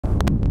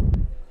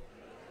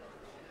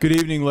Good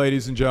evening,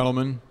 ladies and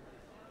gentlemen.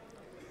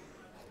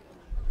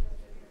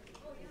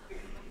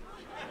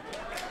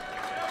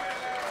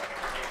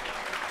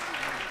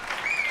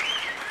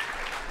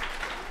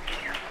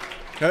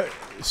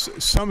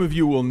 Some of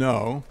you will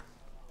know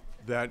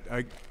that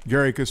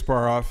Garry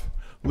Kasparov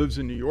lives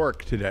in New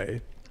York today.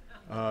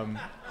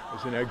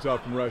 He's in exile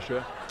from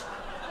Russia.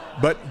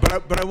 But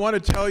I want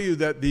to tell you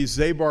that these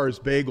Zabar's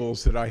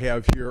bagels that I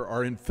have here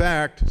are in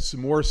fact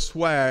some more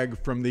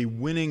swag from the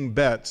winning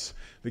bets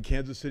the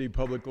Kansas City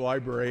Public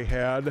Library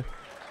had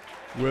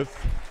with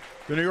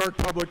the New York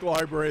Public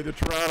Library, the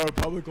Toronto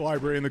Public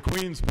Library, and the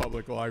Queens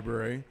Public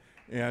Library.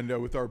 And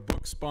with our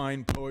Book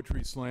Spine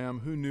Poetry Slam,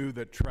 who knew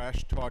that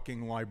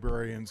trash-talking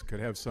librarians could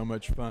have so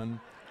much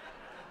fun?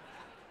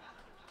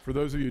 For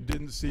those of you who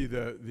didn't see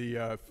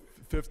the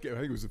fifth game, I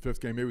think it was the fifth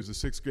game, maybe it was the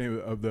sixth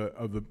game of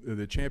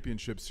the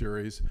championship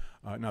series,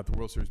 not the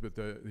World Series, but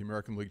the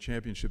American League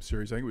Championship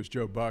Series. I think it was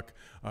Joe Buck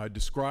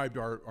described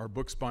our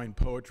Book Spine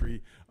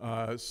Poetry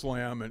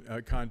Slam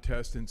and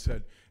contest and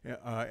said,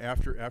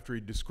 after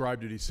he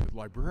described it, he said,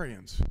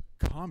 "Librarians,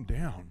 calm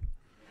down."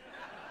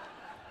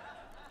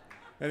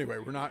 Anyway,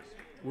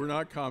 we're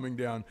not calming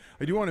down.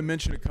 I do want to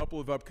mention a couple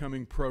of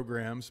upcoming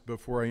programs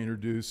before I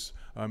introduce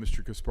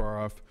Mr.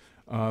 Kasparov.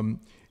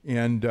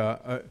 And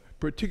a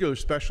particular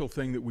special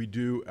thing that we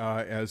do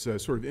as a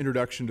sort of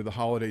introduction to the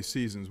holiday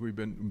seasons. We've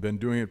been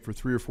doing it for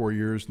 3 or 4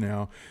 years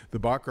now. The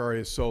Bach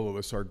Aria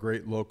Soloists, our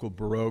great local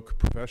Baroque,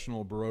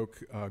 professional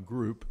Baroque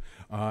group,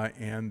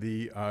 and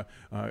the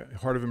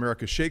Heart of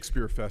America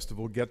Shakespeare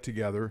Festival get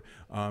together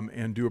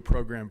and do a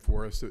program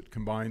for us that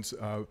combines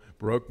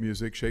Baroque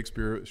music,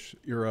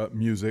 Shakespeare-era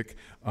music,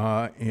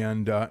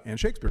 and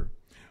Shakespeare.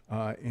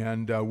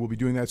 We'll be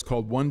doing that. It's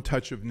called One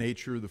Touch of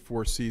Nature, the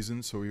Four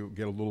Seasons, so you'll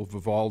get a little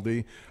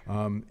Vivaldi.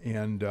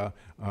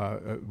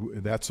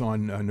 That's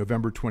on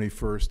November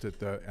 21st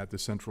at the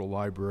Central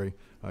Library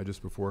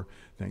just before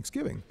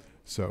Thanksgiving.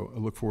 So I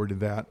look forward to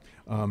that.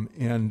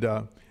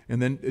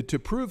 And then to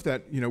prove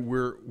that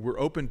we're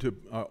open to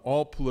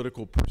all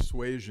political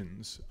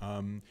persuasions,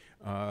 and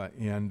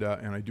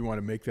I do want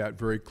to make that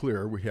very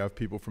clear. We have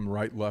people from the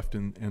right, left,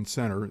 and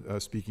center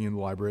speaking in the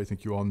library. I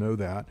think you all know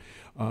that.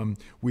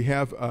 We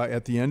have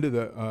at the end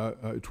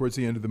of towards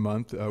the end of the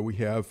month, we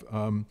have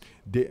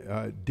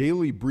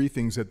daily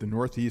briefings at the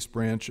Northeast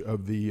branch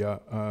of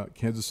the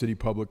Kansas City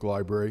Public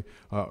Library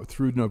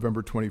through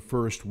November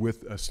 21st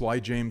with Sly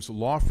James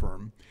Law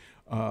Firm.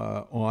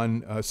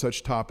 On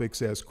such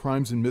topics as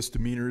crimes and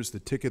misdemeanors, the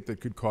ticket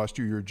that could cost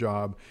you your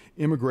job,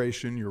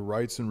 immigration, your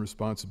rights and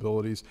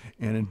responsibilities,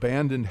 and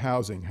abandoned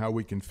housing, how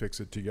we can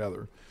fix it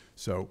together.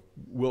 So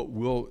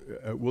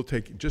we'll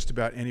take just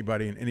about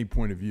anybody and any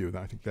point of view.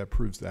 I think that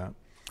proves that.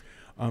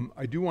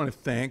 I do want to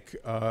thank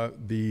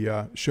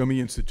the Show Me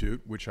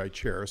Institute, which I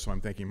chair, so I'm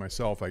thanking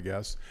myself, I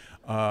guess,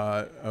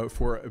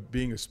 for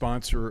being a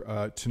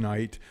sponsor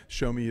tonight.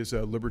 Show Me is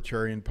a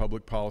libertarian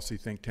public policy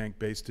think tank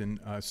based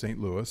in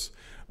St. Louis,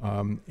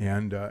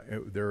 and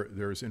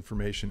there's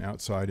information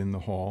outside in the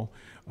hall,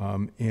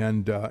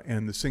 and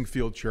the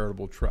Sinquefield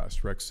Charitable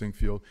Trust, Rex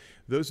Sinquefield.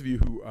 Those of you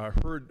who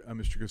heard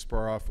Mr.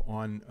 Kasparov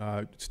on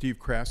Steve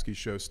Kraski's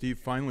show, Steve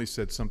finally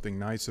said something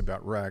nice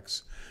about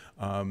Rex.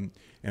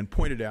 And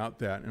pointed out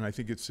that, and I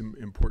think it's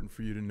important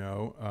for you to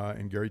know,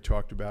 and Garry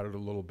talked about it a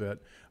little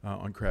bit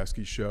on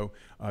Kraski's show,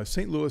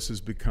 St. Louis has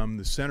become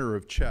the center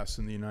of chess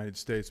in the United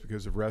States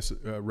because of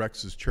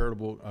Rex's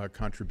charitable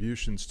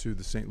contributions to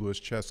the St. Louis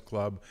Chess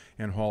Club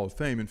and Hall of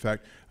Fame. In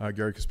fact,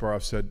 Garry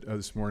Kasparov said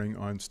this morning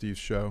on Steve's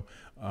show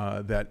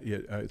that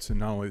it's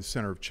not only the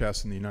center of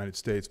chess in the United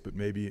States, but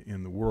maybe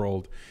in the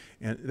world.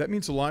 And that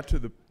means a lot to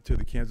the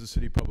Kansas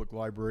City Public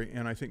Library,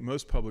 and I think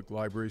most public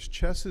libraries.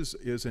 Chess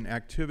is an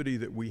activity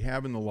that we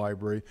have in the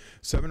library.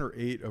 7 or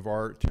 8 of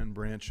our 10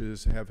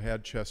 branches have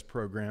had chess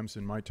programs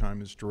in my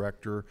time as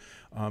director.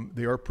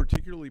 They are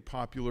particularly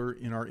popular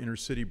in our inner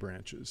city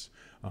branches.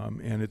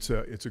 And it's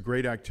a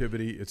great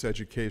activity. It's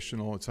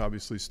educational. It's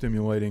obviously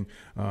stimulating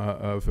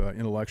of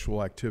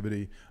intellectual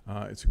activity.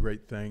 It's a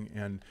great thing.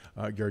 And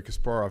Garry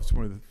Kasparov, it's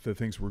one of the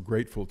things we're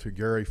grateful to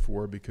Garry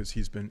for because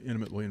he's been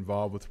intimately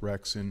involved with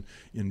Rex in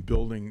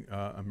building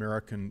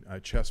American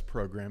chess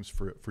programs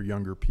for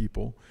younger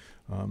people.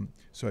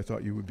 So I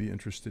thought you would be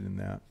interested in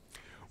that.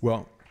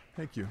 Well,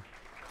 thank you.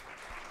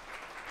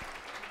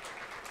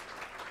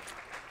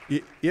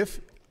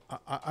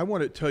 I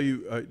want to tell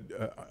you,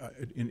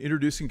 in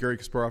introducing Garry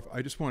Kasparov,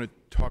 I just want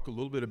to talk a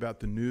little bit about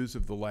the news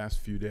of the last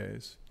few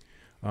days.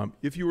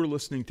 If you were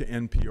listening to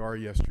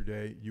NPR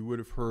yesterday, you would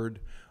have heard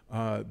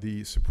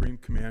the Supreme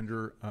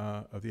Commander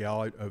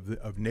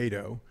of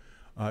NATO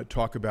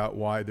talk about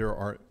why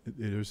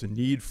there's a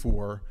need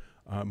for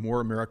more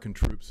American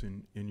troops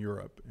in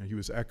Europe. And he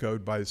was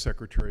echoed by the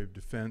Secretary of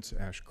Defense,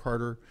 Ash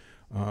Carter.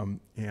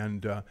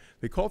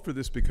 They called for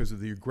this because of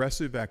the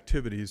aggressive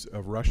activities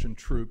of Russian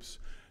troops,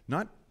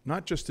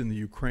 not just in the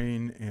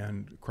Ukraine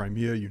and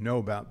Crimea, you know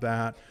about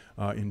that,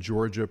 in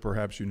Georgia,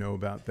 perhaps you know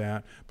about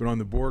that, but on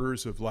the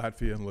borders of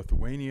Latvia and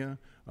Lithuania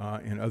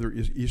and other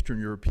Eastern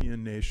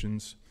European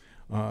nations.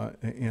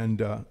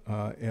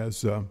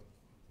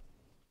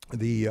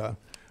 the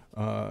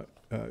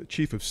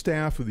Chief of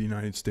Staff of the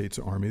United States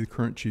Army, the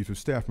current Chief of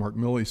Staff, Mark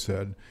Milley,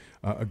 said,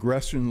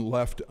 aggression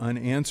left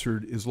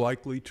unanswered is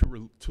likely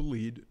to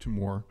lead to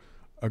more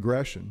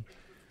aggression.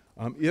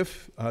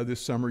 If this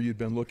summer you'd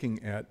been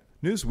looking at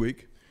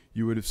Newsweek,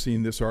 you would have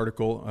seen this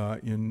article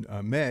in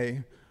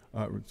May,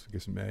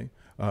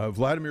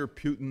 Vladimir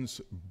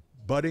Putin's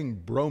budding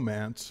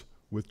bromance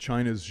with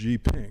China's Xi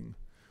Jinping.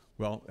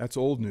 Well, that's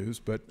old news,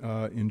 but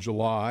in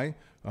July,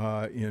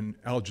 in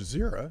Al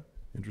Jazeera,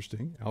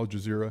 interesting, Al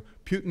Jazeera,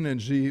 Putin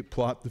and Xi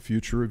plot the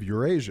future of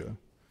Eurasia.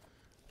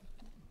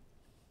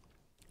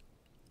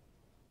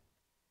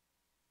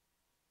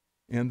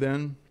 And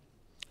then,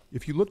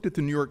 if you looked at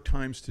the New York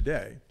Times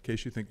today, in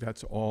case you think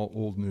that's all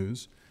old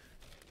news,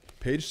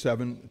 page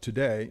 7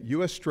 today,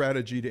 U.S.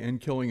 strategy to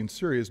end killing in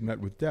Syria is met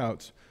with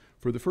doubts.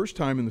 For the first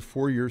time in the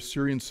 4-year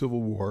Syrian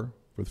civil war,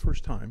 for the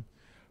first time,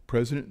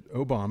 President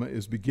Obama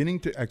is beginning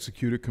to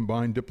execute a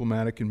combined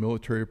diplomatic and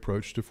military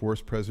approach to force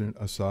President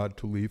Assad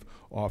to leave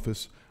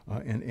office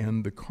and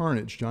end the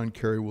carnage. John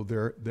Kerry will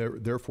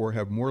therefore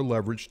have more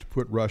leverage to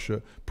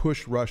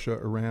push Russia,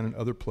 Iran, and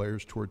other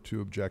players toward two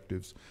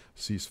objectives: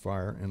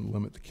 ceasefire and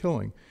limit the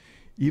killing.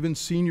 Even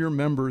senior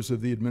members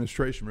of the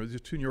administration,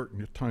 there's two New York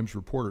Times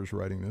reporters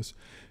writing this,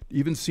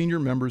 even senior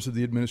members of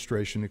the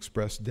administration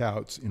expressed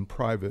doubts in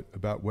private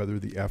about whether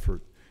the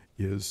effort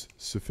is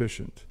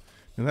sufficient.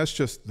 And that's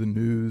just the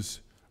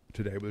news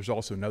today. But there's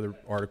also another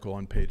article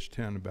on page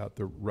 10 about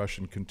the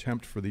Russian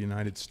contempt for the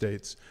United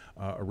States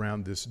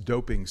around this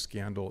doping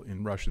scandal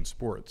in Russian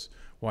sports.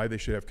 Why they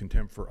should have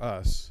contempt for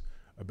us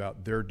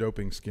about their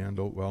doping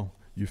scandal, well,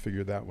 you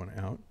figure that one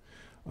out.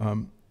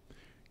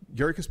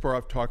 Garry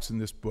Kasparov talks in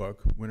this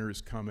book, Winter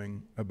is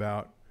Coming,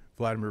 about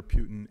Vladimir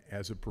Putin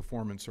as a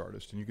performance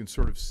artist. And you can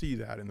sort of see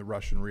that in the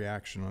Russian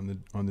reaction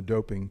on the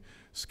doping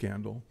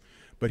scandal.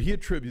 But he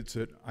attributes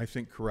it, I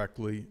think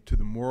correctly, to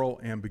the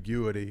moral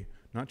ambiguity,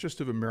 not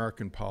just of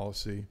American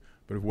policy,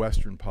 but of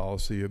Western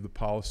policy, of the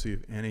policy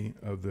of any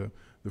of the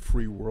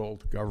free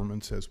world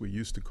governments, as we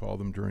used to call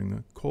them during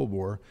the Cold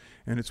War.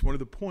 And it's one of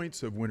the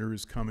points of Winter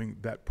is Coming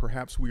that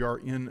perhaps we are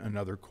in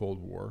another Cold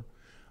War,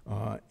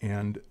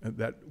 and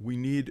that we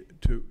need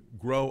to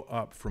grow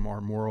up from our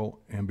moral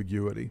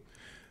ambiguity.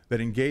 That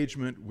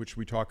engagement, which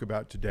we talk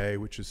about today,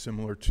 which is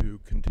similar to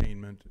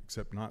containment,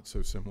 except not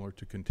so similar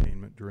to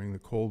containment during the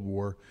Cold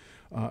War,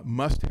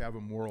 must have a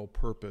moral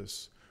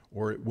purpose,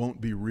 or it won't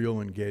be real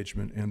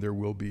engagement, and there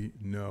will be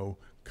no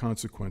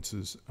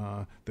consequences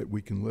that we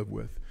can live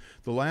with.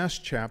 The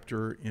last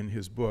chapter in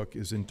his book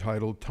is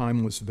entitled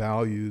Timeless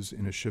Values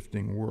in a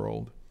Shifting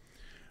World.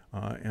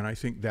 And I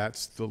think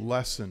that's the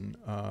lesson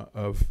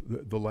of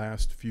the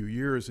last few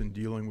years in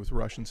dealing with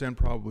Russians and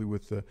probably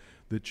with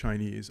the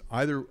Chinese.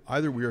 Either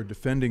we are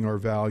defending our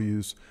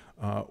values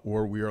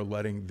or we are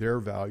letting their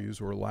values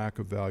or lack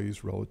of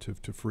values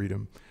relative to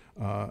freedom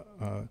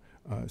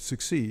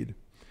succeed.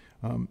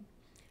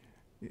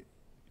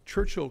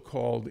 Churchill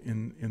called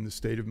in the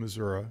state of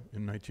Missouri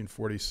in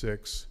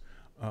 1946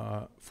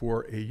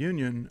 for a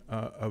union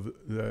of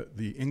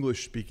the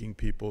English-speaking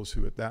peoples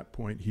who at that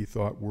point he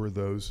thought were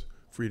those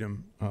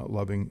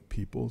freedom-loving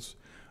peoples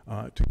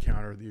to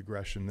counter the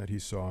aggression that he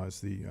saw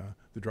as the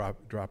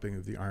dropping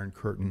of the Iron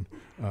Curtain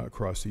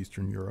across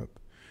Eastern Europe.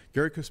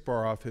 Garry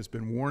Kasparov has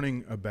been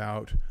warning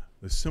about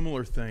a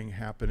similar thing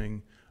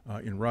happening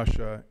in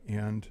Russia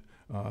and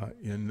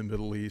in the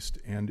Middle East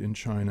and in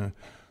China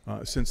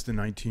since the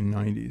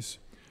 1990s.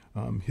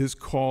 His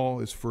call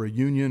is for a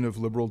union of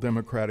liberal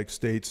democratic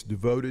states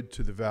devoted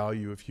to the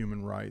value of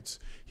human rights.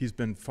 He's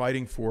been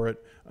fighting for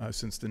it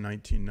since the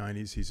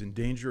 1990s. He's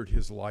endangered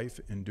his life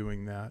in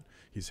doing that.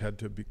 He's had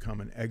to become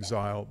an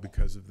exile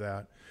because of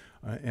that.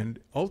 And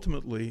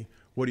ultimately,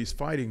 what he's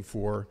fighting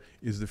for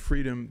is the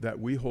freedom that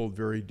we hold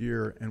very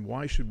dear, and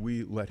why should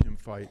we let him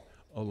fight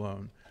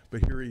alone?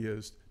 But here he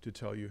is to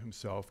tell you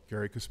himself,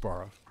 Garry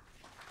Kasparov.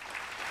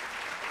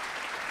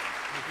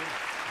 Thank you.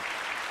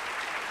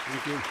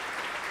 Thank you.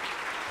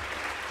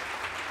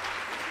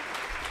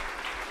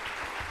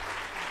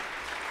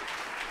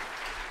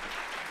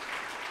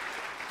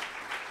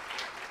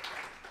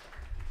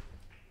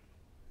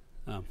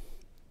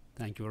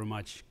 Thank you very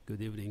much.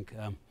 Good evening.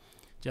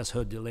 Just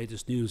heard the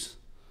latest news.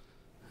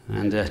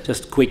 And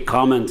just a quick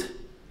comment.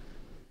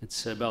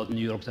 It's about the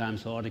New York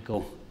Times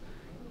article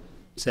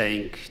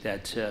saying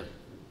that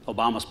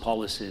Obama's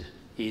policy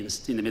in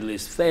the Middle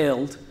East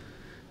failed.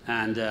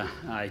 And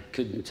I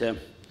couldn't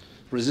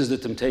resist the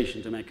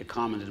temptation to make a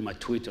comment in my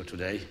Twitter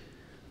today,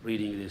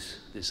 reading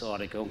this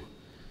article,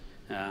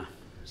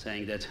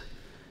 saying that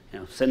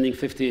sending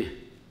 50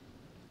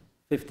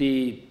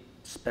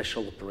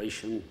 special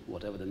operation,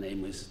 whatever the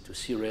name is, to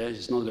Syria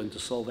is not going to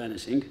solve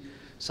anything.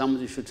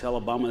 Somebody should tell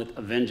Obama that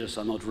Avengers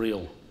are not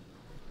real.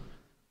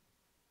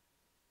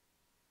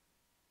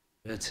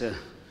 But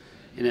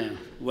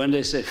when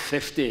they say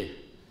 50,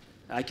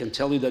 I can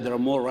tell you that there are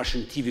more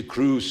Russian TV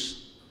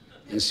crews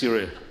in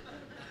Syria,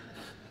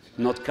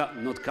 not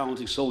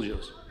counting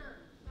soldiers.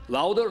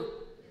 Louder?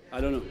 I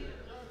don't know.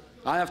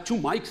 I have two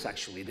mics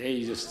actually.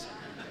 They just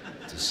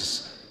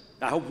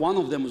I hope one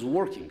of them is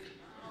working.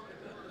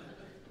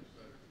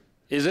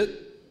 Is it?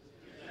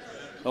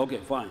 Okay,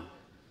 fine.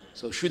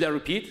 So should I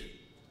repeat?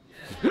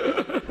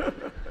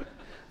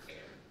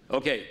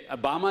 Okay,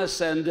 Obama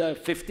sent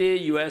 50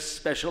 U.S.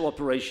 Special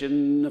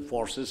Operation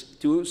Forces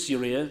to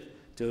Syria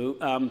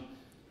to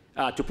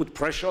put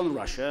pressure on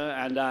Russia,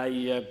 and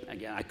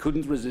again, I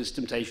couldn't resist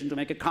temptation to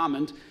make a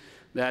comment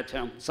that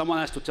someone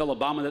has to tell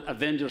Obama that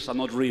Avengers are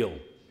not real.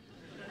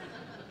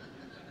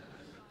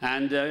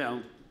 And you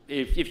know,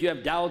 if you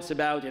have doubts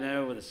about, you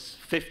know,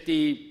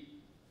 50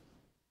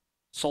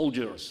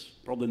 soldiers,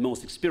 probably the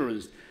most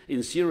experienced,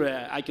 in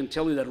Syria, I can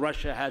tell you that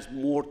Russia has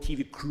more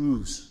TV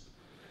crews.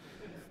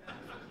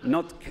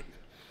 Not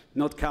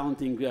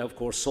counting, of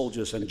course,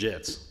 soldiers and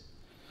jets.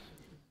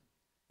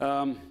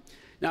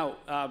 Now,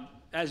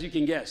 as you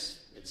can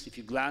guess, if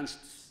you glanced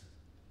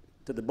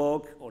to the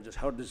book or just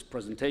heard this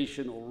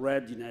presentation or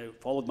read, you know,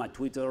 followed my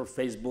Twitter,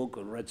 Facebook,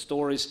 or read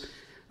stories,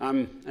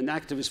 I'm an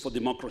activist for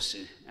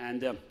democracy.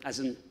 And as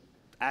an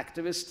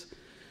activist,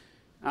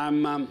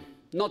 I'm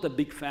not a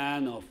big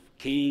fan of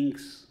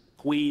kings,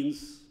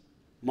 queens,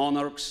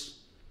 monarchs,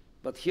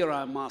 but here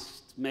I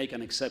must make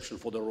an exception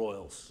for the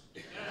royals.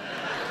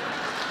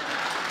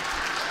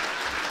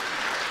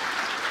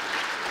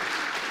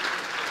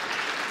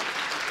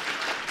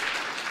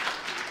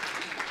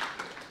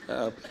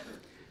 But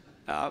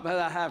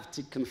I have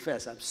to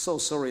confess, I'm so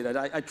sorry that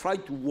I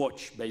tried to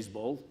watch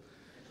baseball,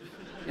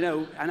 you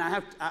know, and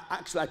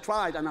I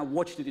tried and I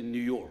watched it in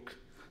New York.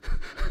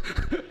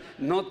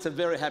 Not a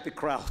very happy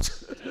crowd.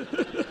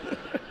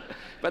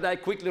 But I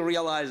quickly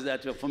realized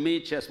that for me,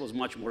 chess was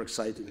much more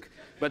exciting.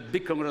 But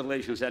big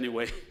congratulations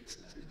anyway.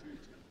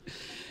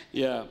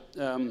 Yeah.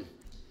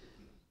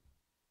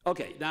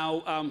 Okay,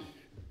 now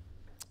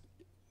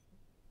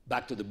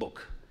back to the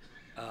book.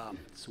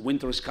 So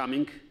winter is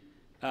coming.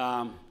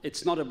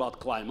 It's not about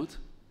climate,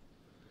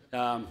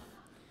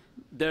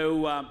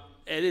 though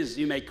it is,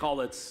 you may call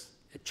it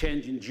a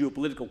change in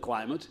geopolitical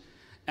climate.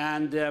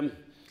 And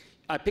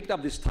I picked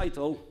up this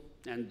title,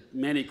 and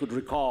many could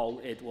recall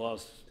it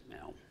was, you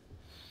know,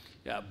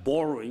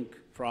 borrowing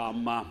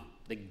from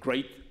the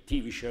great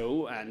TV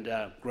show and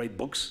great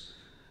books,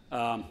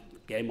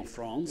 Game of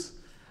Thrones.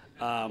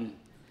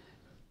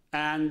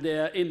 And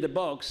in the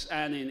books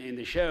and in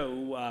the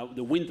show,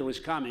 the winter is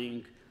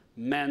coming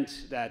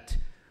meant that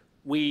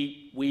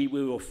we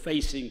were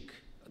facing,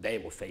 they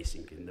were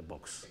facing in the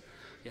books,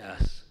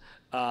 yes,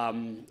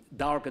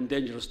 dark and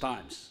dangerous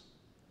times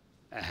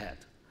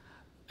ahead.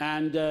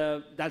 And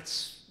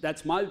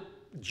that's my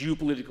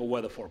geopolitical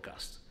weather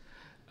forecast.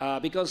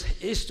 Because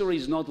history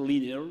is not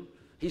linear,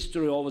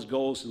 history always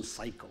goes in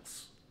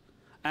cycles.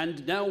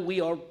 And now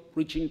we are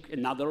reaching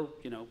another,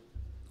 you know,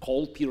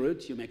 cold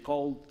period. You may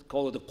call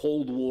it a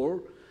Cold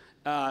War,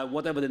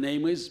 whatever the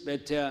name is,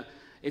 but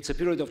it's a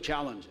period of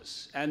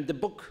challenges. And the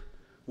book,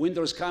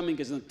 Winter is Coming,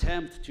 is an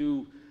attempt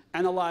to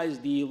analyze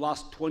the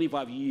last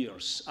 25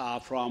 years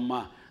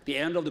from the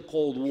end of the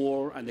Cold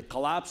War and the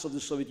collapse of the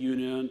Soviet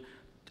Union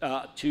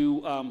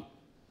to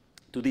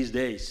these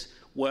days,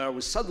 where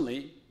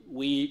suddenly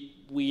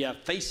we are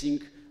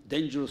facing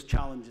dangerous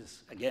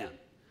challenges again.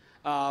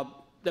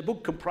 The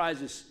book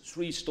comprises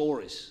 3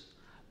 stories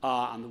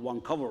on the one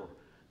cover.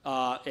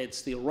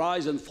 It's the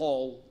rise and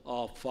fall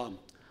of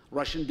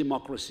Russian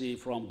democracy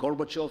from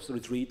Gorbachev's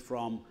retreat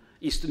from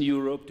Eastern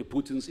Europe to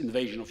Putin's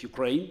invasion of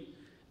Ukraine.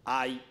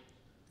 I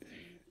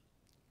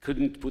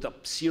couldn't put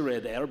up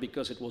Syria there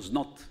because it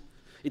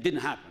didn't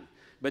happen.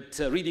 But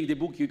reading the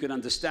book, you can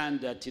understand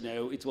that, you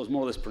know, it was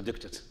more or less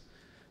predicted,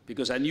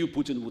 because I knew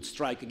Putin would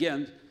strike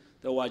again,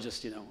 though I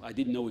just, you know, I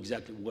didn't know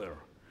exactly where.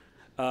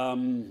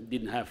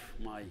 Didn't have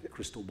my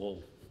crystal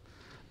ball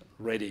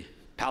ready.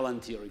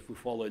 Palantir, if we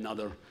follow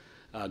another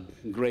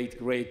great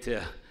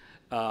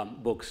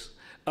books.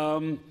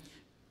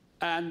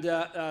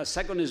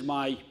 Second is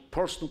my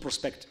personal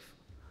perspective,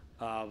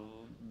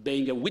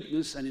 being a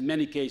witness and in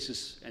many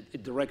cases a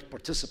direct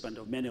participant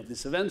of many of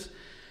these events.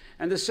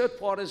 And the third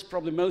part is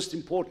probably most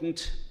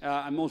important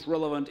and most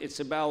relevant. It's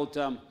about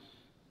the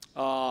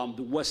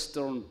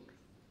Western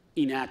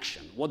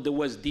inaction, what the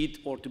West did,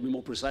 or to be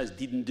more precise,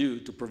 didn't do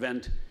to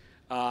prevent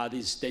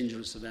these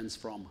dangerous events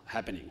from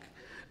happening.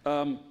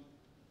 I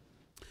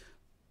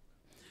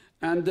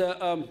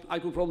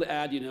could probably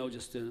add, you know,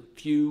 just a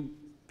few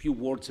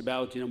words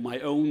about, you know, my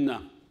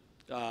own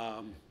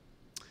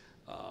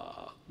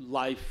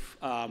life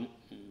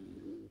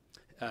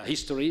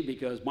history,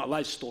 because my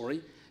life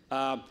story,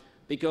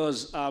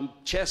 because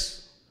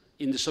chess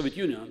in the Soviet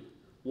Union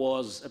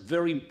was a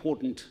very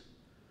important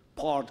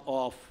part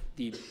of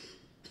the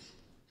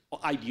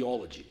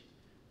ideology.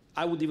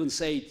 I would even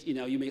say, you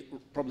know, you may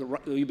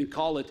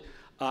call it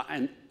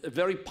a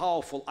very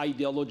powerful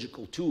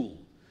ideological tool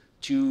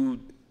to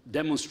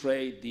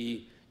demonstrate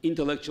the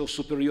intellectual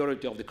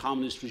superiority of the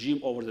communist regime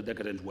over the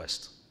decadent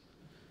West.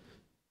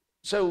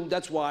 So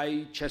that's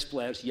why chess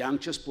players, young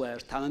chess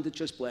players, talented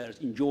chess players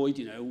enjoyed,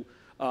 you know,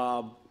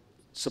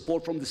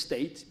 support from the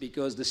state,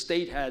 because the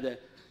state had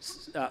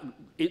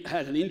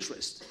an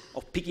interest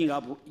of picking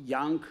up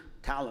young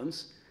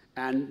talents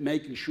and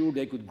making sure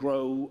they could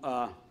grow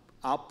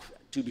up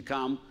to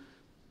become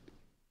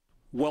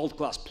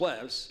world-class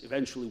players.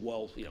 Eventually,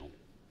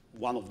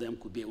 one of them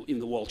could be in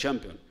the world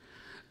champion.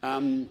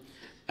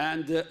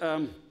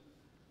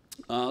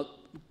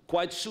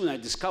 Quite soon I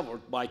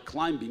discovered by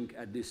climbing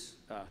at these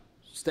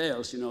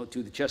stairs,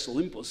 to the chess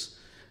Olympus,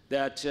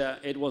 that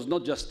it was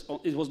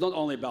not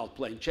only about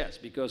playing chess,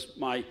 because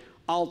my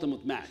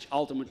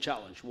ultimate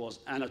challenge was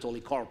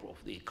Anatoly Karpov,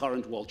 the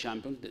current world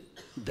champion, the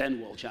then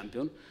world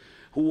champion,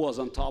 who was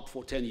on top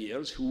for 10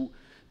 years, who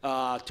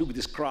took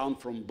this crown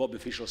from Bobby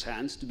Fischer's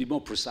hands. To be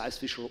more precise,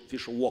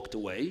 Fischer walked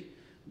away,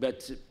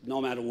 but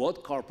no matter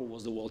what, Karpov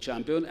was the world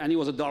champion, and he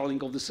was a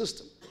darling of the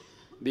system,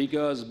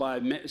 because by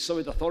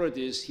Soviet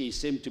authorities, he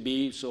seemed to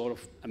be sort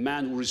of a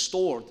man who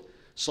restored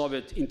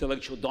Soviet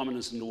intellectual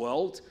dominance in the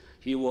world.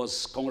 He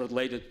was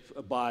congratulated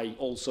by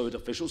all Soviet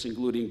officials,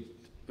 including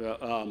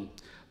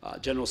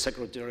General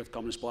Secretary of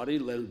Communist Party,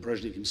 Leonid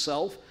Brezhnev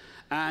himself.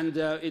 And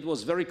it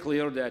was very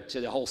clear that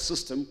the whole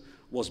system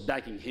was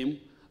backing him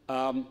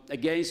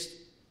against,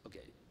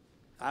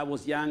 I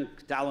was young,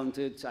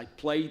 talented. I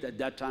played at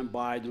that time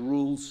by the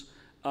rules,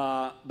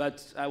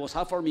 but I was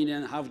half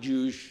Armenian, half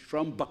Jewish,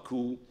 from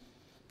Baku.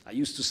 I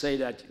used to say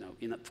that,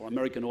 for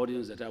American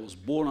audience, that I was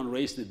born and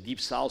raised in the Deep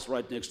South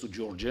right next to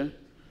Georgia.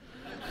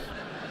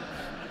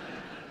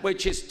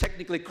 Which is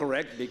technically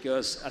correct,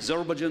 because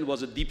Azerbaijan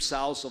was a deep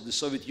south of the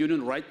Soviet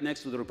Union, right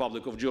next to the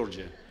Republic of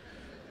Georgia.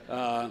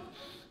 I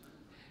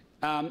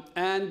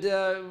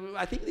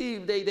think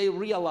they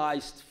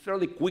realized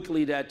fairly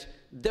quickly that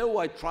though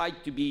I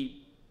tried to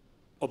be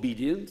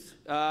obedient,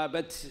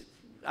 but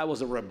I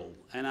was a rebel.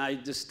 And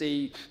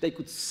they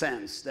could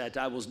sense that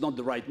I was not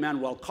the right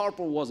man, while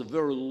Karpov was a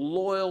very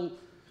loyal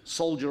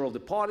soldier of the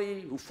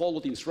party who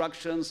followed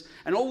instructions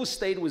and always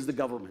stayed with the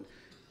government.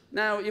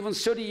 Now, even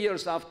 30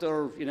 years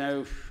after,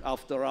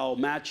 after our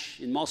match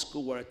in Moscow,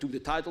 where I took the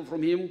title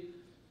from him,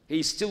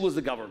 he still was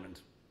the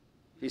government.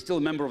 He's still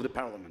a member of the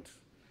parliament.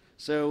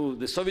 So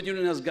the Soviet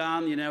Union has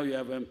gone. You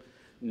have a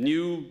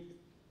new,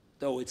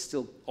 though it's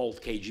still old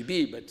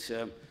KGB, but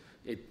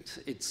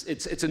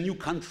it's a new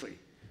country.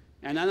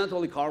 And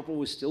Anatoly Karpov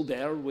was still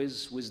there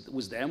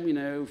with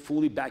them,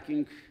 fully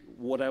backing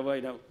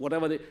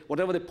whatever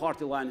the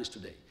party line is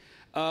today.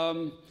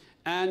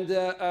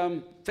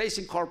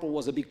 Facing Karpov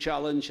was a big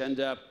challenge, and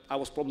I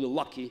was probably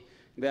lucky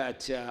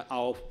that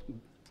our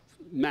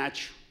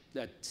match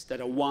that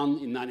I won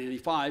in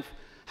 1985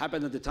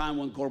 happened at the time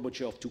when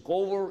Gorbachev took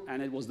over,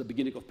 and it was the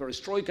beginning of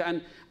perestroika.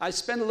 And I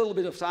spent a little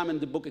bit of time in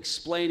the book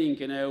explaining,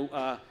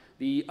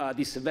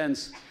 these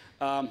events.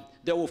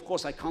 Though, of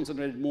course, I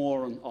concentrated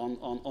more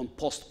on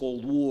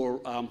post-Cold War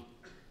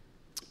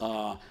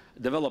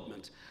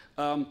development.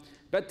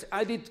 But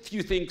I did a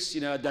few things,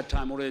 at that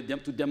time already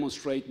to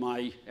demonstrate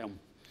my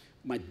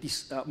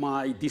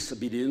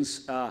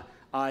disobedience.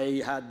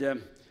 I had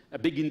a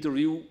big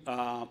interview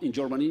in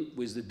Germany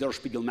with the Der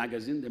Spiegel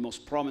magazine, the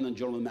most prominent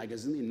German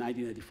magazine, in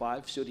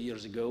 1985, 30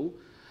 years ago,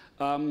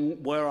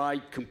 where I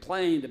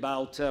complained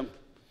about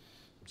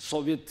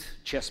Soviet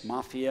chess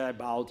mafia,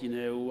 about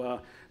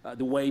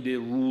the way they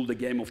ruled the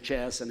game of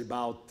chess, and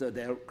about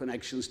their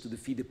connections to the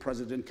FIDE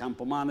president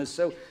Campomanes.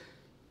 So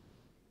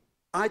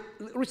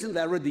recently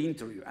I read the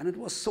interview, and it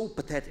was so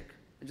pathetic.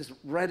 I just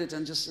read it,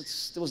 and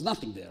there was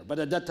nothing there. But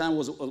at that time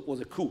was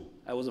a coup.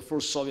 I was the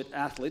first Soviet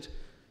athlete,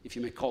 if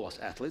you may call us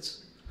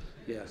athletes.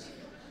 Yes.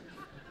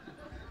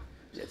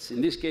 Yes. In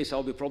this case,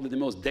 I'll be probably the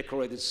most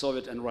decorated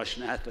Soviet and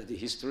Russian athlete in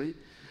history.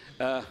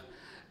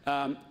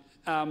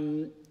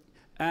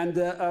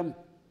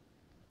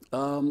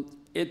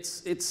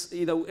 It's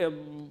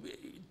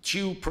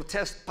to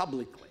protest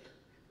publicly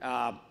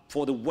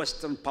for the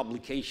Western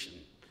publication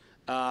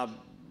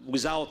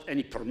without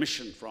any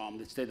permission from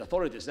the state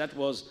authorities, that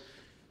was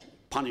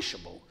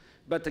punishable.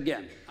 But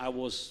again, I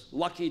was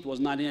lucky. It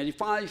was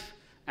 1985,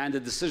 and the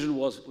decision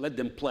was, let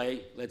them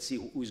play. Let's see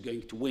who is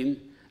going to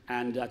win.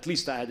 And at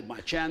least I had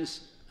my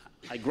chance.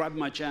 I grabbed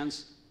my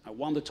chance. I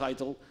won the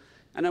title.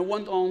 And I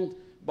went on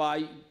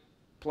by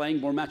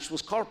playing more matches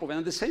with Karpov, and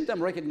at the same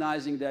time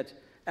recognizing that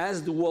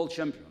as the world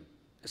champion,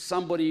 as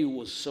somebody who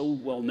was so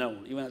well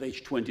known, even at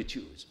age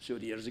 22,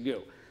 30 years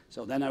ago.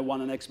 So then I won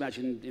the next match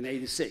in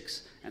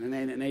 86, and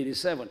then in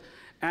 87.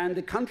 And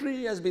the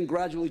country has been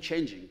gradually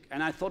changing.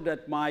 And I thought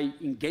that my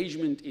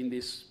engagement in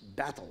this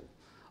battle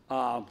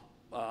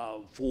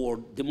for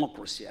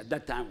democracy, at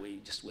that time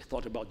we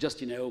thought about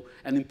just, an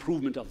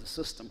improvement of the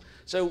system.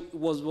 So it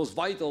was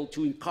vital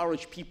to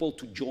encourage people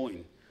to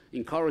join,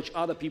 encourage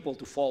other people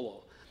to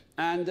follow.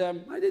 And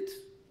I did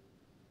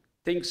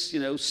things,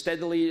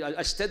 steadily.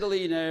 I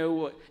steadily,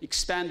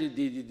 expanded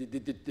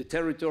the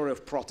territory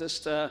of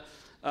protest.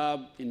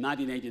 In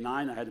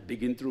 1989, I had a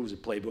big interview with the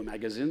Playboy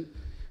magazine.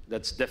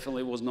 That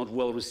definitely was not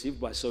well received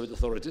by Soviet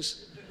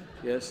authorities.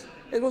 Yes,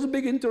 it was a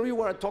big interview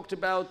where I talked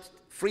about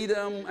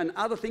freedom and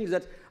other things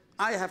that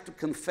I have to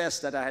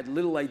confess that I had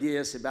little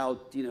ideas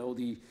about,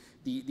 the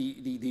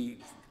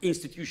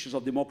institutions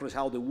of democracy,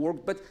 how they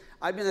work. But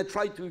I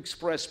tried to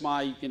express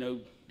my,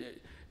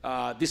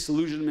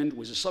 disillusionment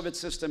with the Soviet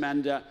system,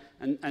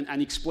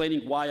 and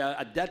explaining why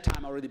at that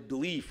time I already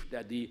believed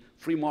that the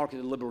free market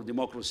and liberal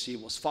democracy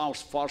was far,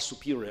 far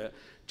superior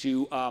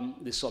to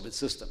the Soviet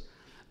system.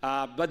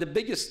 But the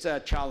biggest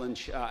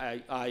challenge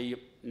I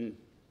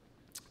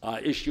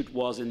issued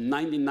was in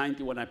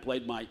 1990 when I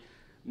played my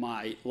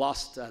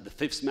last, the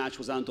fifth match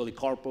was Anatoly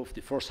Karpov.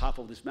 The first half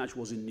of this match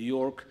was in New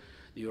York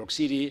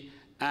City,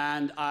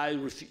 and I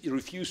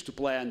refused to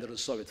play under the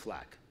Soviet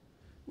flag,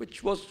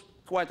 which was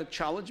quite a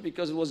challenge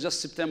because it was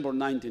just September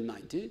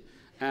 1990,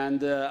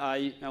 and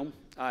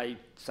I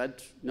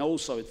said, no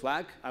Soviet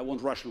flag, I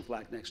want Russian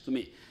flag next to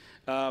me.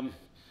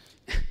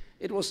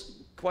 It was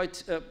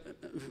quite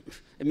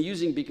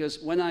amusing because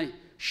when I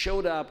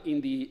showed up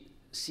in the,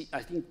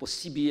 I think it was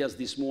CBS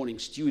This Morning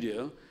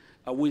studio,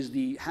 with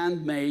the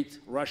handmade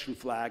Russian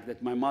flag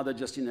that my mother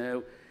just,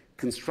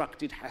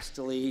 constructed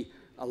hastily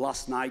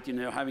last night,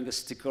 having a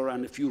sticker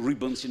and a few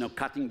ribbons,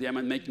 cutting them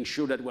and making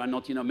sure that we're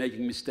not,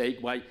 making a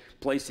mistake by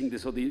placing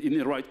this in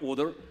the right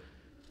order.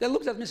 They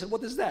looked at me and said,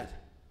 what is that?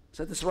 I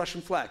said, it's a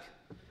Russian flag.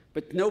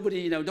 But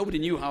nobody, nobody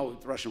knew how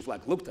the Russian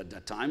flag looked at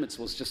that time. It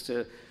was just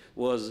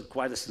was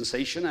quite a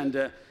sensation.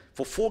 And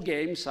for 4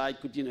 games, I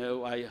could,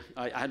 I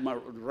had my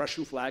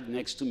Russian flag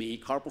next to me.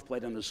 Karpov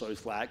played under the Soviet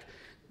flag.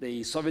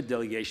 The Soviet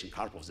delegation,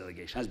 Karpov's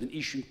delegation, has been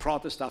issuing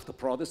protest after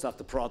protest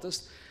after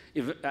protest.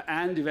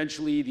 And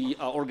eventually the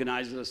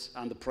organizers,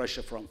 under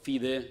pressure from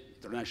FIDE,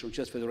 International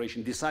Chess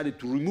Federation, decided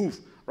to remove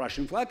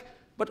Russian flag,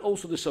 but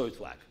also the Soviet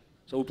flag.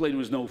 So we played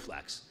with no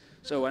flags.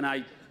 So, and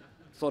I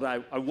thought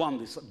I won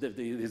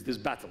this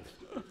battle.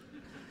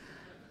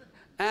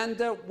 And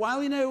while,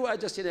 I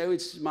just,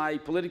 it's my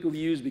political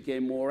views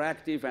became more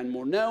active and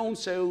more known,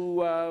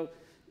 so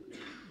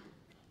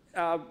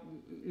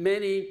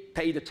many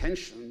paid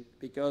attention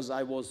because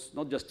I was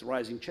not just a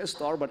rising chess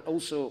star, but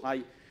also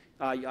I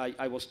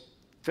was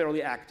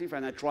fairly active,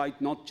 and I tried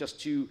not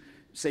just to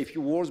say a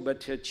few words, but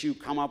to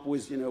come up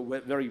with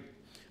very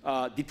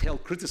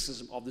detailed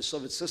criticism of the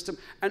Soviet system,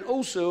 and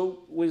also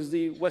with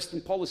the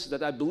Western policies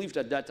that I believed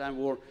at that time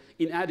were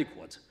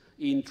inadequate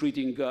in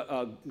treating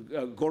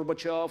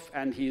Gorbachev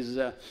and his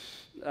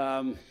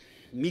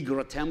meager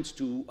attempts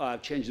to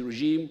change the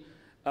regime,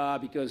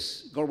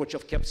 because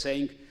Gorbachev kept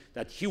saying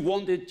that he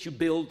wanted to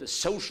build a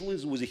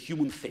socialism with a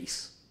human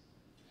face.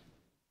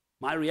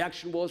 My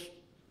reaction was,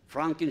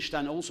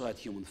 Frankenstein also had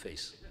human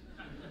face.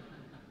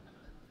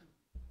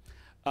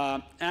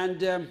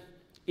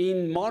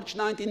 In March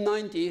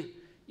 1990,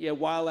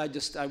 while I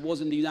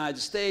was in the United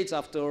States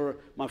after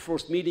my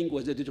first meeting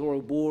with the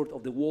editorial board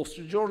of the Wall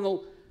Street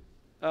Journal,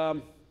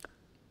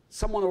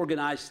 someone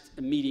organized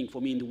a meeting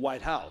for me in the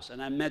White House,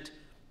 and I met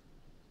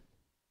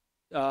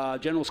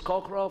General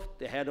Sakharov,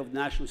 the head of the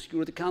National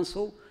Security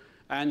Council,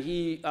 and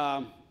he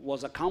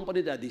was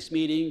accompanied at this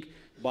meeting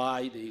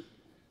by the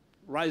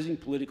rising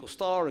political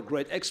star, a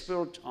great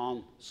expert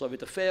on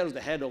Soviet affairs,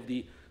 the head of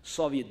the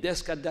Soviet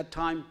desk at that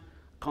time,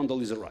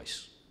 Condoleezza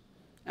Rice.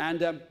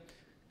 And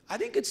I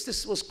think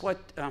this was quite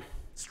a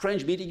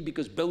strange meeting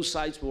because both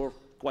sides were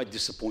quite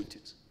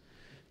disappointed.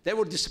 They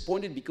were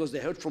disappointed because they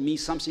heard from me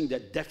something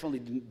that definitely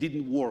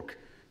didn't work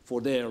for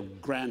their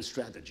grand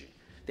strategy.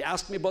 They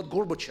asked me about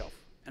Gorbachev,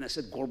 and I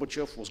said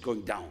Gorbachev was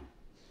going down.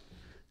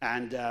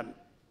 And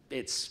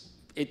it's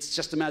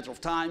just a matter of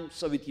time.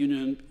 Soviet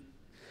Union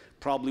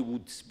probably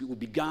would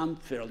be gone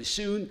fairly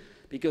soon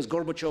because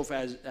Gorbachev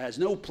has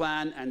no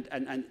plan,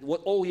 and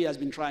all he has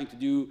been trying to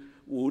do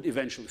would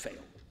eventually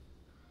fail.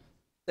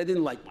 They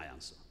didn't like my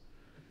answer.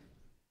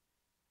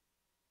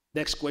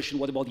 Next question,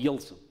 what about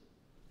Yeltsin?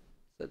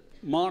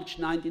 March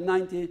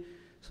 1990,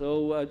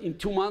 so in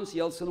 2 months,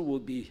 Yeltsin will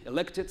be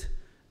elected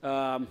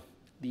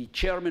the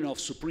chairman of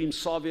Supreme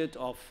Soviet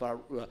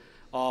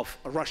of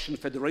Russian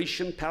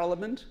Federation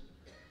Parliament.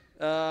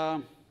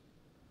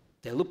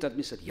 They looked at me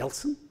and said,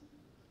 Yeltsin?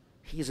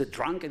 He's a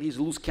drunk and he's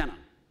a loose cannon.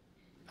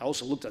 I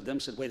also looked at them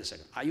and said, wait a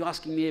second, are you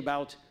asking me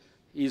about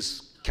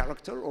his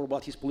character or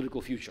about his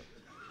political future?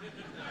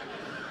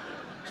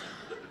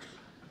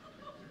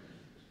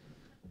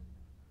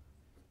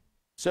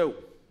 So,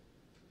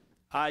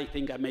 I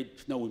think I made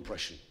no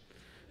impression.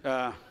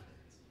 But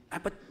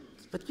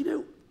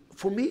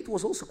for me it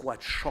was also quite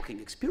a shocking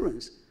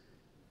experience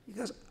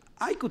because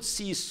I could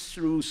see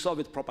through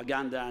Soviet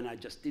propaganda, and I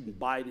just didn't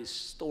buy these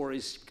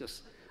stories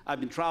because I've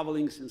been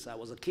traveling since I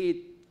was a kid,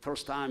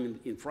 first time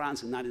in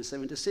France in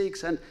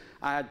 1976, and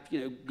I had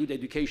good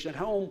education at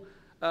home.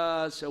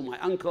 So my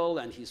uncle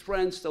and his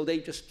friends, so they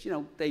just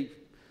they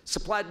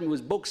supplied me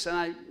with books,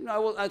 and I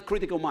had a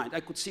critical mind. I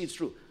could see it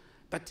through,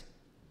 but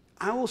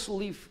I also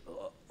live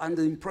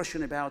under the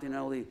impression about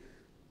the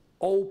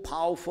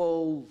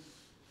all-powerful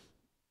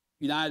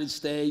United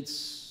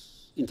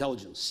States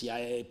intelligence,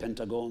 CIA,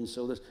 Pentagon,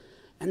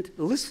 and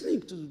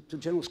listening to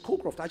General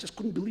Sakharov, I just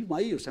couldn't believe my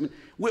ears. I mean,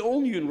 we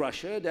all knew in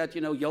Russia that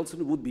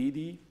Yeltsin would be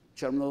the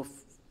chairman of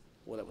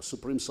whatever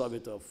Supreme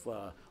Soviet of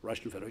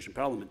Russian Federation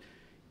Parliament,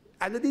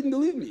 and they didn't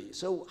believe me.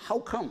 So how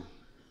come?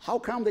 How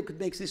come they could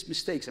make these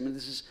mistakes? I mean,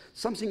 this is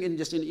something in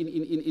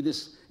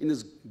this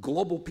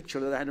global picture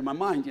that I had in my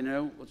mind.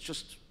 It's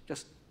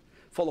just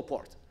fall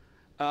apart.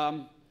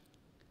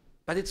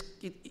 But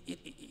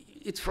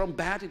it's from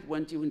bad, it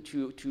went even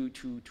to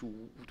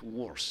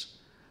worse.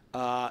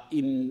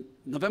 In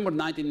November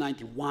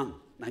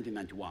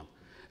 1991,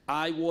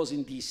 I was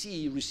in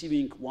DC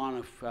receiving one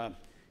of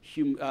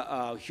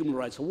Human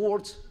Rights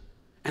Awards,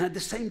 and at the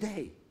same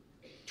day,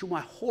 to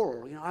my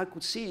horror, I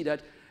could see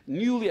that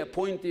newly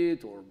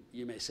appointed, or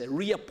you may say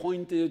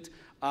reappointed,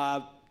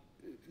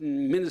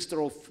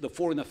 Minister of the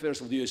Foreign Affairs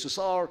of the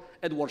USSR,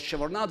 Edward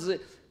Shevardnadze,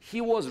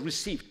 he was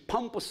received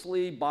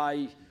pompously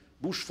by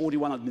Bush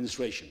 41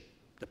 administration.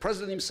 The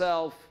president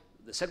himself,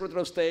 the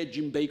Secretary of State,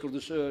 Jim Baker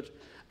III,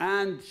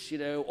 and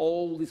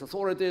all these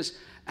authorities,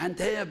 and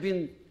they have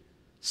been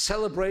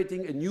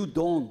celebrating a new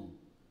dawn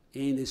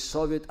in the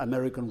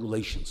Soviet-American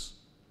relations,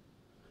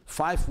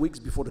 5 weeks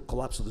before the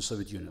collapse of the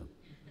Soviet Union.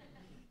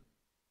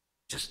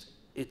 I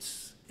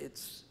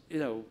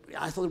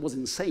thought it was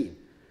insane.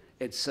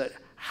 It's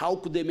how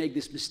could they make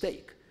this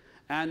mistake?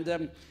 And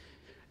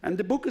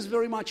the book is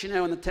very much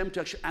an attempt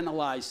to actually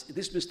analyze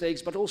these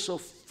mistakes, but also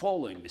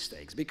following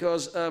mistakes,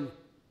 because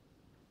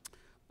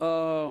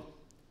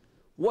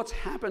what's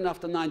happened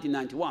after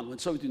 1991, when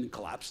the Soviet Union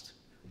collapsed,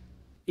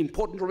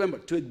 important to remember,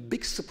 to a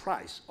big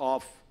surprise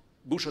of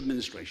Bush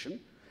administration,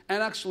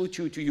 and actually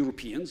to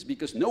Europeans,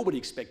 because nobody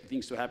expected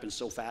things to happen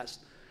so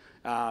fast.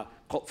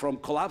 From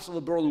collapse of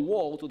the Berlin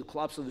Wall to the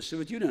collapse of the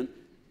Soviet Union,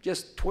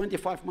 just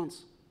 25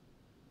 months.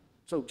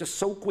 So just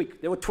so quick.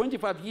 There were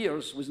 25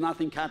 years with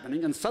nothing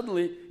happening, and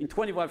suddenly, in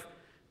 25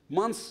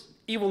 months,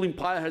 evil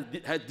empire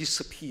had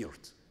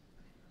disappeared.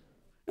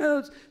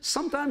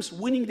 Sometimes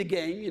winning the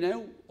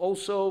game,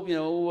 also,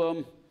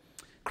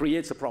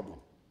 creates a problem.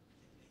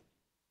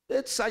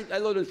 I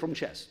learned it from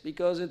chess,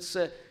 because it's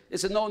a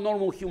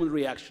normal human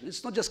reaction.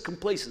 It's not just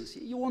complacency.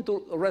 You want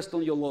to rest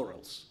on your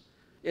laurels.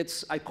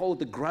 I call it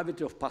the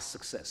gravity of past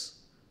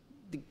success.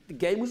 The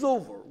game is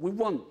over. We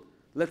won.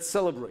 Let's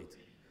celebrate.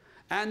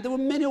 And there were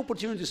many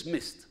opportunities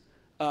missed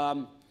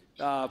in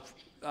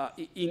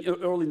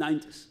early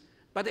 90s.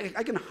 But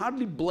I can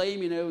hardly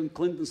blame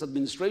Clinton's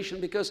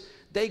administration, because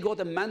they got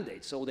a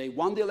mandate. So they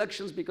won the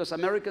elections because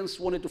Americans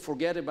wanted to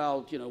forget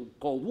about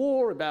Cold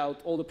War,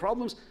 about all the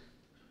problems.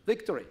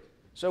 Victory.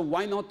 So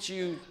why not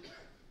to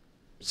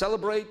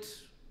celebrate,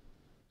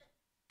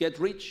 get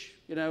rich,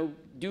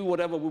 do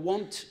whatever we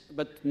want,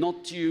 but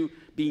not to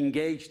be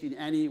engaged in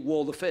any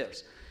world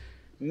affairs.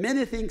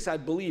 Many things, I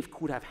believe,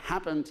 could have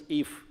happened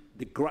if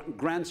the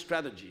grand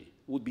strategy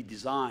would be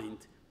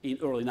designed in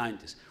early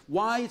 90s.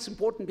 Why it's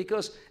important?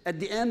 Because at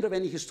the end of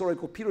any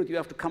historical period, you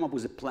have to come up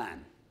with a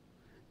plan.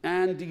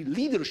 And the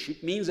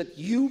leadership means that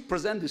you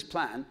present this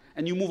plan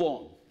and you move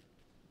on.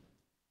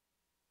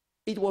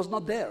 It was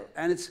not there.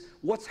 And it's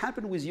what's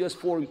happened with US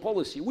foreign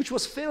policy, which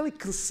was fairly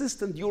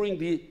consistent during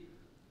the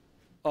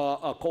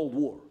Cold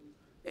War.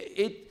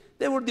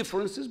 There were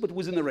differences, but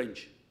within a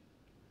range.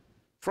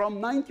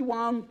 From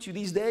 91 to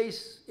these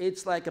days,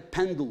 it's like a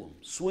pendulum,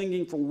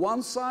 swinging from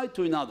one side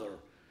to another.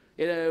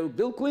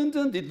 Bill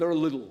Clinton did very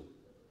little.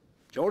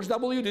 George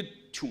W.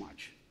 did too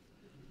much.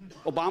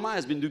 Obama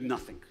has been doing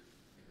nothing.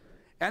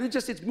 And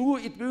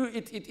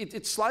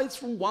it slides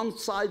from one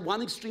side,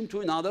 one extreme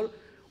to another,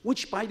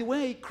 which, by the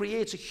way,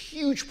 creates a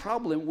huge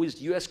problem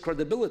with US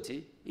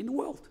credibility in the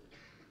world.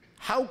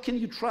 How can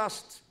you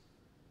trust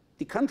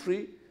the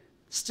country,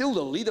 still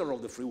the leader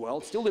of the free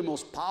world, still the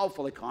most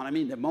powerful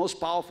economy, the most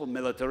powerful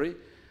military,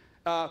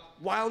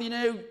 while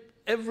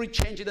every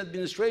change in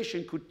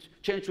administration could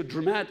lead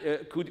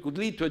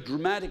to a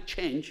dramatic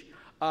change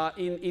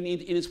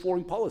in its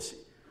foreign policy?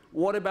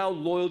 What about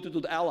loyalty to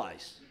the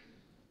allies,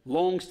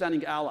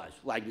 long-standing allies,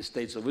 like the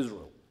States of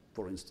Israel,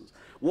 for instance?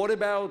 What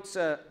about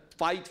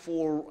fight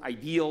for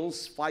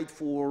ideals, fight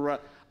for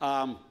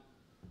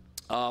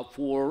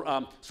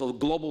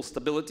global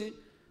stability?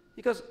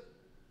 Because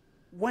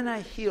when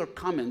I hear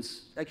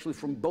comments, actually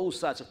from both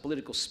sides of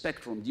political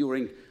spectrum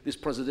during this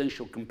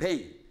presidential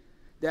campaign,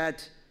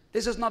 that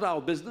this is not our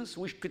business,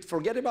 we could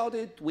forget about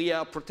it, we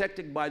are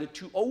protected by the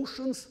two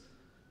oceans.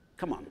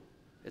 Come on,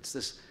 it's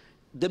this.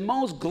 The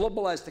most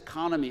globalized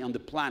economy on the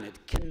planet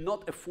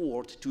cannot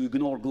afford to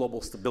ignore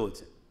global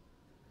stability.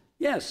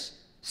 Yes,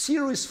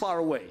 Syria is far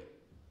away.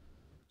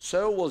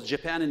 So was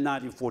Japan in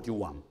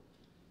 1941.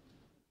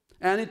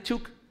 And it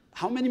took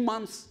how many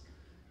months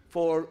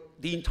for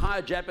the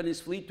entire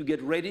Japanese fleet to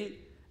get ready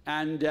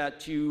and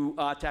to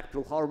attack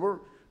Pearl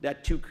Harbor?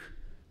 That took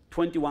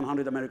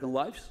 2,100 American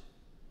lives.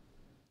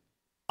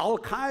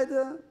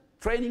 Al-Qaeda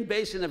training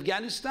base in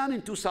Afghanistan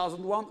in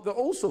 2001 were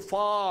also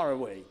far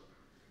away.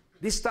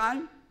 This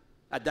time,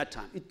 at that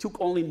time, it took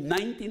only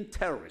 19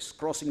 terrorists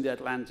crossing the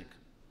Atlantic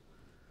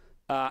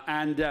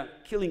and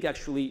killing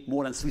actually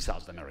more than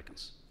 3,000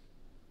 Americans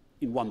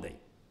in one day.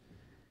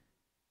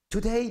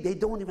 Today, they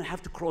don't even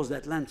have to cross the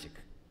Atlantic.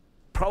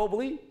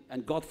 Probably,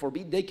 and God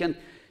forbid, they can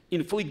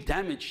inflict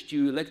damage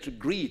to electric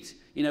grid,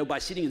 by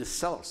sitting in a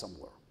cellar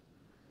somewhere.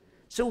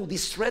 So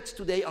these threats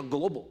today are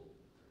global,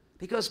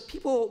 because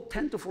people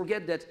tend to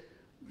forget that,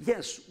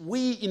 yes,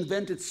 we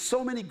invented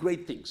so many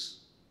great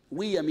things.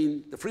 We, I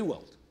mean, the free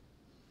world.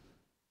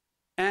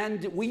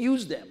 And we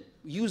use them.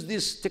 use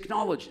these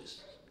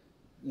technologies,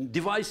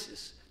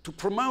 devices, to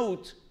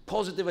promote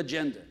positive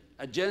agenda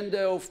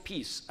of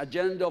peace,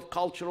 agenda of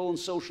cultural and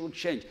social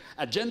change,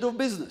 agenda of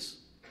business.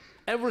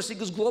 Everything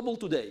is global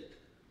today.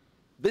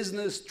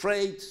 Business,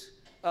 trade,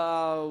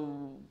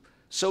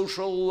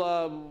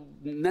 social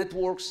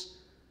networks.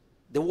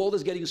 The world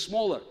is getting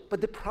smaller.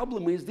 But the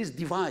problem is this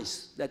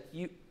device that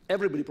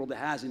everybody probably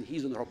has in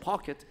his or her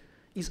pocket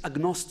is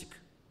agnostic.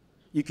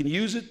 You can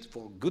use it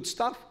for good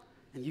stuff,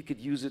 and you could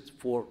use it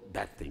for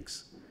bad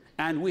things.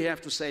 And we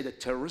have to say that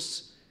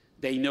terrorists,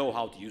 they know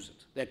how to use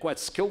it. They're quite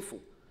skillful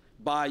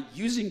by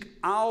using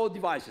our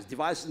devices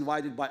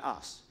invented by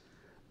us,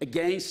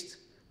 against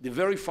the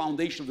very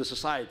foundation of the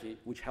society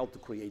which helped to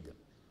create them.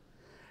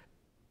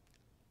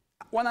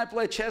 When I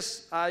play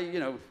chess,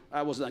 I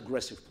was an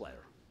aggressive player.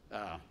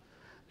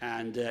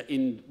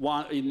 In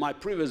my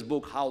previous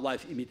book, How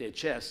Life Imitates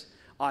Chess,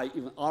 I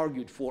even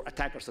argued for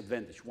attacker's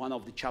advantage, one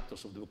of the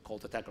chapters of the book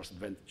called Attacker's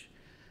Advantage.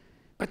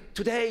 But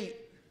today,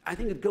 I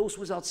think it goes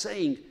without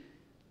saying,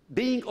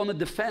 being on the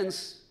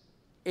defense,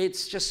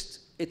 it's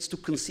to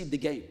concede the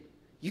game.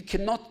 You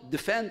cannot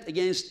defend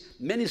against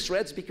many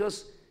threats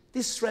because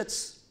these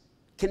threats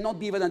cannot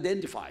be even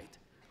identified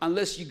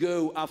unless you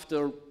go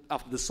after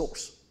the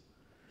source.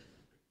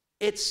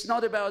 It's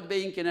not about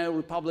being a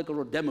Republican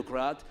or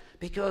Democrat,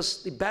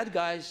 because the bad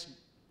guys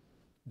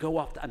go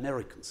after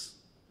Americans.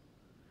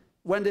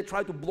 When they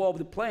try to blow up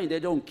the plane, they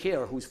don't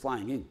care who's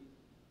flying in.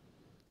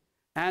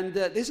 And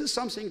this is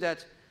something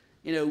that,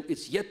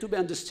 it's yet to be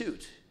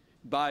understood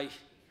by,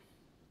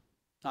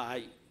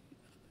 I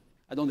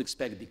don't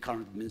expect the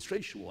current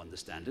administration will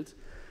understand it,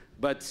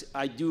 but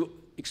I do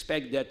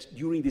expect that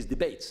during these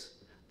debates,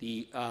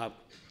 the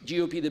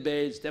GOP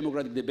debates,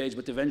 Democratic debates,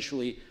 but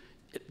eventually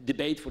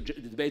debates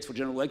for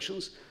general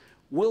elections,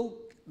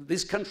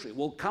 this country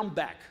will come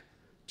back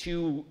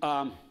to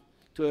a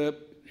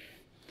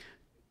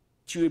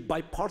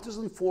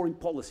bipartisan foreign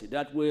policy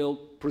that will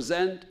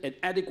present an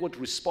adequate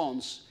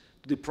response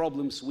to the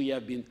problems we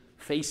have been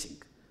facing.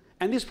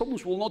 And these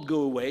problems will not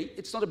go away.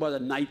 It's not about a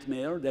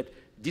nightmare that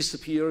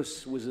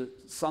disappears with the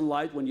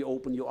sunlight when you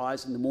open your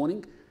eyes in the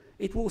morning.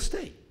 It will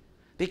stay.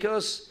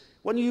 Because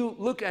when you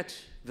look at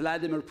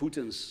Vladimir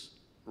Putin's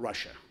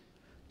Russia,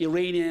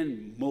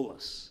 Iranian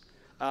mullahs,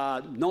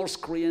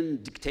 North Korean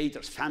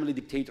dictators, family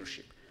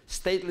dictatorship,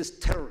 stateless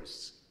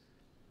terrorists,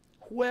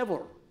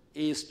 whoever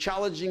is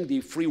challenging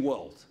the free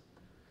world,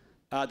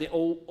 they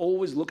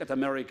always look at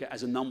America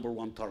as a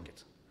 #1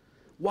 target.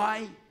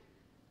 Why?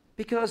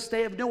 Because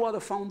they have no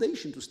other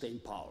foundation to stay in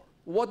power.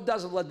 What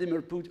can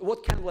Vladimir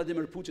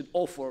Putin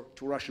offer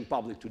to Russian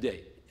public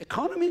today?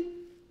 Economy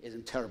is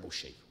in terrible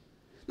shape.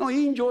 No,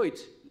 he enjoyed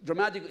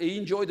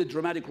the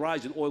dramatic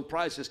rise in oil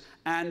prices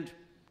and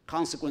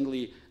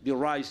consequently the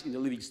rise in the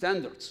living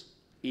standards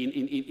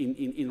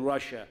in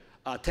Russia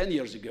 10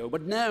 years ago.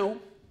 But now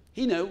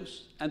he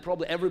knows, and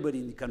probably everybody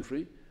in the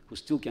country who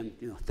still can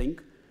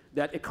think,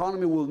 that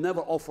economy will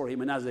never offer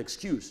him another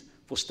excuse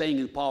for staying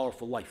in power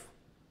for life.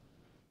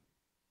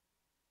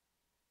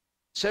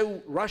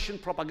 So Russian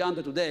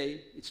propaganda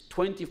today, it's a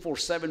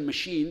 24/7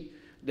 machine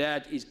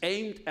that is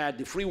aimed at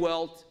the free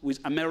world with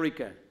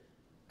America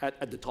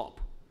at the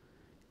top.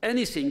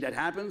 Anything that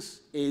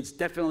happens, it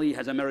definitely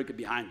has America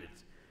behind it.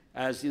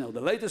 As the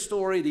latest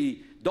story,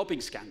 the doping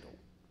scandal,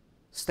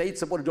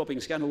 state-supported doping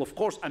scandal. Of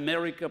course,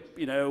 America,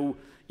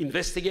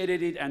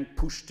 investigated it and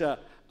pushed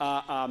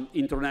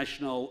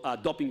international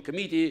doping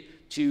committee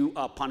to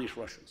punish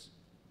Russians.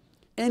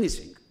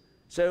 Anything.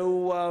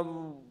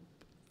 So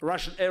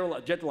Russian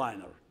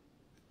jetliner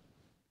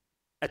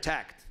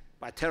attacked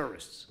by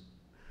terrorists.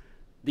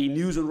 The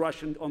news on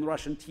Russian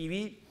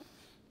TV,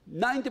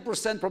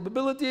 90%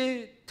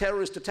 probability,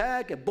 terrorist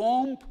attack, a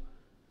bomb,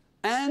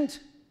 and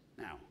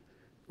now,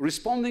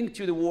 responding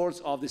to the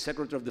words of the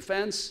Secretary of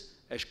Defense,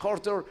 Ash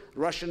Carter,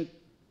 Russian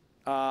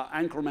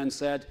anchorman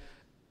said,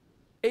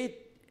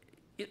 it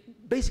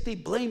basically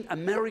blamed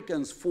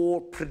Americans for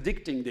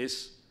predicting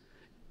this,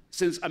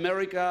 since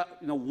America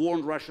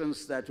warned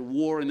Russians that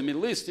war in the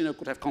Middle East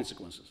could have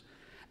consequences.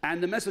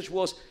 And the message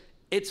was,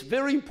 it's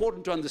very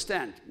important to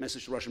understand,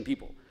 message to Russian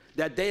people,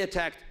 that they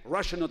attacked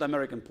Russian, not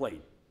American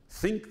plane.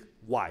 Think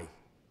why.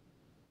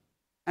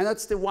 And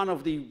that's one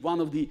of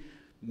the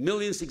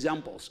millions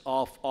examples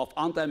of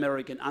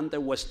anti-American,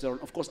 anti-Western,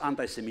 of course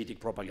anti-Semitic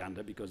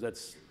propaganda, because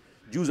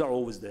Jews are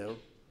always there,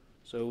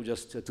 so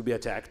just to be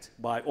attacked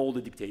by all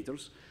the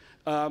dictators.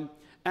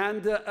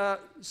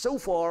 So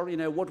far,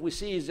 what we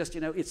see is just,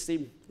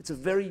 it's a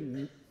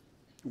very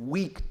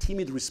weak,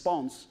 timid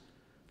response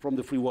from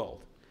the free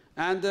world.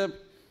 And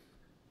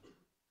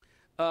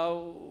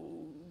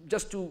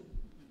just to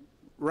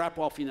wrap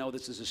off,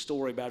 this is a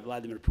story about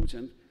Vladimir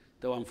Putin,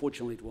 though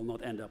unfortunately it will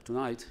not end up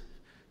tonight,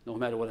 no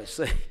matter what I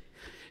say.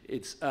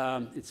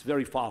 It's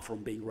very far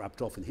from being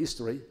wrapped off in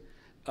history.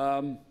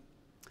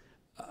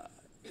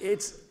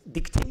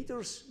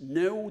 Dictators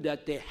know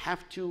that they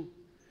have to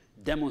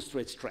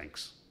demonstrate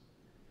strengths.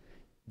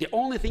 The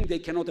only thing they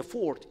cannot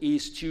afford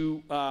is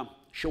to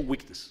show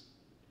weakness.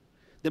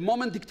 The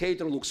moment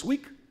dictator looks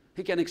weak,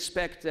 he can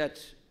expect that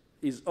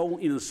his own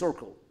inner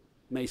circle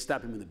may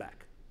stab him in the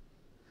back.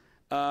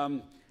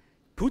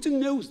 Putin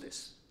knows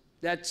this,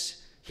 that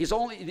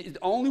the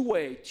only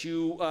way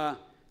to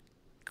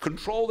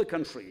control the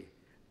country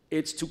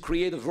is to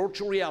create a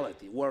virtual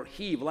reality where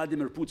he,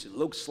 Vladimir Putin,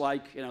 looks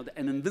like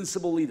an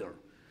invincible leader,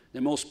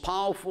 the most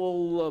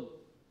powerful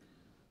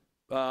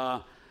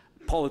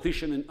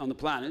politician on the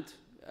planet,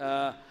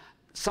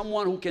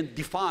 someone who can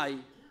defy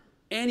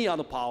any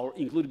other power,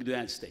 including the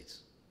United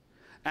States.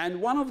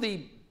 And one of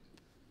the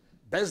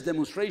best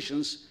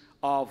demonstrations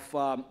of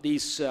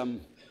this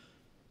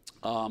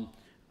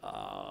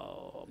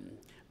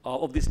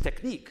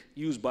technique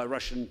used by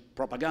Russian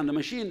propaganda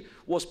machine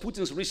was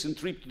Putin's recent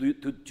trip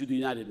to the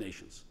United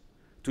Nations,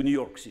 to New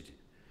York City,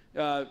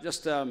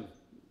 just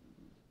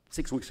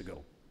 6 weeks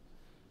ago.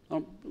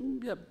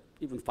 Yeah,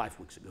 even 5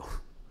 weeks ago.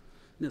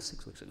 No,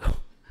 6 weeks ago,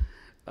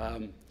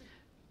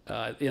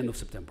 at the end of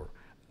September.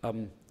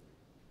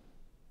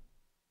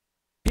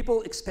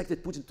 People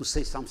expected Putin to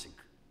say something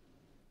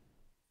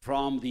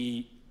from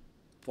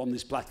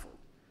this platform.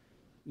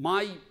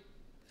 My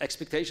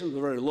expectations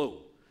were very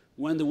low.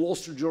 When the Wall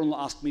Street Journal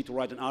asked me to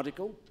write an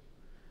article,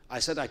 I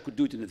said I could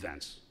do it in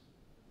advance.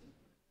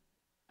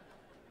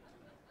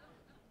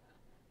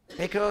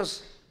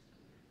 Because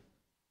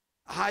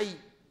I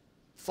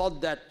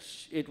thought that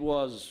it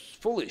was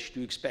foolish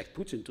to expect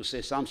Putin to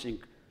say something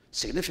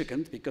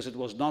significant, because it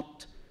was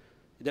not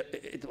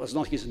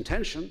his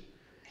intention.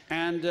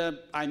 And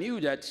I knew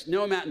that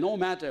no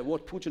matter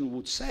what Putin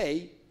would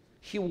say,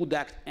 he would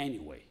act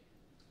anyway.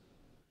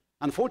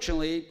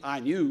 Unfortunately, I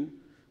knew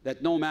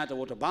that no matter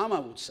what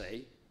Obama would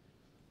say,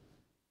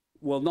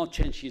 will not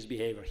change his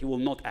behavior. He will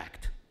not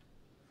act.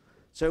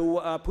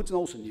 So Putin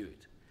also knew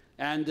it.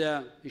 And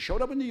he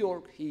showed up in New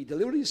York, he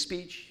delivered his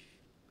speech,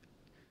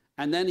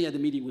 and then he had a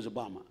meeting with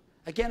Obama.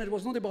 Again, it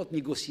was not about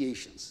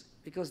negotiations,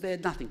 because they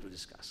had nothing to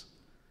discuss.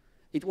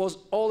 It was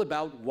all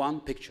about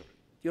one picture.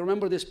 Do you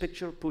remember this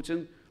picture,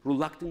 Putin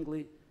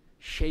reluctantly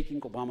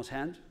shaking Obama's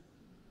hand?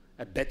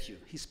 I bet you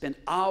he spent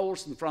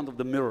hours in front of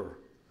the mirror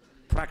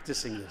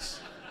practicing this.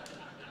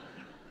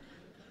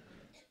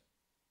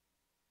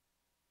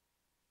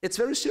 It's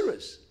very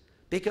serious,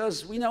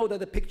 because we know that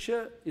a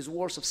picture is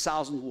worth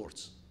 1,000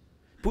 words.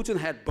 Putin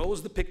had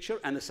both the picture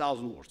and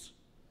 1,000 words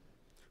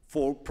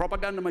for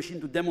propaganda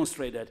machine to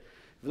demonstrate that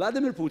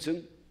Vladimir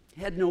Putin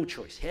had no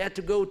choice. He had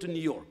to go to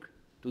New York,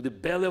 to the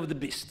belly of the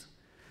beast,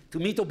 to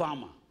meet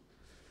Obama,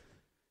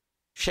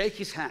 shake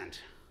his hand.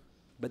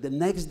 But the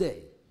next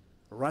day,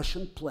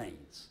 Russian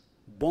planes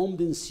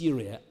bombed in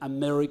Syria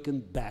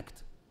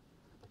American-backed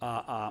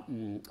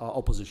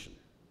opposition.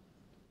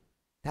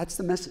 That's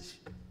the message.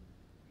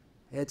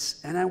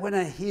 When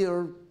I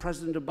hear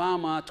President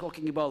Obama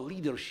talking about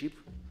leadership,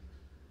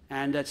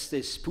 and that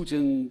this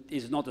Putin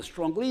is not a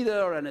strong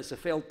leader and it's a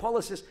failed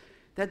policy,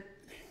 that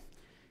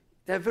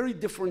there are very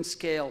different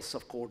scales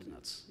of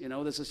coordinates.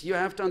 You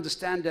have to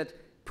understand that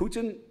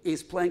Putin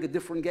is playing a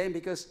different game,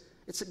 because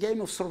it's a game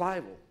of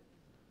survival.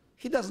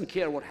 He doesn't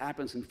care what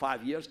happens in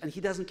 5 years, and he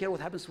doesn't care what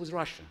happens with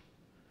Russia.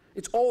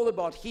 It's all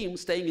about him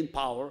staying in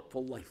power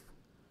for life.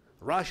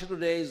 Russia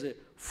today is a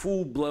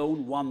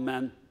full-blown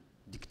one-man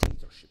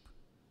dictatorship.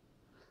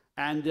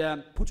 And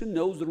Putin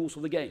knows the rules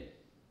of the game.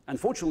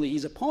 Unfortunately,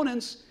 his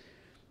opponents,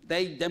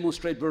 they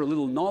demonstrate very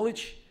little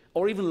knowledge,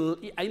 or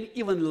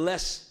even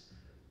less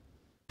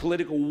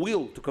political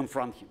will to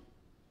confront him.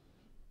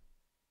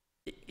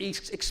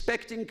 He's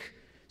expecting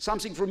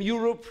something from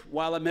Europe,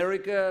 while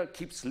America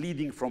keeps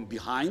leading from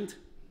behind.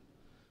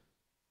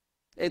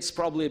 It's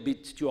probably a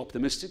bit too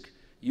optimistic.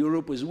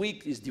 Europe is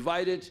weak, is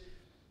divided.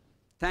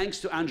 Thanks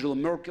to Angela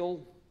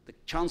Merkel, the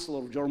Chancellor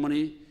of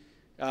Germany,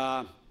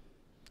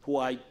 who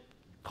I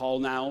call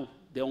now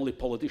the only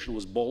politician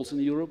with balls in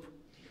Europe,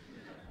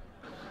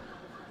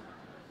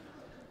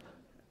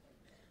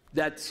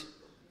 that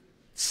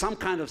some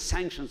kind of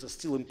sanctions are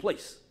still in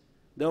place.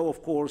 Though,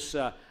 of course,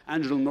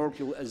 Angela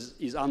Merkel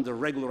is under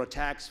regular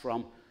attacks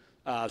from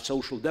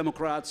social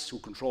democrats who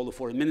control the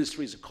foreign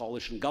ministries, a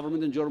coalition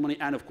government in Germany,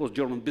 and, of course,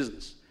 German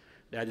business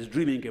that is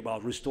dreaming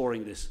about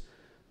restoring this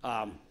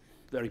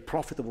very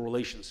profitable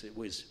relationship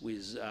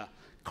with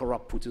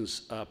corrupt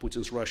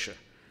Putin's Russia.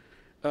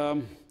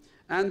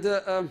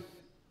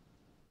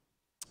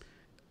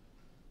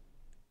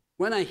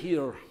 When I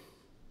hear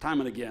time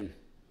and again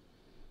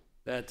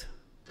that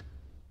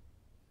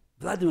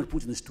Vladimir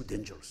Putin is too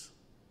dangerous,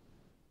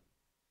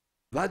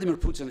 Vladimir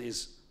Putin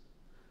is,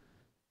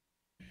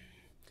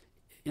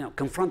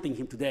 confronting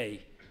him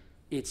today,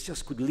 it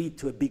just could lead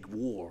to a big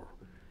war.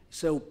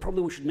 So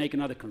probably we should make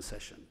another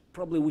concession.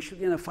 Probably we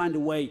should find a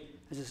way,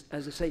 as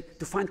I say,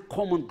 to find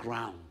common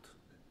ground.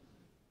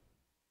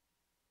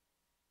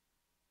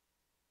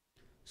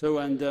 So,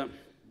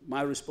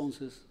 my response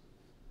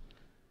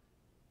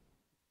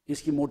is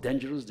he more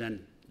dangerous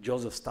than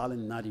Joseph Stalin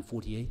in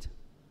 1948?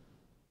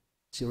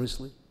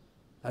 Seriously?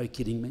 Are you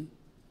kidding me?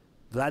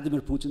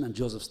 Vladimir Putin and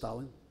Joseph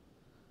Stalin?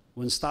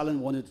 When Stalin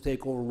wanted to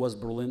take over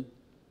West Berlin,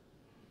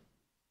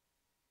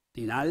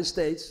 the United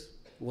States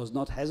was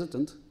not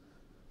hesitant,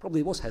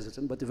 probably was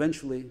hesitant, but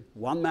eventually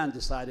one man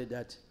decided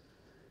that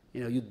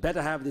you'd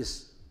better have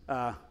this,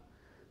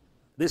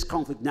 this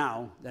conflict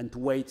now than to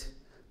wait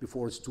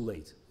before it's too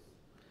late.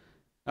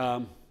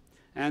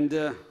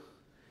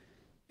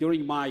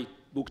 During my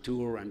book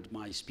tour and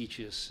my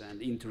speeches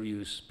and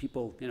interviews,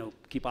 people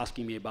keep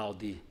asking me about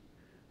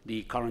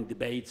the current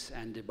debates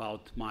and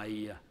about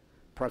my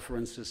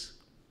preferences.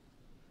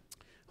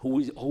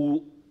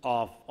 Who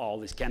of all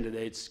these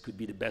candidates could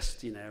be the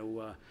best,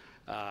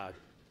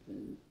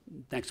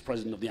 next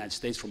president of the United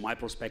States from my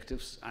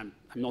perspectives? I'm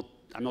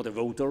not a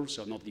voter,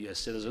 so I'm not a U.S.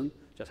 citizen.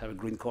 Just have a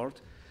green card,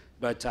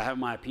 but I have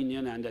my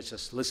opinion, and that's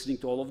just listening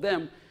to all of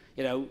them.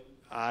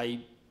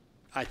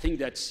 I think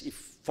that if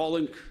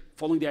following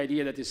the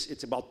idea that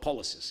it's about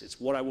policies, it's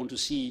what I want to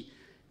see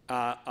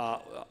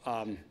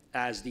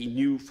as the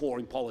new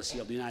foreign policy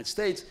of the United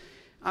States.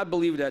 I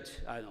believe that,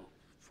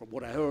 from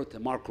what I heard,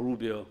 Marco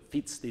Rubio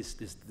fits this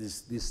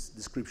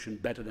description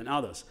better than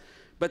others.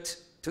 But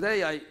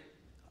today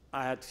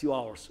I had a few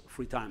hours of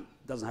free time.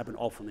 It doesn't happen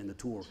often in the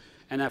tour.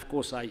 And of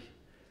course I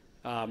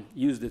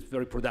used it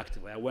very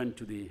productively. I went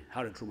to the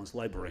Harry Truman's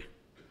library.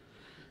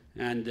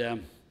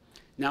 And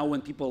now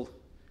when people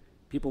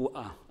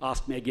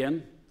ask me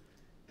again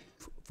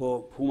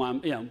for whom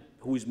I'm,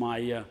 who is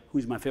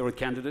my favorite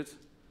candidate,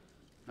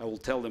 I will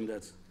tell them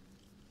that.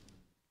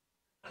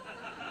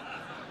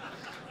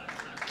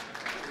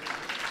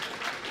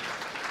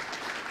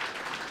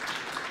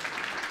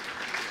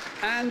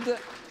 And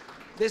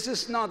this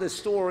is not a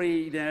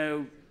story,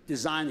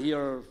 designed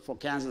here for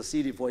Kansas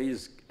City for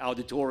his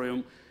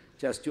auditorium,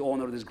 just to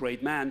honor this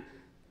great man.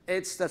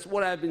 That's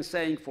what I've been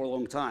saying for a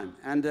long time,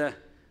 and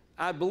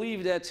I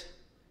believe that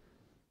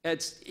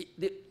it's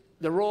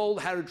the role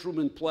Harry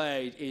Truman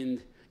played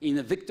in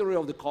the victory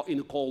of in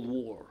the Cold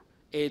War.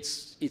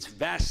 It's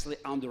vastly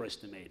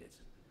underestimated,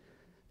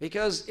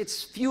 because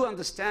few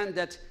understand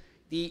that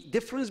the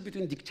difference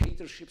between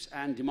dictatorships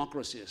and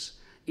democracies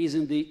is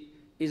in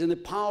the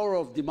power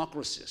of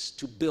democracies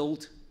to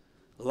build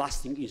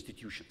lasting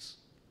institutions.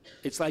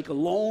 It's like a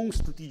long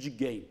strategic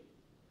game.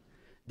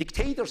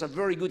 Dictators are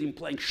very good in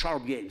playing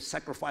sharp games,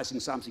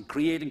 sacrificing something,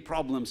 creating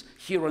problems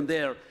here and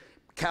there,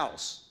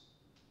 chaos.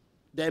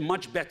 They're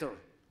much better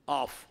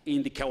off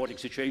in the chaotic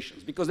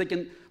situations because they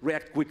can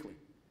react quickly.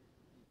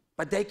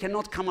 But they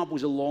cannot come up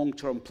with a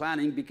long-term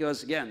planning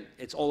because, again,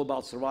 it's all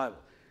about survival.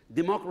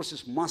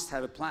 Democracies must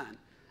have a plan.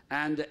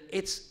 And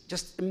it's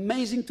just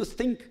amazing to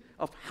think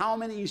of how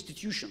many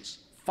institutions,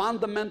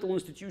 fundamental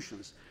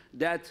institutions,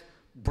 that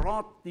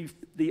brought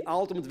the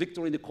ultimate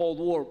victory in the Cold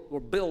War were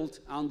built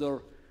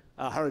under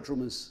Harry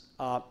Truman's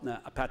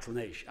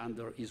patronage,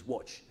 under his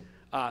watch.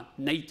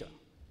 NATO,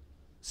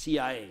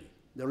 CIA,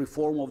 the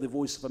reform of the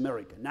Voice of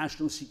America,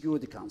 National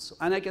Security Council,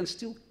 and I can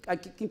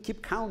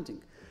keep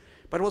counting.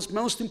 But what's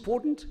most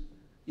important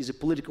is a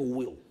political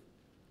will.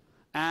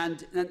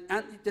 And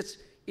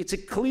it's a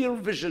clear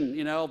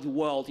vision, of the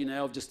world,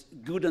 of just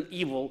good and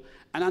evil,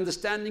 and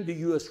understanding the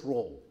U.S.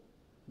 role.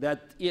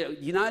 That the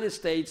United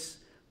States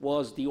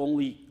was the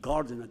only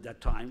guardian at that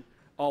time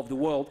of the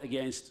world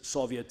against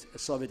Soviet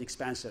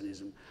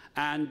expansionism,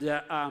 and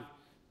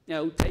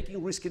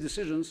taking risky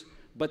decisions,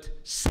 but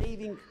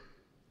saving,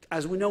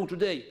 as we know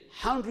today,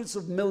 hundreds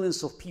of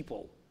millions of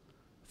people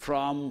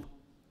from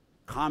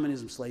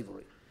communism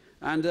slavery.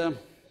 And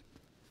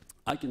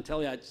I can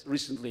tell you,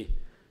 recently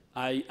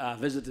I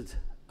visited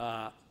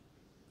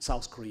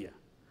South Korea.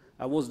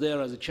 I was there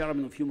as a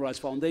chairman of Human Rights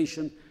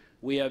Foundation.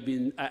 We have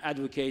been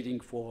advocating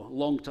for a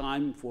long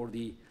time for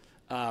the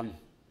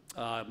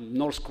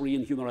North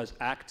Korean Human Rights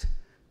Act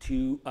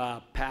to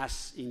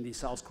pass in the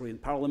South Korean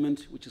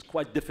parliament, which is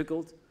quite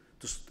difficult,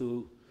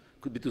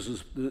 could be to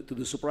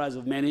the surprise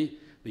of many,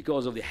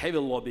 because of the heavy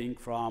lobbying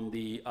from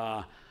the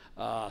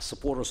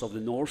supporters of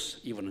the North,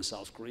 even in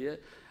South Korea.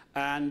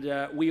 And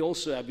we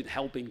also have been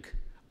helping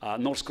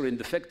North Korean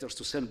defectors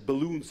to send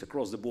balloons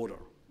across the border.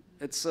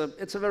 It's a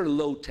very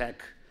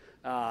low-tech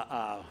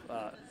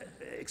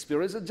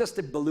experience. It's just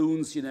the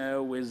balloons,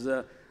 with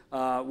a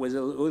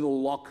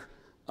little lock.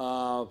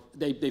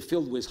 They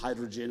filled with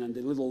hydrogen, and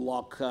the little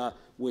lock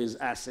with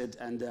acid,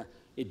 and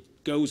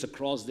it goes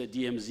across the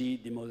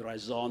DMZ, demilitarized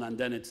zone, and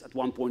then at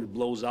one point it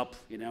blows up,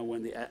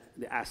 when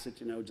the acid,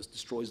 just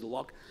destroys the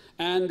lock.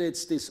 And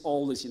it's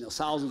all this,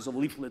 thousands of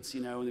leaflets,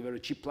 in the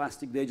very cheap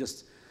plastic. They're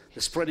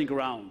spreading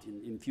around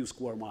in few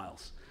square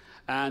miles.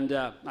 And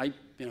I,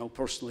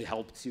 personally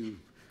helped to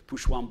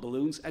push one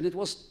balloons, and it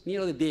was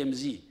near the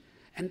DMZ.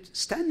 And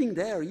standing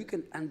there, you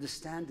can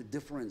understand the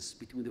difference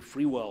between the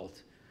free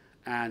world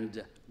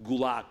and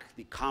Gulag,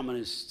 the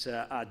communist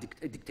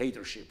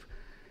dictatorship.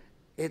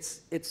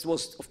 It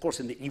was, of course,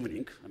 in the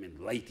evening,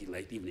 late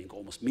evening,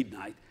 almost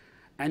midnight,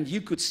 and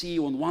you could see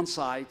on one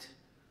side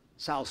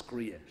South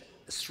Korea,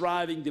 a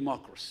thriving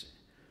democracy,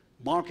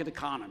 market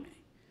economy,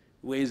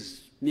 with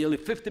nearly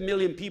 50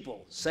 million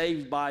people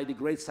saved by the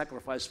great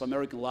sacrifice of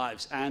American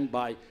lives and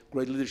by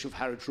great leadership of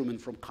Harry Truman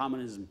from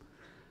communism.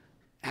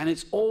 And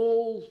it's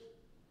all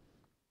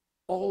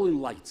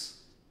in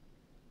lights.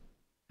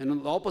 And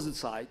on the opposite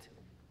side,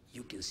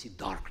 you can see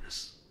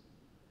darkness.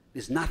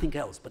 There's nothing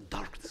else but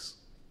darkness.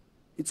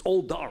 It's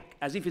all dark,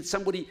 as if it's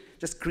somebody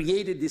just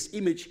created this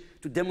image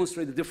to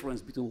demonstrate the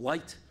difference between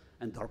light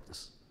and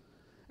darkness.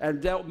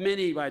 And there are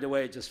many, by the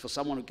way, just for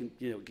someone who can,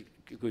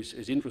 who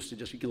is interested,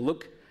 just you can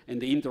look in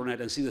the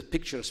internet and see the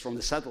pictures from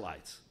the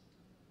satellites.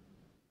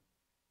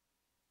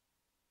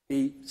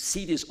 The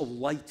cities of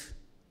light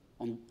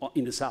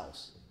in the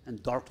south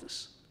and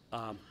darkness,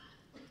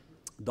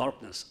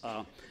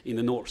 in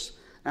the north.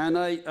 And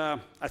I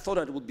thought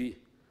that it would be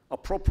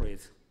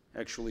appropriate,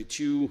 actually,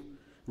 to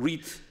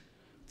read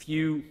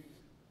few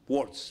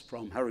words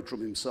from Harry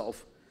Truman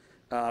himself,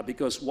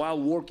 because while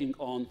working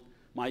on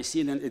my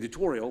CNN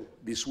editorial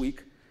this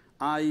week,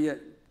 I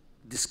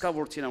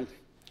discovered,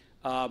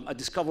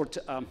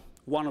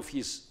 one of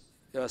his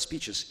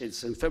speeches.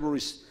 It's in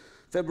February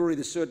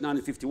the 3rd,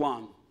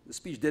 1951. The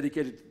speech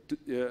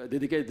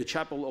dedicated the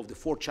chapel of the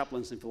 4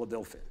 chaplains in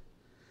Philadelphia.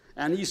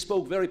 And he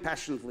spoke very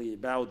passionately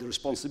about the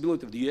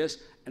responsibility of the US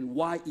and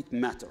why it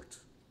mattered.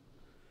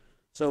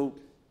 So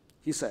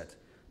he said,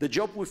 "The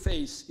job we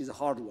face is a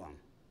hard one.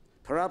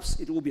 Perhaps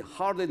it will be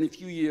harder in a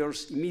few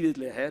years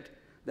immediately ahead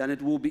than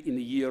it will be in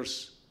the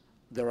years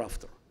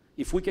thereafter.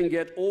 If we can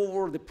get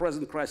over the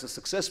present crisis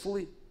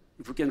successfully,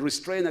 if we can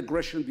restrain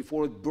aggression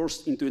before it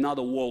bursts into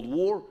another world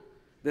war,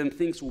 then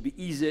things will be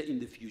easier in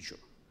the future.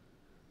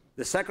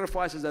 The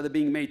sacrifices that are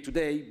being made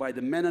today by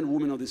the men and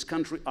women of this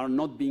country are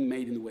not being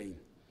made in vain.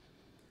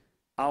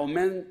 Our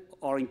men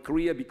are in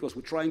Korea because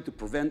we're trying to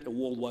prevent a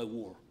worldwide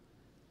war."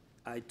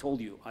 I told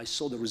you, I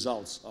saw the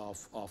results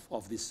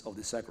of this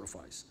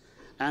sacrifice.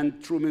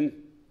 And Truman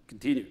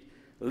continued,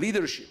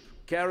 "Leadership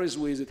carries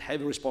with it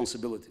heavy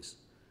responsibilities.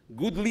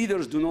 Good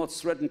leaders do not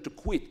threaten to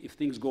quit if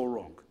things go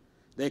wrong.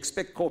 They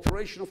expect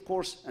cooperation, of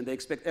course, and they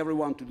expect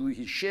everyone to do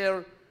his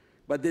share,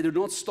 but they do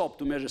not stop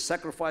to measure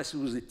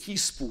sacrifices with a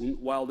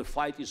teaspoon while the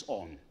fight is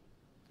on."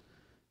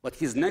 But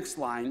his next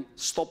line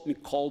stopped me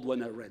cold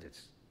when I read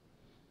it.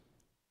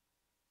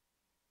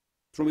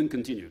 Truman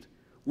continued,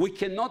 "We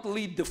cannot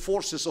lead the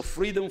forces of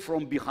freedom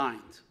from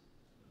behind."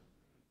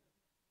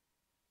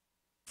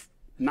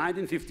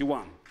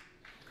 1951.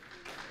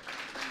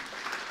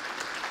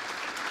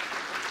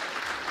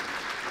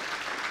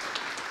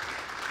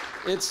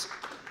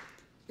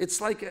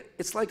 It's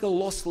like a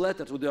lost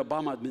letter to the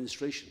Obama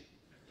administration.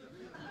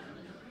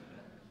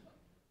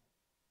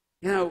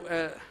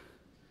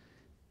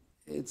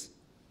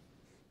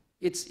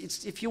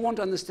 If you want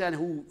to understand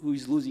who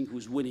is losing,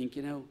 who's winning,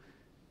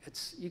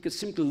 you could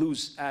simply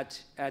lose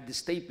at the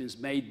statements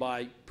made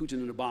by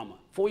Putin and Obama.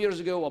 4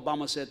 years ago,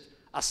 Obama said,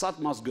 "Assad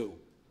must go."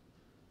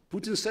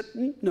 Putin said,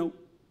 "No."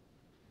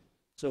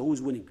 So who's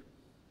winning?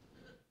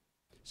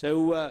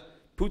 So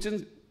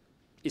Putin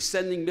is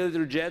sending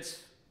military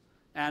jets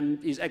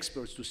and his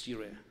experts to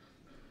Syria.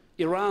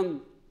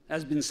 Iran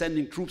has been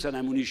sending troops and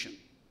ammunition.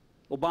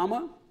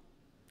 Obama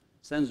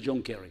sends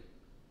John Kerry.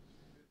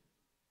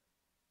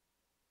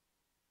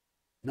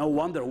 No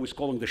wonder who is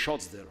calling the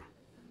shots there.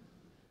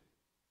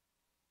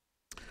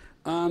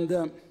 And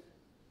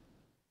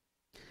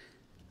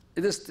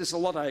there's a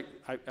lot I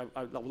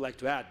would like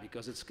to add,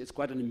 because it's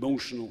quite an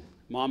emotional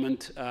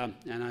moment,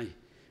 and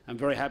I'm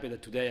very happy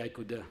that today I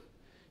could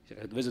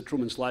visit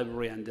Truman's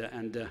library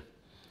and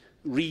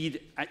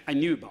read. I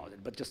knew about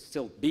it, but just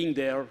still being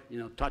there,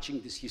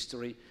 touching this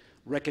history,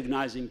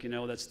 recognizing,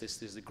 that's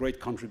this is a great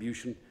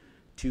contribution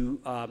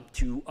to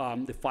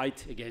the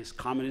fight against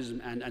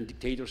communism and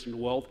dictators in the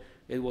world.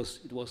 It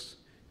was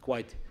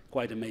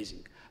quite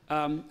amazing.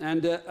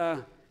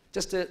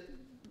 Just a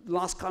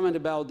last comment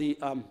about the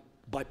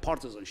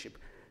bipartisanship,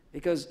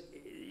 because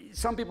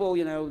some people,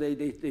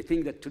 they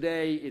think that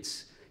today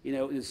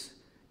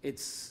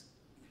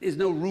there's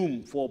no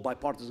room for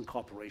bipartisan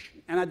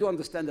cooperation. And I do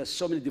understand there's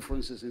so many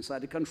differences inside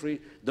the country,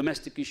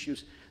 domestic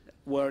issues,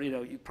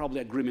 where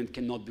probably agreement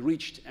cannot be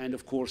reached. And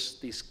of course,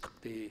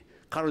 the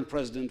current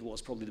president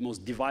was probably the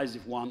most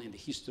divisive one in the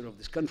history of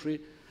this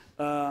country.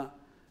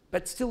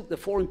 But still, the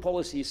foreign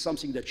policy is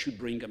something that should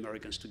bring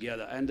Americans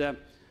together. And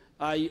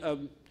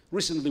I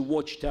recently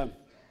watched,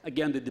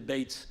 again, the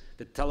debates,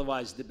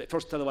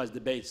 first televised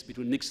debates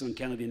between Nixon and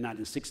Kennedy in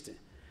 1960.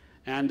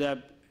 And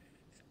a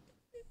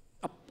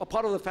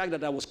part of the fact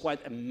that I was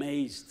quite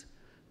amazed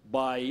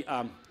by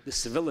the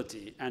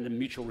civility and the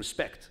mutual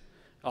respect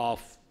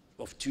of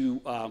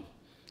 2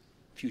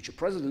 future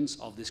presidents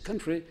of this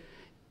country,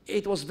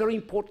 it was very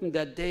important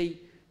that they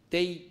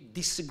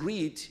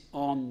disagreed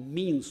on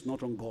means,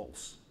 not on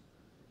goals.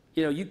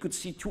 You could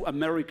see 2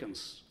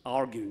 Americans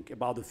arguing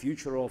about the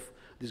future of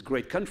this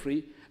great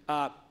country,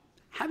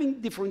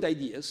 having different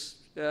ideas,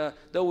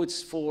 though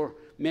it's for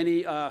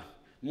many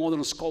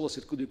modern scholars,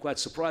 it could be quite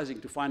surprising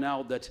to find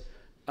out that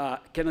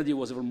Kennedy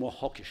was even more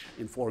hawkish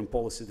in foreign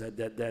policy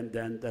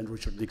than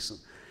Richard Nixon.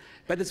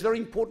 But it's very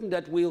important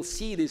that we'll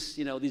see this,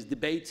 this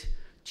debate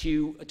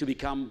to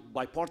become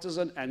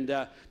bipartisan and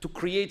to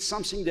create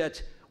something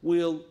that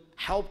will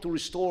help to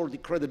restore the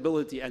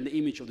credibility and the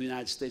image of the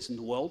United States in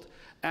the world,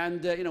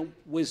 and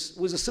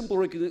with a simple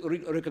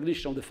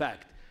recognition of the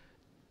fact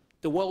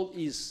the world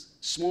is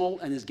small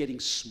and is getting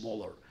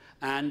smaller,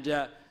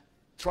 and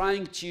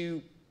trying to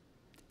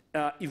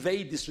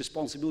evade these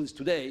responsibilities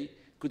today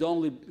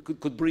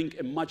could bring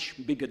a much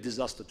bigger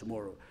disaster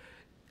tomorrow.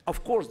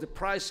 Of course, the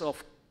price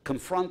of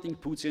confronting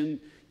Putin,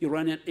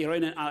 Iranian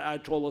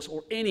Ayatollahs,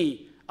 or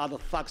any other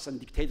thugs and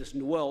dictators in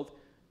the world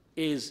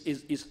is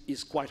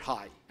quite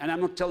high. And I'm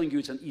not telling you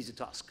it's an easy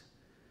task.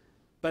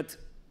 But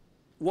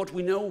what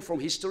we know from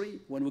history,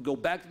 when we go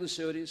back to the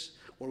 30s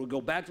or we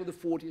go back to the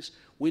 40s,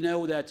 we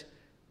know that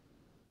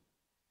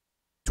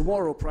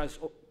tomorrow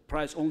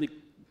price only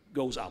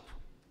goes up.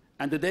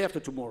 And the day after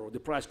tomorrow, the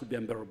price could be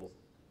unbearable.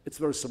 It's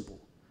very simple.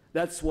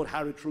 That's what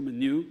Harry Truman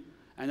knew,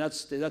 and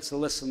that's the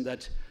lesson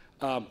that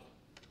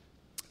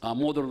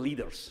modern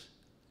leaders,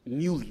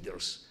 new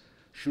leaders,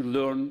 should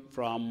learn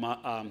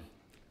from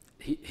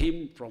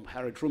him, from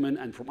Harry Truman,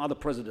 and from other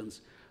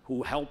presidents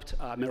who helped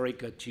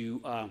America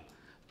to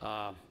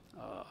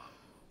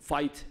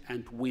fight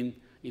and win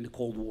in the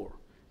Cold War.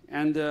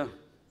 And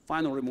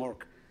final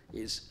remark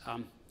is, I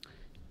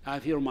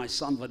have here my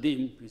son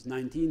Vadim, who's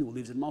 19, who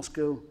lives in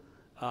Moscow,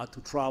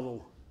 to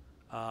travel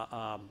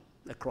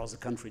across the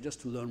country just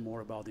to learn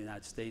more about the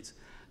United States.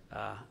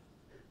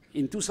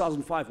 In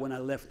 2005, when I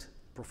left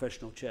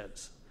professional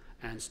chess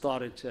and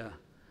started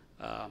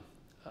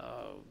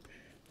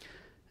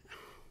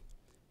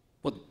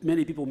what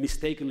many people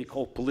mistakenly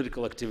call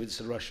political activities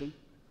in Russia,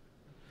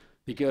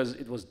 because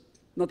it was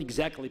not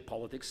exactly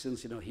politics,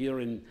 since here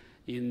in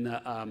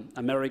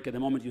America, the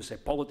moment you say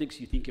politics,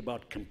 you think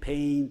about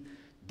campaign,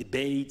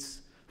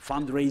 debates,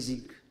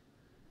 fundraising.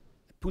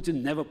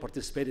 Putin never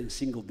participated in a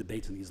single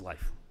debate in his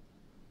life,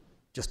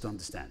 just to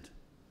understand.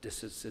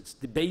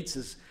 Debates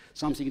is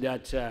something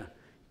that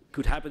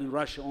could happen in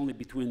Russia only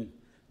between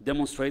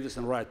demonstrators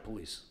and riot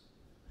police.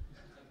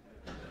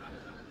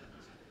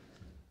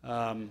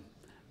 And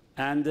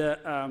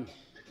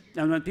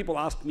when people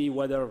ask me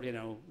whether,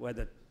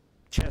 whether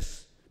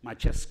my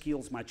chess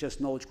skills, my chess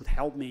knowledge could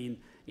help me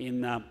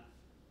in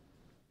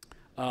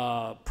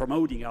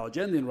promoting our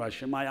agenda in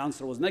Russia, my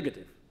answer was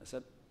negative. I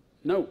said,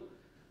 no,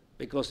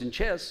 because in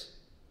chess,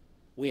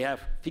 we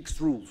have fixed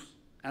rules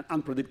and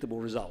unpredictable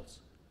results.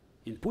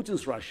 In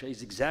Putin's Russia,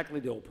 it's exactly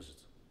the opposite.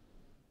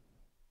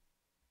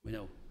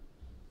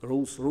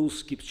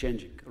 Rules keep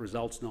changing,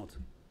 results not.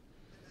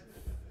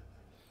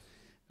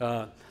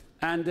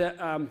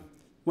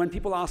 When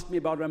people ask me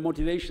about my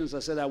motivations, I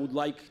said I would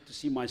like to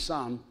see my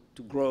son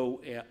to grow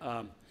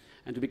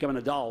and to become an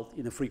adult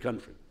in a free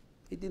country.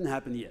 It didn't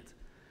happen yet.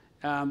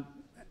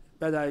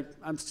 But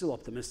I'm still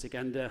optimistic.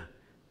 And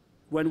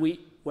when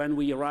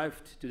we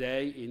arrived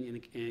today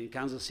in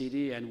Kansas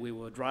City and we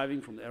were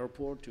driving from the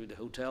airport to the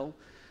hotel,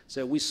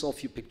 so we saw a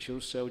few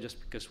pictures. So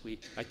just because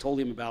I told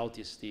him about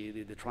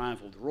the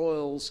triumph of the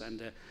royals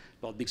and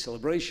about big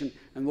celebration,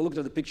 and we looked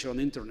at the picture on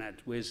the internet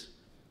with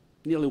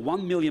nearly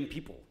 1 million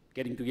people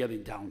getting together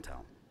in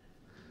downtown.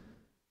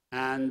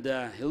 And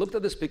he looked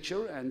at this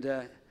picture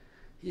and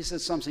he said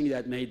something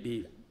that made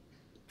me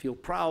feel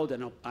proud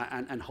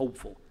and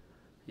hopeful.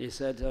 He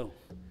said, oh,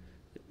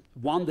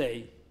 one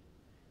day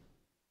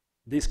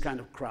this kind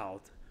of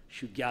crowd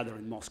should gather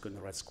in Moscow in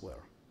the Red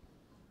Square.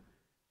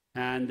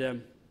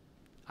 And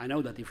I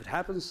know that if it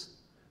happens,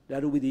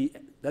 that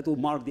will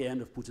mark the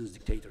end of Putin's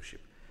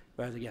dictatorship.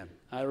 But again,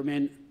 I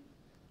remain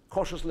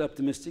cautiously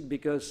optimistic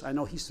because I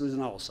know history is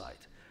on our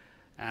side.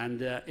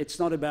 And it's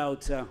not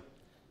about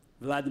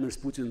Vladimir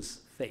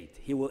Putin's fate.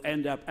 He will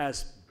end up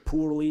as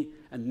poorly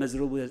and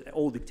miserably as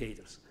all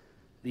dictators.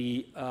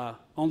 The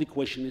only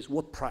question is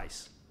what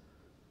price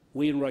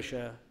we in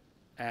Russia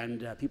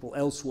and people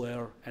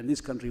elsewhere and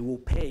this country will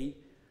pay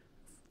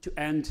to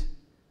end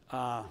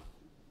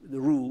the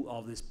rule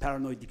of this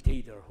paranoid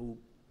dictator who,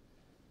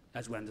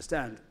 as we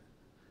understand,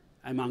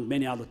 among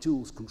many other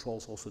tools,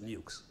 controls also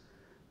nukes.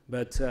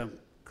 But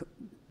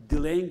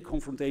delaying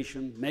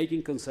confrontation,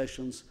 making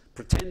concessions,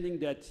 pretending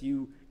that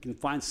you can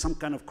find some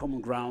kind of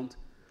common ground,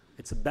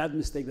 it's a bad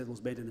mistake that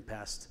was made in the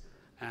past.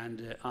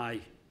 And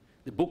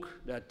the book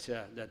that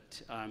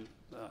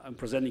I'm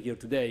presenting here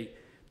today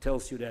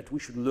tells you that we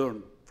should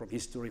learn from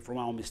history, from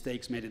our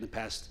mistakes made in the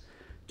past,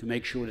 to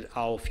make sure that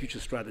our future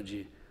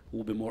strategy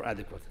will be more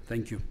adequate.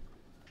 Thank you.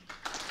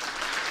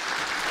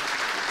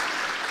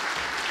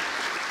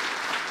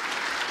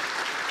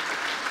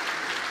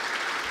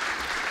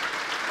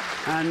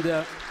 And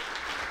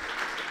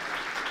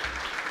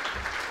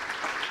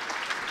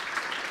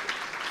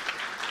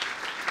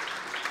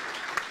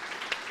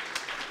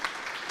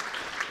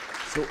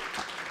so,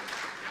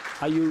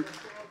 are you?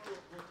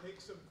 We'll take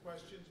some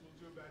questions. We'll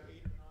do about 8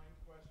 or 9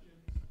 questions.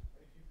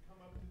 If you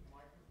come up to the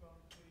microphone,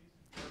 please,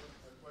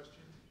 a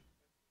question.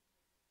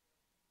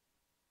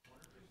 One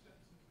or two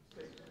sentences.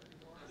 Take it if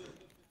you want.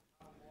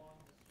 How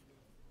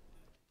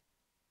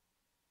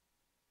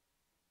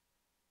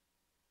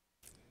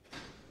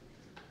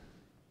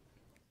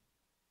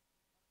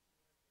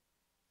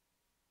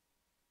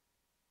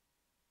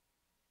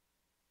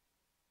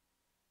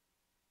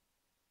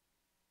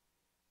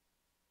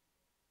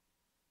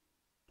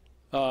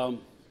long?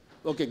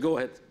 Okay, go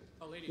ahead.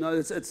 Oh, lady. No,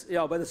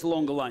 yeah, but it's a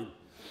longer line.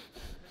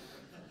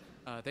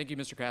 Thank you,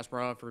 Mr.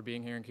 Kasparov, for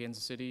being here in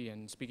Kansas City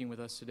and speaking with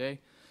us today.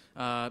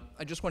 I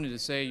just wanted to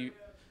say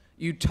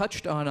you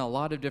touched on a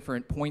lot of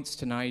different points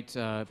tonight,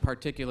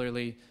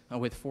 particularly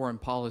with foreign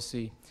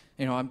policy.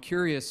 You know, I'm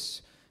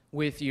curious,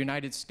 with the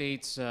United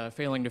States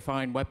failing to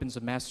find weapons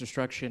of mass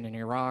destruction in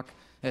Iraq,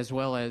 as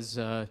well as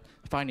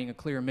finding a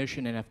clear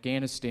mission in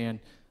Afghanistan,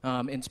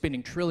 and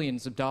spending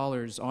trillions of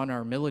dollars on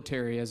our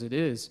military as it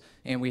is,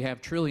 and we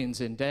have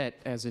trillions in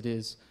debt as it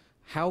is,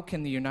 how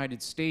can the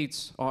United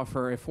States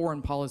offer a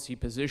foreign policy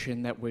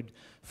position that would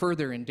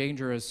further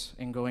endanger us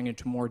in going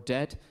into more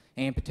debt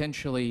and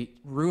potentially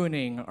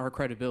ruining our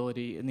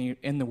credibility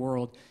in the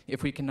world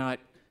if we cannot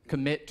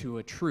commit to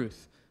a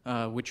truth,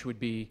 which would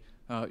be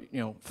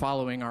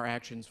following our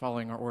actions,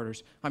 following our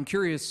orders? I'm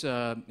curious,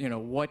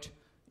 what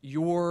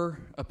your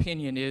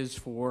opinion is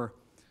for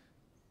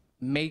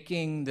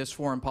making this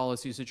foreign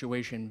policy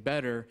situation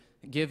better,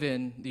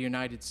 given the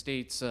United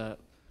States,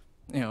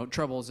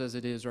 troubles as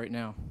it is right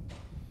now.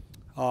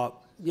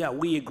 Yeah,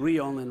 we agree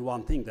on in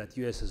one thing, that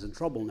U.S. is in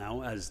trouble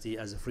now as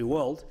a free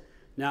world.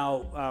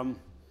 Now,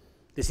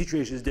 the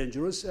situation is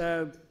dangerous.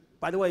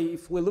 By the way,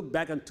 if we look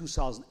back on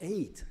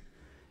 2008,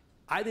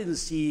 I didn't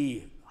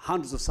see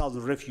hundreds of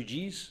thousands of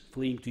refugees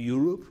fleeing to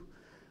Europe.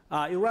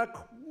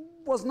 Iraq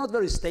was not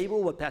very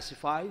stable but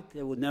pacified.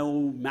 There were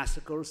no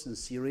massacres in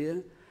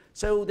Syria.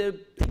 So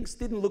things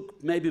didn't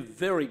look maybe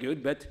very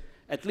good, but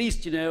at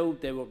least,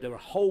 there were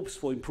hopes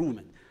for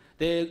improvement.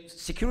 The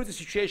security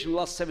situation in the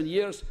last 7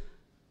 years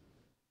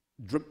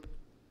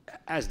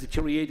has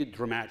deteriorated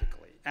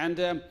dramatically.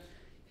 And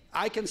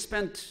I can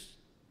spend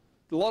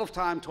a lot of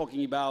time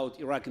talking about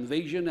Iraq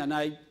invasion, and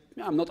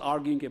I'm not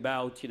arguing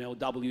about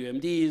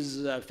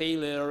WMD's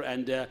failure,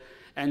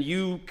 and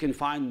you can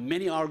find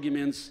many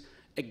arguments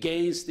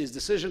against this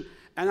decision,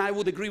 and I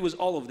would agree with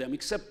all of them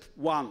except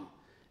one.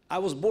 I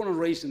was born and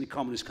raised in a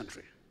communist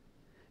country,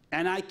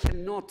 and I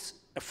cannot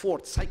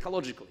afford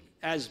psychologically,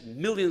 as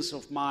millions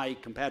of my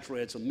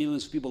compatriots or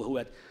millions of people who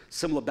had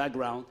similar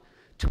background,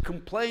 to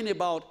complain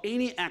about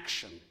any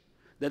action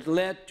that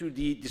led to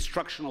the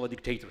destruction of a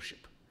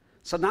dictatorship.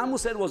 Saddam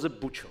Hussein was a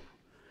butcher.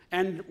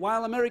 And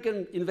while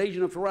American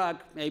invasion of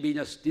Iraq maybe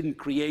just didn't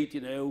create,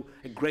 a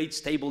great,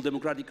 stable,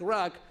 democratic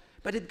Iraq,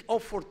 but it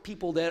offered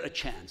people there a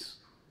chance.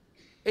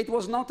 It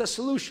was not a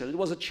solution, it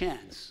was a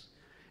chance.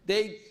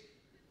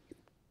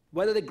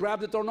 Whether they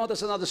grabbed it or not,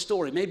 that's another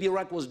story. Maybe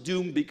Iraq was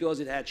doomed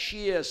because it had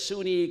Shia,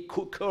 Sunni,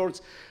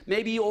 Kurds.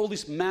 Maybe all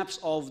these maps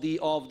of the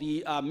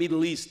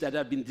Middle East that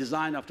have been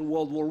designed after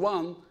World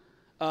War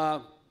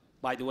I,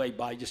 by the way,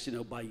 by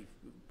by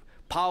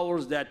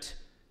powers that,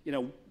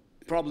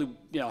 probably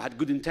had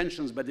good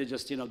intentions, but they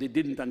just they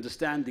didn't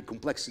understand the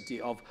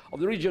complexity of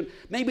the region.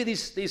 Maybe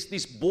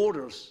these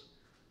borders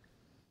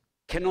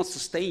cannot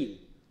sustain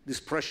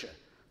this pressure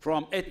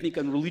from ethnic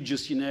and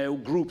religious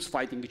groups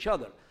fighting each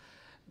other.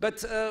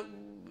 But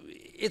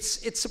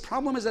it's a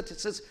problem is that it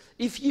says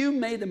if you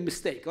made a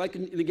mistake, like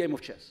in the game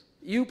of chess,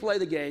 you play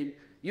the game,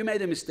 you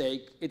made a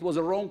mistake, it was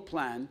a wrong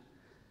plan,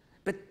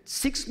 but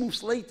 6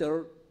 moves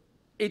later,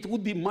 it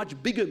would be a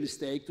much bigger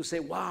mistake to say,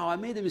 wow, I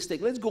made a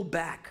mistake, let's go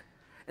back.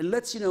 And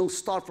let's,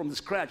 start from the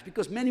scratch,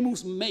 because many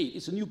moves made,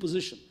 it's a new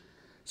position.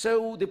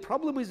 So the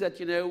problem is that,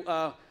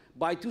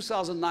 by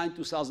 2009,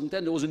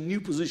 2010, there was a new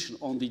position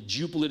on the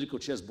geopolitical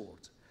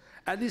chessboard.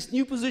 And this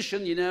new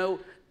position,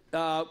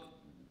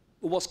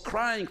 was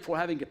crying for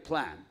having a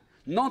plan,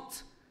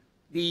 not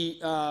the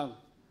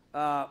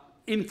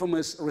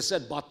infamous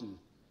reset button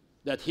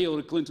that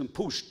Hillary Clinton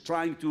pushed,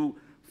 trying to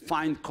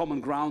find common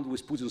ground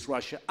with Putin's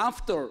Russia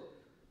after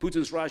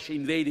Putin's Russia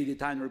invaded the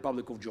tiny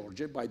Republic of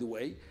Georgia, by the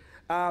way.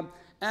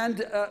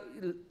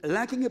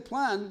 Lacking a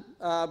plan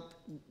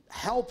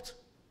helped,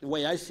 the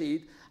way I see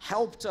it,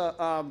 helped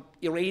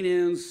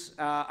Iranians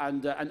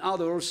and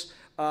others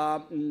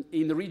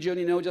in the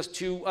region, just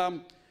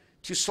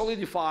to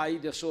solidify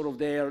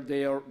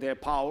their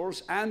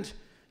powers and,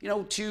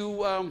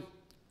 to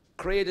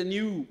create a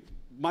new,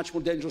 much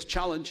more dangerous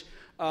challenge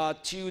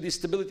to the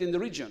stability in the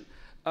region.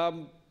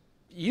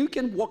 You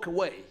can walk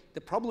away.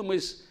 The problem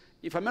is,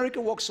 if America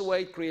walks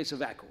away, it creates a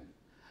vacuum.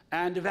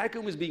 And the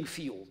vacuum is being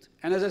filled.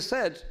 And as I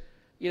said,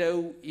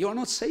 you're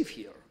not safe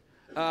here.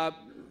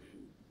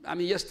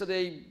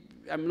 Yesterday,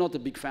 I'm not a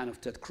big fan of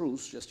Ted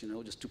Cruz, just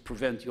to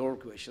prevent your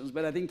questions,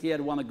 but I think he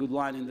had a good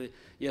line in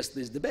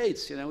yesterday's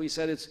debates. He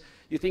said,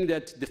 you think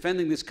that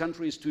defending this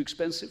country is too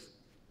expensive?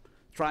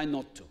 Try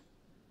not to.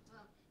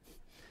 Wow.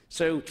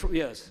 So,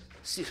 yes.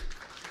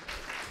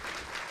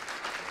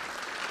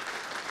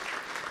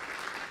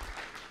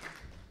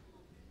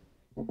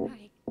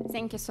 Hi,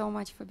 thank you so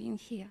much for being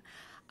here.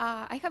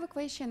 I have a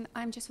question.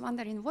 I'm just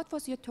wondering, what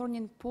was your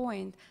turning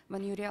point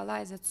when you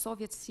realized that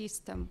Soviet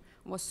system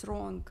was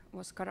wrong,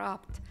 was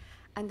corrupt?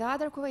 And the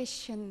other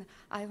question,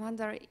 I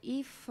wonder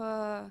if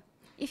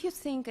you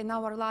think in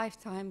our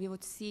lifetime we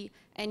would see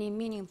any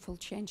meaningful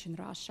change in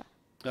Russia.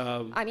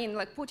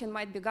 Like Putin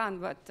might be gone,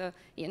 but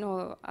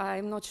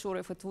I'm not sure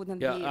if it wouldn't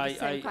be the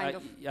same kind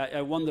of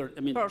I wonder.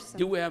 person.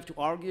 Do we have to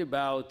argue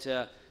about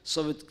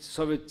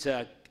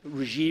Soviet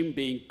regime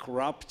being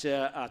corrupt,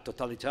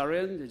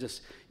 totalitarian?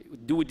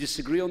 Do we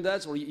disagree on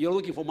that? Or you're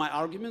looking for my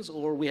arguments,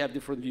 or we have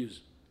different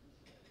views?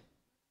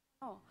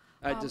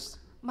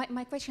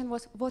 My question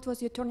was, what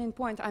was your turning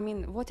point? I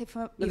mean, what if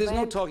No, there's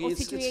no talking. or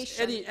It's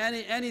situation?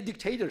 any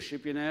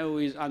dictatorship, you know,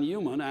 is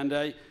unhuman. And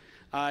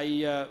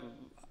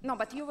No,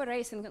 but you were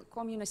raised in a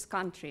communist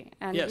country,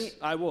 and yes,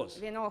 I was.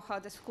 we know how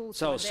the schools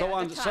So were there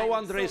at the time.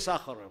 Andrei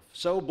Sakharov,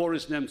 so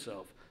Boris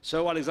Nemtsov,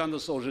 so Alexander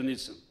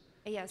Solzhenitsyn.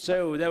 Yes.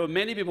 So there were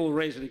many people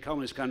raised in a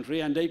communist country,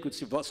 and they could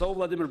see. So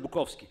Vladimir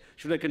Bukovsky.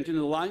 Should I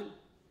continue the line?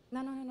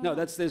 No. No,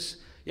 that's this.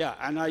 Yeah,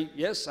 and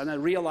I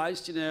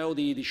realized, you know,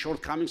 the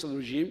shortcomings of the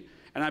regime,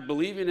 and I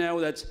believe, you know,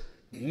 that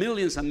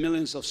millions and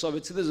millions of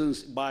Soviet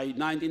citizens by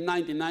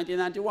 1990,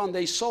 1991,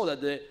 they saw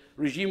that the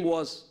regime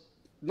was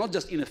not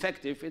just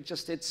ineffective,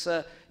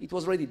 it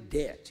was already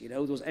dead, you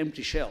know, it was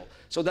empty shell.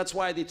 So that's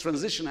why the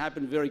transition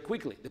happened very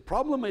quickly. The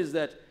problem is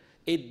that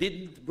it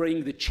didn't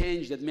bring the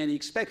change that many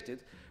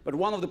expected, but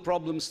one of the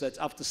problems that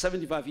after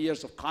 75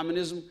 years of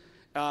communism,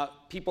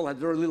 people had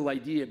very little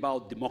idea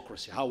about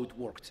democracy, how it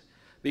worked.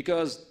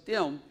 Because, you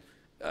know,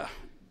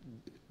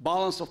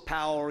 balance of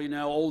power, you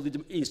know, all the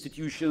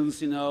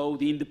institutions, you know,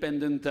 the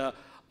independent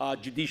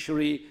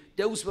judiciary,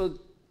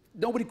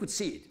 nobody could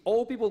see it.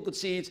 All people could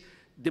see it,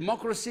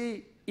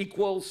 democracy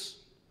equals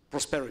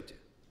prosperity.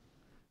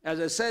 As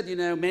I said, you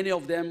know, many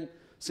of them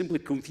simply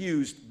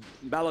confused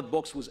ballot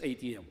box with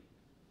ATM.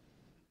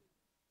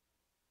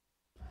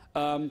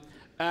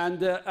 And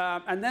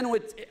then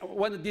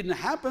when it didn't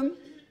happen,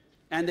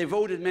 and they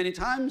voted many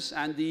times,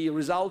 and the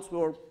results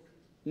were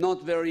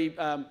not very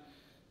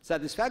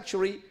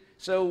satisfactory,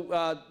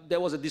 so there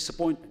was a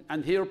disappointment.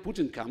 And here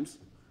Putin comes,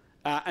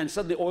 and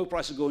suddenly oil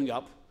prices going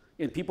up,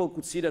 and people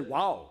could see that,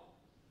 wow,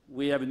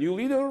 we have a new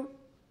leader,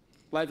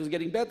 life is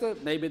getting better,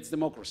 maybe it's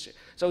democracy.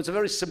 So it's a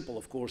very simple,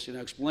 of course, you know,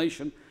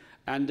 explanation.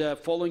 And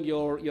following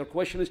your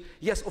question is,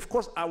 yes, of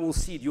course I will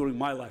see it during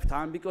my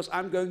lifetime, because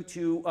I'm going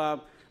to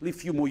live a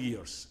few more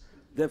years.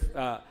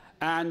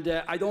 And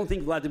I don't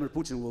think Vladimir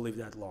Putin will live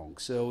that long.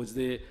 So it's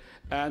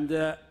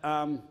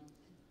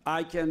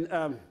I can,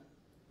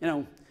 you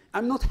know,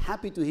 I'm not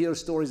happy to hear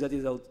stories that,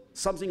 you know,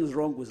 something is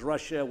wrong with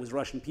Russia, with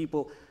Russian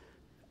people.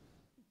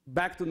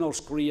 Back to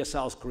North Korea,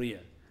 South Korea.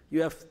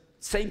 You have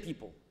same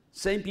people,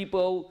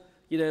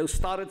 you know,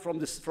 started from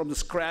the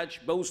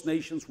scratch. Both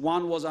nations,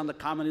 one was under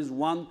communism,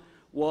 one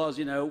was,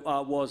 you know,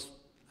 was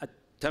a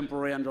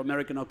temporary under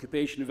American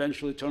occupation,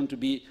 eventually turned to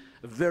be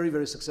a very,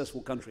 very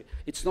successful country.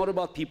 It's not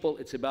about people,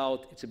 it's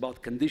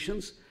about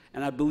conditions.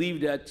 And I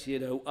believe that, you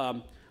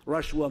know,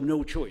 Russia will have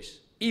no choice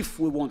if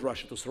we want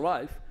Russia to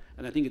survive.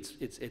 And I think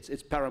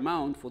it's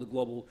paramount for the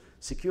global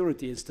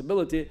security and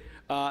stability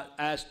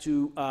as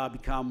to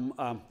become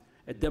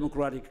a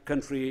democratic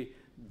country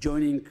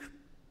joining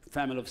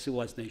family of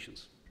civilized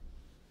nations.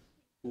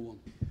 Move on.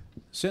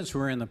 Since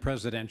we're in the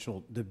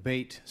presidential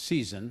debate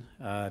season,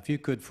 if you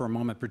could for a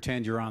moment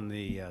pretend you're on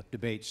the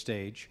debate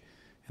stage.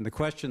 And the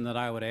question that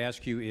I would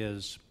ask you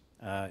is,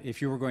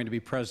 if you were going to be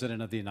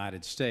president of the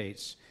United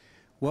States,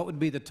 what would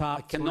be the top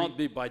I cannot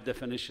be by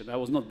definition. I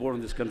was not born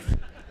in this country.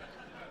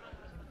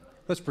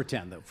 Let's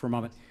pretend, though, for a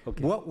moment.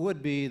 Okay. What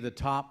would be the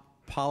top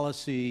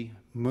policy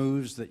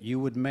moves that you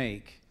would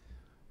make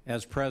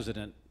as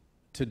president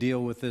to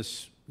deal with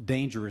this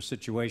dangerous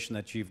situation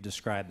that you've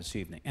described this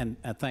evening? And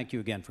thank you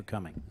again for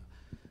coming.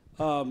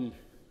 I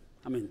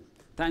mean,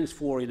 thanks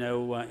for, you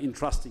know,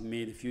 entrusting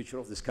me the future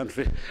of this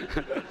country,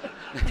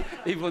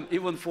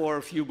 even for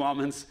a few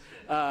moments.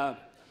 You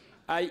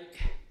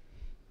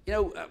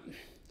know,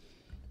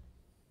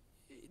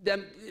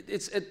 then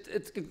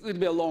it could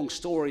be a long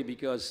story,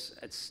 because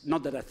it's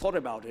not that I thought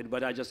about it,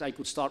 but I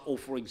could start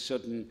offering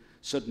certain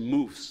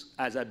moves,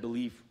 as I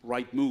believe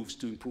right moves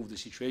to improve the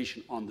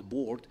situation on the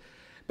board.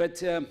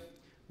 But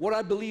what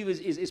I believe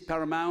is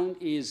paramount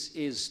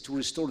is to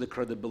restore the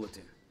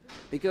credibility,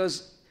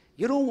 because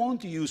you don't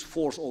want to use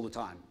force all the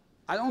time.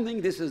 I don't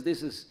think this is the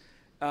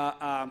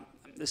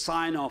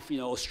sign of, you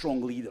know, a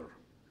strong leader.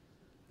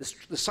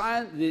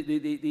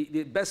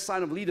 The best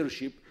sign of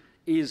leadership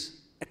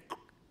is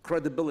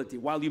credibility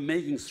while you're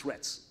making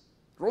threats.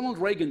 Ronald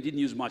Reagan didn't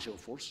use much of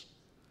force,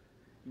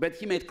 but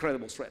he made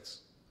credible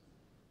threats.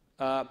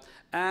 I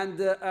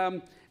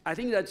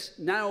think that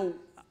now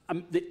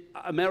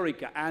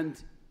America and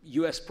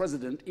US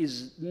president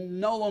is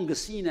no longer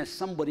seen as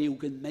somebody who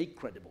can make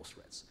credible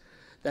threats.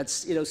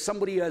 That's, you know,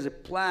 somebody who has a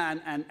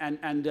plan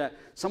and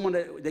someone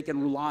that they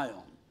can rely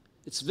on.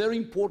 It's very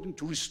important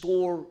to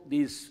restore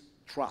this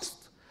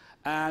trust.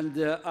 And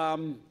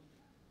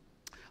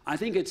I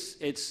think it's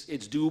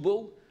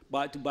doable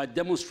by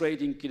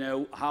demonstrating, you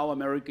know, how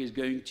America is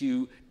going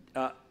to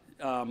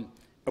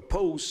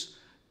oppose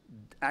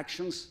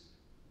actions.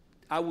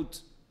 I would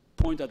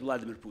point at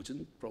Vladimir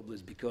Putin, probably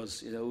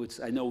because, you know,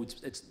 I know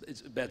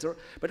it's better,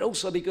 but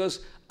also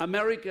because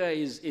America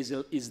is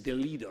the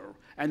leader,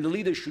 and the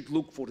leader should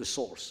look for the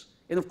source.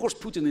 And of course,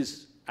 Putin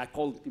is, I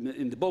call him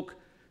in the book,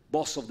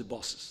 boss of the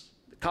bosses,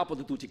 the capo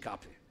di tutti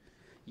capi.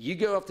 You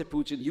go after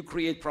Putin, you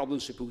create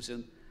problems for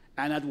Putin,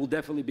 And that will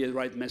definitely be the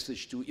right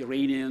message to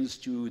Iranians,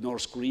 to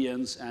North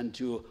Koreans, and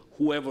to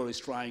whoever is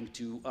trying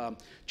to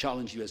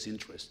challenge U.S.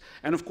 interests.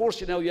 And of course,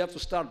 you know, you have to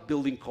start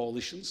building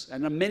coalitions.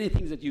 And there are many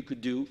things that you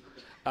could do.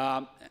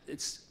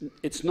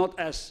 It's not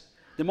as,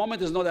 the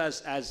moment is not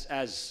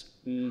as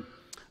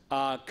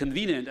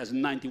convenient as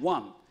in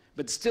 '91,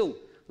 but still,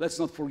 let's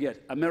not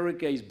forget,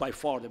 America is by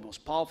far the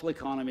most powerful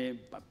economy,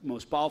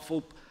 most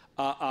powerful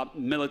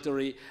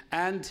military,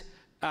 and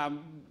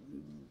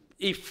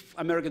if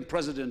American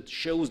president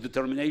shows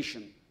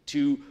determination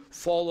to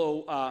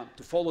follow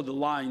the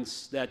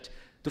lines that,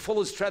 to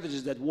follow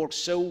strategies that worked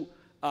so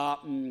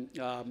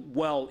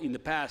well in the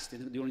past,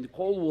 during the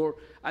Cold War,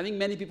 I think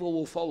many people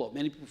will follow.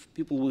 Many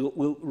people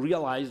will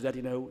realize that,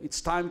 you know,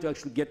 it's time to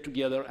actually get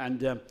together and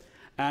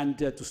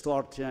to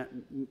start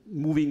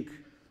moving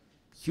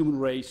human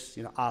race,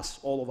 you know, us,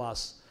 all of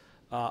us,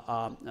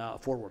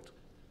 forward.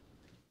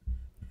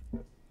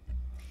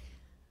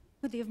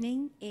 Good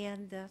evening,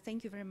 and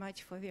thank you very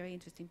much for a very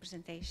interesting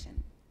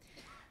presentation.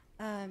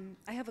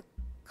 I have a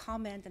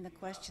comment and a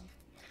question.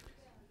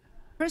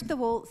 First of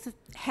all,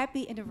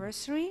 happy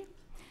anniversary.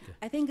 Okay.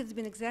 I think it's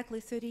been exactly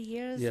 30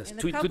 years. Yes, in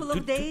a couple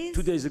of days.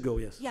 2 days ago,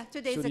 yes. Yeah,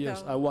 2 days 30 ago.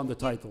 years. I won the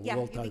title, yeah,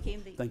 world title.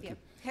 Became the, Thank you.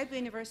 Happy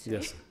anniversary.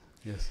 Yes,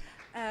 yes.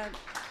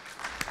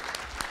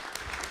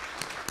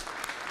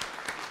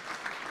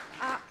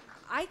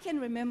 I can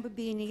remember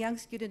being a young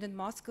student in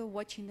Moscow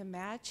watching the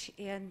match,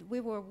 and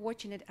we were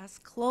watching it as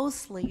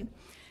closely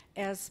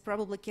as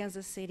probably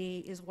Kansas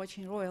City is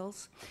watching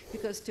Royals,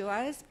 because to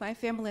us, my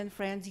family and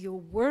friends,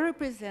 you were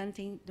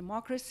representing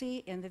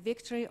democracy and the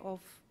victory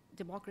of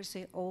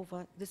democracy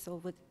over the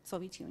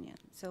Soviet Union.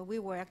 So we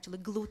were actually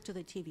glued to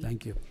the TV.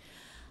 Thank you.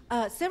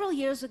 Several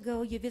years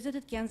ago, you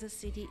visited Kansas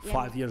City.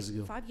 5 years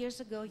ago. 5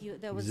 years ago,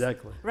 that was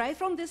exactly right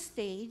from this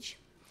stage.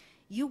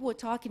 You were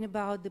talking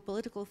about the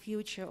political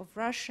future of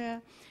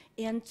Russia,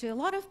 and to a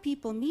lot of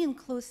people, me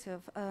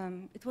inclusive,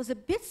 it was a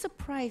bit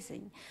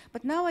surprising.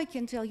 But now I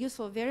can tell you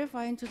saw very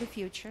far into the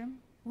future,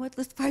 or at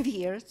least 5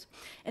 years.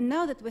 And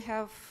now that we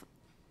have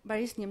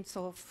Boris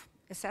Nemtsov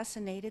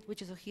assassinated,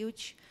 which is a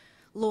huge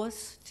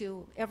loss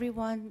to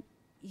everyone,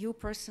 you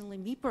personally,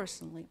 me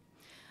personally,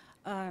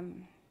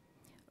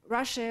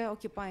 Russia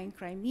occupying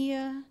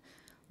Crimea,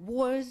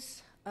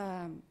 wars,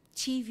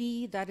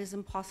 TV that is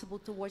impossible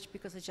to watch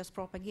because it's just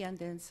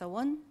propaganda and so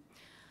on.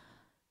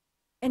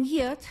 And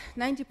yet,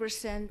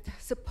 90%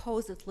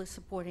 supposedly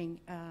supporting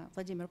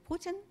Vladimir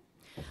Putin.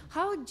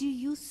 How do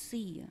you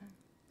see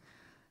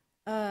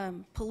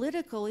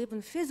political,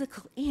 even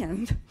physical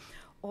end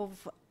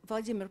of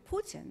Vladimir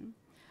Putin?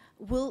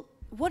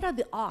 What are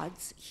the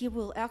odds he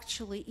will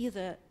actually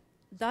either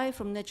die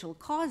from natural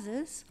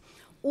causes,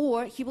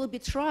 or he will be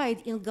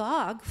tried in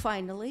Hague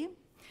finally,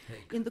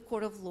 in the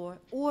court of law,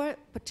 or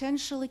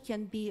potentially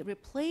can be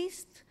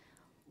replaced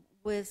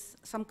with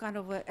some kind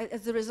of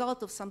as a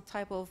result of some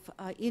type of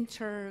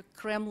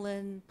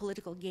inter-Kremlin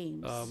political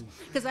games?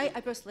 Because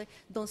I personally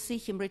don't see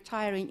him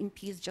retiring in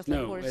peace just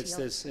like Boris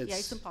Yeltsin. Yeah,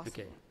 it's impossible.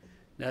 Okay,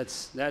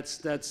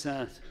 that's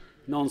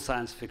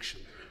non-science fiction.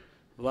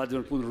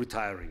 Vladimir Putin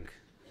retiring.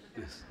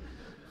 Yes.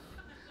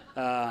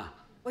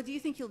 Or do you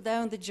think he'll die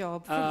on the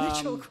job from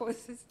natural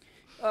causes?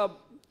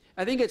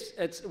 I think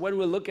it's when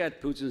we look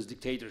at Putin's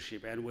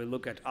dictatorship and we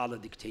look at other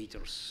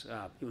dictators,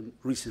 even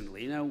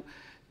recently, you know,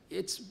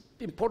 it's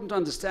important to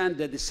understand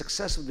that the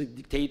success of the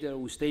dictator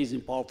who stays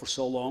in power for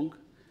so long,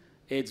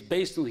 it's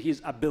based on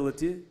his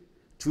ability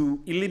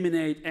to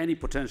eliminate any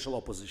potential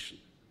opposition.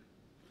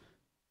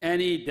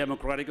 Any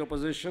democratic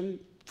opposition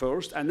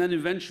first, and then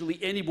eventually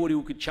anybody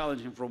who could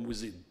challenge him from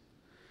within.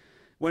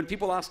 When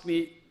people ask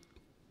me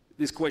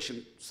this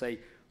question, say,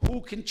 who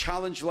can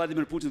challenge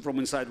Vladimir Putin from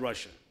inside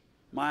Russia?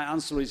 My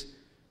answer is,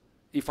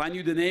 if I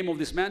knew the name of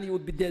this man, he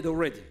would be dead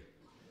already.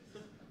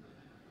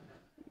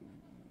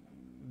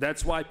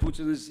 That's why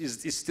Putin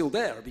is still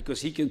there, because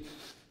he can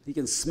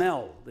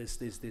smell the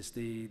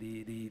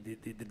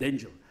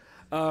danger.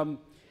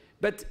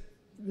 But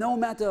no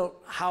matter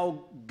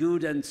how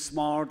good and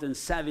smart and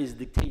savvy is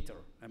the dictator,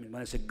 I mean,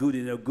 when I say good,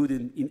 you know, good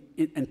in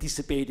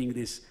anticipating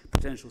these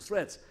potential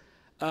threats,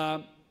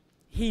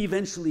 he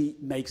eventually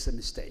makes a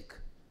mistake,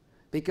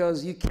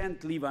 because you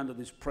can't live under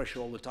this pressure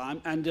all the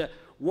time. And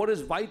what is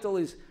vital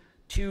is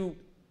to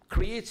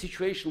create a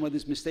situation where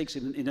this mistake is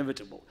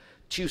inevitable,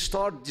 to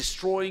start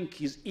destroying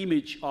his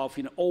image of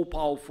an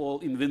all-powerful,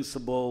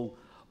 invincible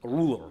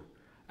ruler.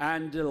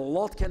 And a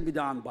lot can be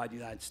done by the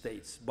United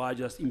States by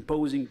just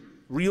imposing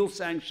real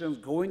sanctions,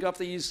 going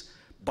after his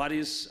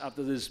buddies,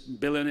 after these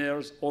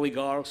billionaires,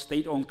 oligarchs,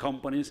 state-owned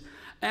companies,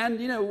 and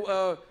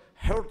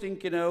hurting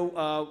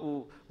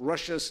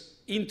Russia's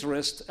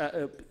interest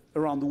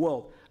around the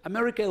world.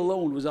 America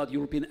alone, without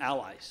European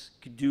allies,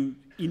 could do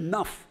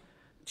enough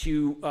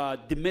to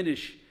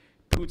diminish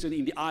Putin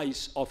in the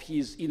eyes of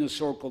his inner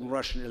circle and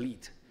Russian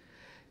elite.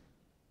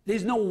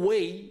 There's no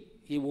way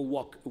he will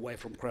walk away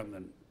from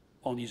Kremlin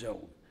on his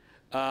own.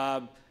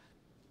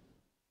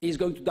 He's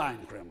going to die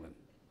in Kremlin.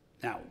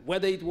 Now,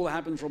 whether it will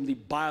happen from the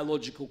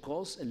biological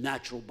cause, a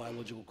natural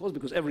biological cause,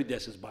 because every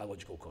death is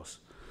biological cause.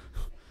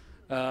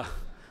 I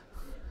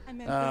I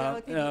meant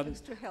without any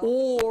extra help.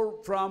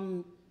 or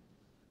from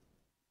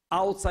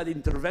outside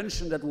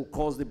intervention that will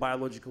cause the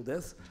biological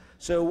death.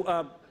 So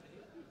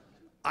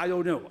I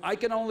don't know. I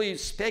can only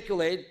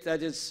speculate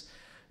that it's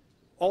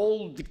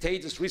all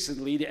dictators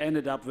recently, they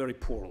ended up very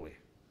poorly.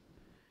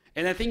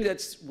 And I think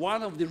that's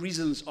one of the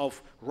reasons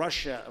of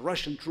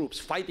Russian troops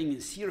fighting in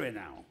Syria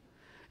now,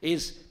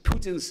 is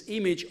Putin's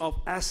image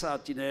of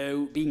Assad,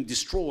 being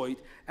destroyed,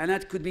 and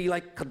that could be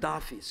like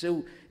Gaddafi.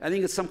 So I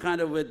think it's some kind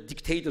of a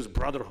dictator's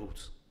brotherhood.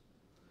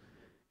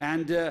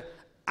 And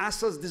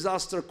Assad's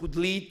disaster could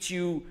lead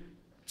to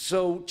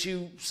some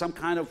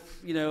kind of,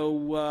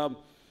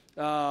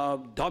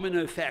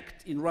 domino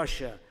effect in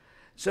Russia.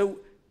 So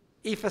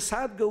if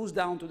Assad goes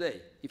down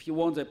today, if you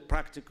want a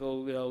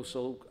practical,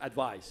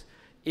 advice,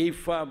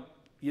 if the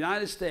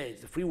United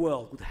States, the free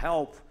world, could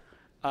help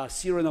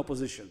Syrian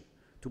opposition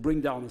to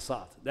bring down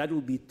Assad, that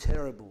would be a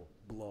terrible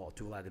blow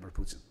to Vladimir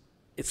Putin.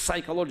 It's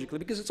psychologically,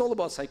 because it's all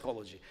about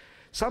psychology.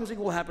 Something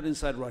will happen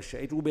inside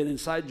Russia. It will be an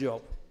inside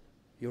job.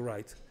 You're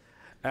right.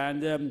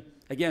 And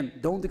again,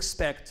 don't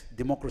expect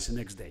democracy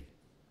next day.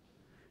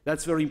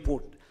 That's very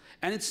important.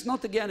 And it's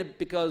not, again,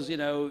 because,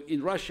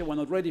 in Russia we're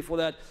not ready for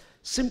that.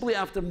 Simply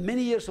after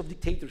many years of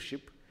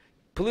dictatorship,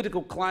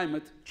 political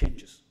climate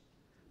changes.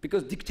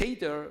 Because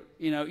dictator,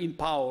 in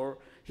power,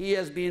 he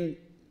has been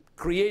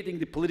creating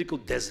the political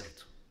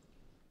desert.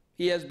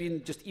 He has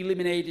been just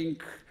eliminating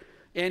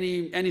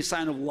any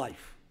sign of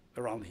life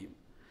around him.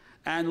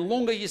 And the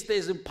longer he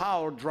stays in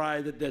power,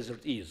 dry the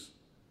desert is.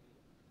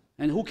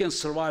 And who can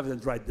survive the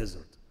dry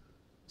desert?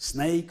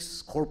 Snakes,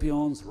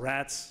 scorpions,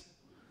 rats.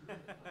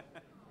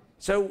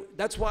 So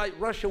that's why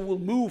Russia will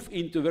move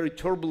into a very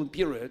turbulent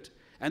period,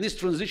 and this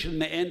transition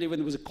may end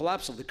even with a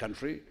collapse of the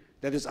country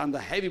that is under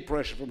heavy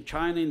pressure from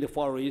China in the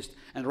Far East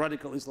and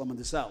radical Islam in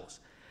the South.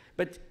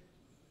 But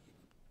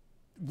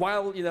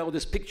while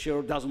this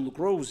picture doesn't look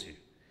rosy,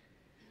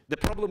 the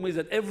problem is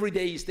that every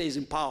day he stays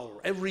in power,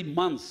 every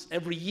month,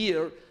 every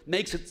year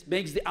makes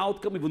the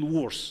outcome even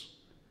worse.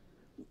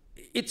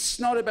 It's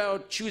not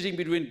about choosing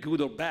between good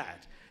or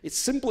bad. It's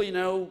simply,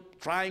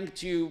 trying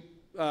to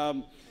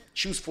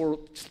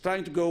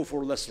trying to go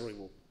for lesser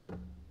evil.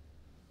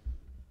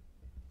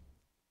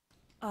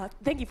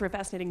 Thank you for a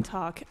fascinating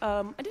talk.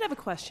 I did have a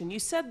question. You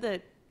said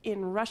that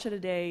in Russia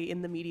today,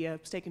 in the media,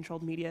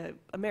 state-controlled media,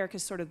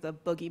 America's sort of the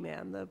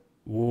boogeyman, the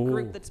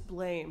group that's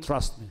blamed.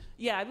 Trust me.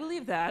 Yeah, I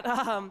believe that.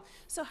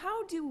 So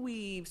how do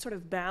we sort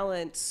of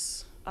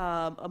balance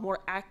a more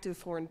active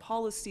foreign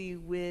policy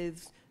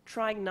with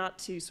trying not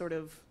to sort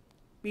of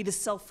be the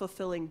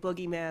self-fulfilling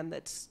boogeyman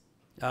that's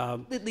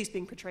at least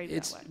being portrayed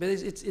that way? But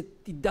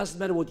it doesn't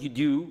matter what you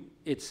do,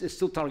 it's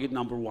still target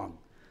number one.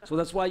 So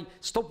that's why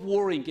stop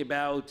worrying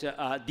about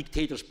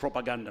dictator's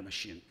propaganda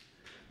machine.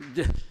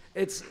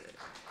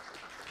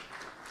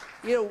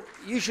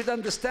 You should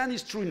understand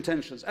his true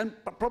intentions. And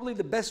probably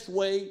the best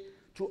way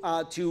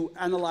to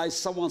analyze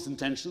someone's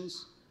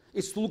intentions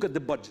is to look at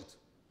the budget.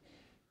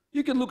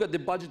 You can look at the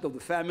budget of the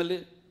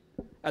family,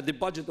 at the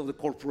budget of the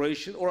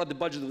corporation, or at the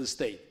budget of the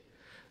state.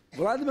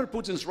 Vladimir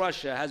Putin's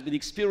Russia has been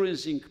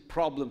experiencing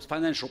problems,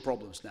 financial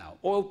problems now.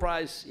 Oil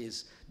price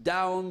is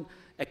down,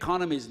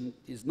 economy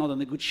is not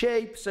in a good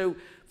shape. So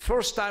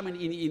first time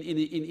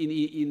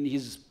in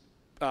his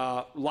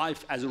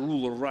life as a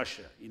ruler of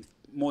Russia, in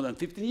more than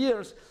 15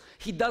 years,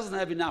 he doesn't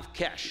have enough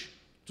cash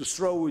to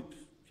throw it,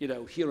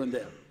 here and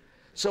there.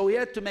 So he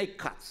had to make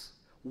cuts.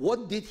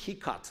 What did he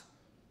cut?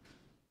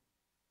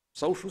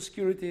 Social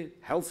security,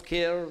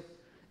 healthcare,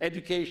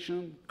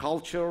 education,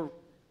 culture.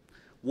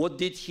 What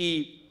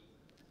he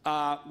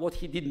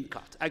didn't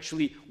cut?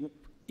 Actually,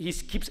 he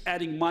keeps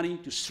adding money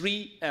to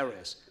 3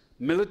 areas: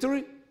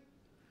 military,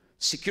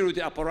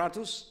 security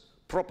apparatus,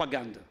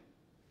 propaganda.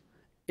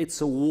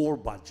 It's a war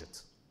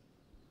budget.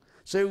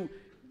 So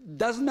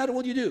doesn't matter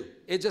what you do.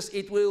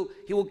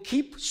 He will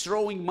keep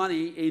throwing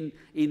money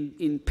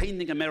in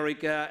painting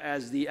America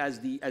as the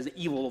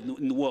evil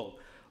in the world.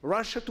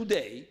 Russia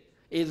today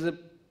is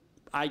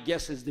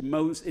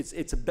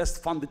it's the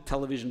best funded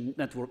television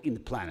network in the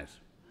planet.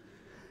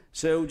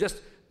 So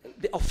just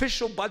the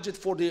official budget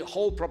for the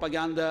whole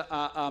propaganda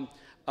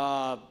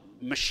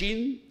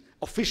machine,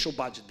 official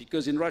budget,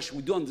 because in Russia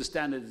we do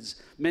understand that there's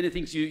many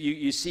things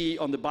you see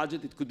on the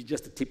budget, it could be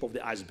just the tip of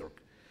the iceberg.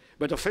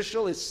 But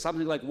official is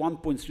something like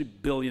 $1.3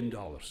 billion.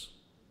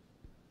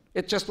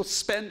 It's just what's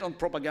spent on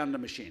propaganda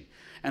machine.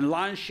 And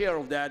lion's share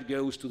of that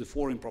goes to the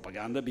foreign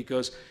propaganda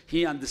because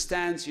he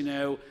understands,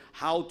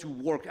 how to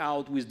work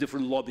out with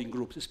different lobbying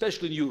groups,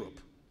 especially in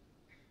Europe.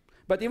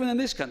 But even in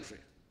this country,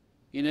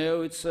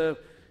 it's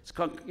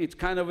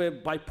kind of a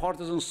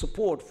bipartisan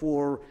support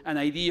for an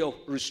idea of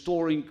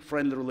restoring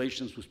friendly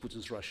relations with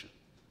Putin's Russia.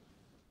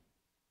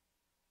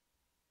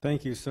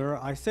 Thank you, sir.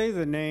 I say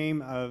the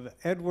name of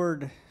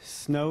Edward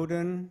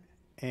Snowden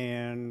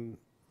and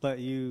let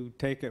you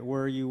take it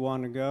where you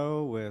want to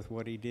go with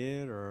what he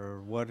did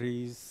or what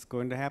he's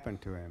going to happen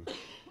to him.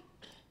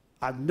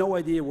 I have no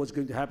idea what's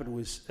going to happen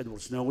with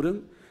Edward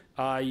Snowden.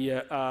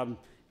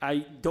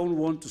 I don't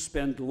want to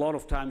spend a lot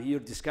of time here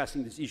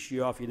discussing this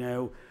issue of,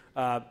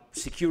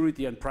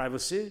 security and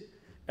privacy.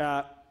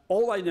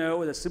 All I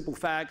know is the simple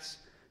facts.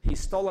 He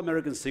stole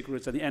American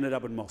secrets and he ended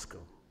up in Moscow.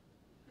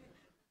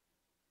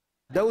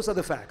 Those are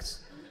the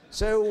facts.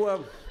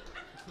 So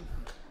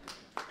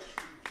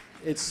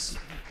it's...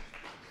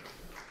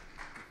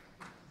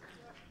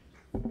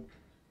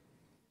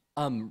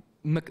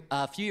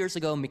 A few years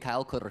ago,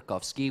 Mikhail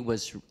Khodorkovsky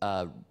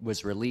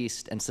was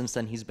released, and since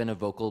then he's been a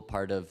vocal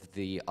part of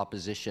the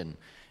opposition.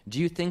 Do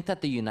you think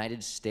that the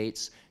United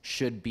States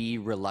should be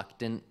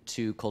reluctant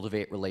to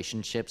cultivate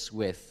relationships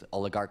with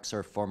oligarchs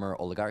or former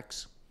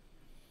oligarchs?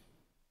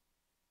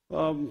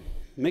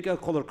 Mikhail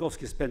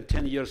Khodorkovsky spent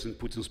 10 years in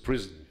Putin's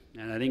prison,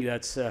 and I think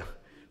that's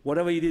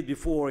whatever he did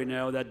before,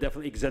 that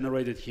definitely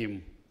exonerated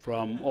him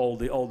from all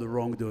the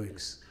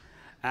wrongdoings.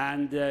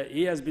 And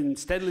he has been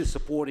steadily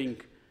supporting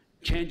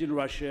change in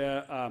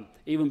Russia,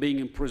 even being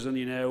in prison.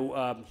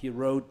 He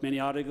wrote many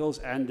articles,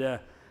 and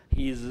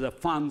his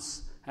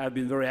funds have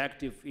been very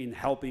active in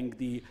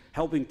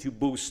helping to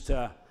boost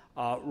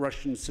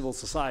Russian civil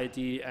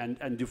society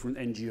and different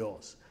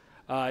NGOs.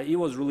 He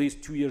was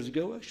released 2 years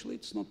ago. Actually,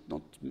 it's not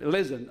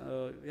less than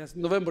yes,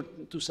 November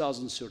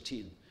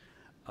 2013,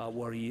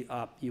 where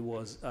he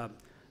was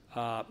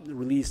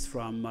released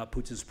from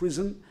Putin's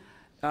prison.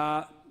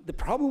 The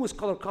problem with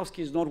Khodorkovsky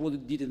is not what he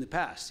did in the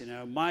past.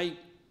 My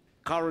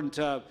current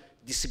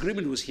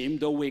disagreement with him,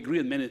 though we agree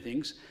on many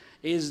things,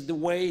 is the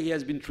way he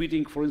has been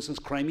treating, for instance,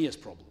 Crimea's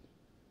problem.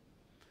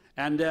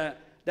 And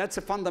that's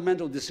a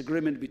fundamental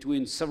disagreement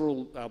between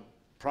several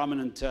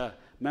prominent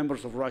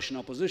members of Russian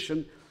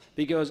opposition,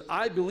 because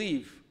I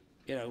believe,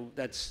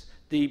 that's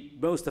the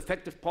most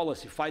effective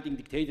policy fighting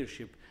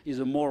dictatorship is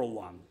a moral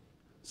one.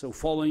 So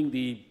following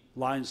the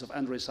lines of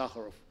Andrei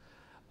Sakharov,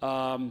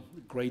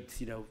 great,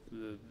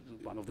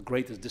 one of the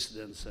greatest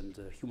dissidents and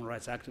human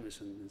rights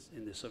activists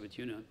in the Soviet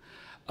Union.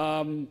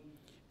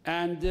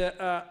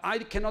 I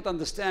cannot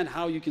understand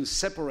how you can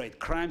separate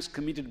crimes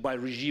committed by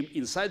regime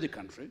inside the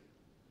country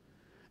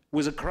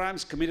with the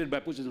crimes committed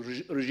by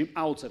Putin's regime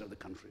outside of the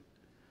country.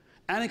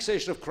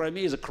 Annexation of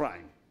Crimea is a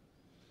crime.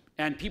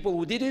 And people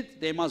who did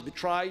it, they must be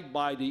tried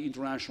by the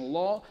international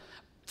law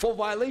for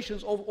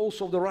violations of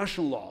also the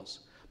Russian laws.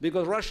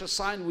 Because Russia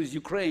signed with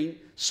Ukraine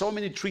so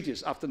many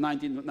treaties after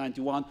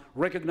 1991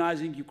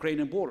 recognizing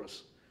Ukrainian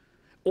borders.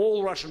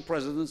 All Russian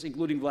presidents,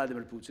 including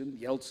Vladimir Putin,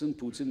 Yeltsin,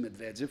 Putin,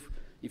 Medvedev,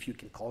 if you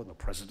can call him a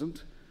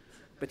president,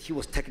 but he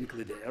was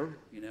technically there,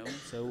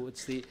 so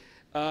it's the,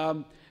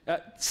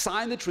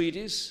 signed the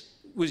treaties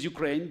with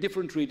Ukraine,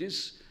 different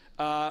treaties,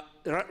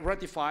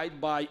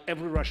 ratified by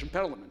every Russian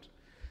parliament.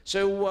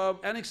 So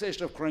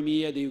annexation of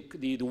Crimea,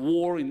 the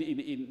war in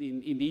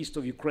the east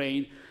of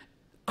Ukraine,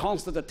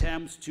 constant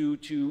attempts to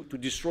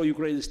destroy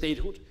Ukrainian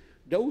statehood,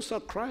 those are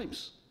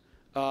crimes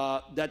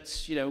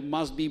that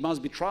must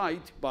be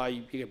tried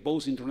by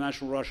both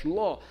international Russian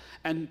law.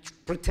 And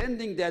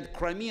pretending that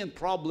Crimean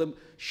problem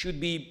should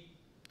be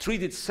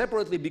treated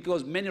separately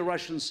because many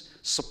Russians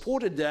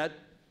supported that,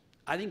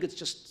 I think it's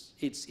just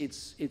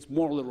it's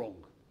morally wrong.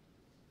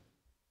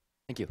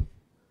 Thank you.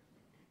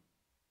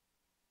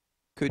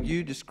 Could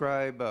you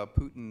describe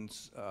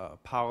Putin's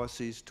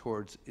policies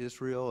towards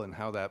Israel and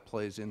how that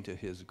plays into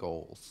his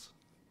goals?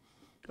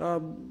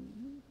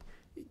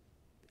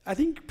 I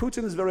think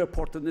Putin is very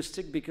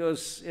opportunistic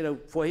because,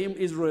 for him,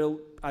 Israel,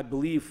 I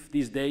believe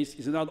these days,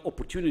 is another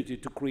opportunity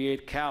to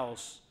create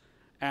chaos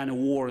and a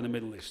war in the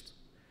Middle East.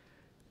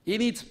 He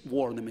needs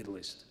war in the Middle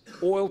East.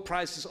 Oil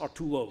prices are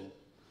too low.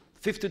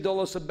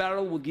 $50 a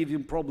barrel will give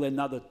him probably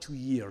another 2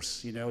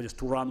 years, just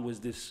to run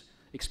with this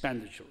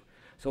expenditure.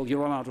 So he'll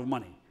run out of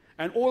money.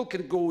 And oil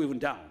can go even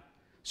down.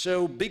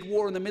 So big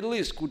war in the Middle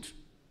East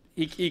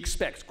he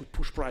expects, could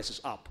push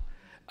prices up.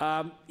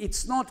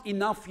 It's not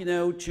enough,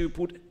 to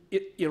put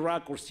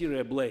Iraq or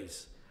Syria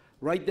ablaze.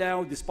 Right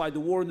now, despite the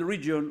war in the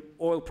region,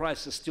 oil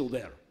prices are still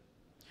there.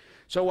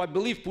 So I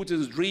believe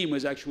Putin's dream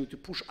is actually to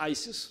push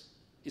ISIS,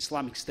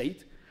 Islamic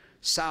State,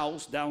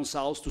 down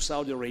south to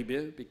Saudi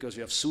Arabia, because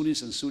you have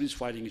Sunnis and Sunnis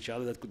fighting each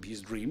other. That could be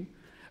his dream.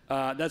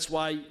 That's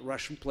why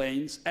Russian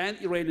planes and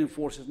Iranian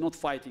forces not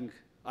fighting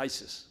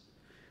ISIS.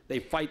 They're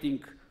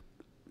fighting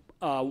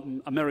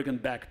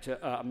American-backed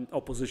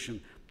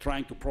opposition,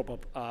 trying to prop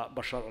up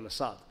Bashar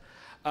al-Assad.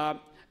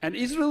 And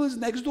Israel is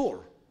next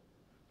door.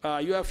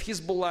 You have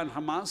Hezbollah and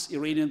Hamas,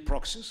 Iranian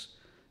proxies,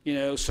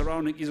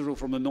 surrounding Israel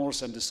from the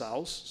north and the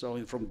south,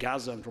 so from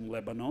Gaza and from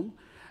Lebanon.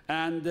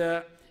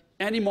 And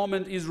any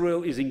moment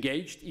Israel is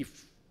engaged,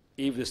 if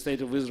the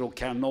state of Israel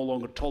can no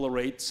longer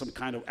tolerate some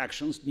kind of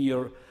actions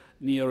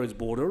near its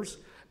borders,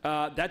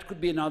 that could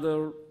be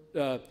another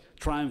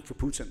triumph for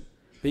Putin.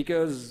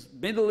 Because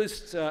Middle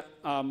East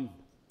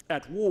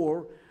at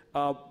war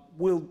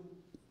will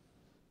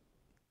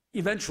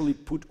eventually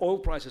put oil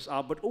prices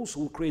up, but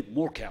also will create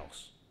more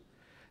chaos.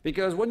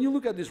 Because when you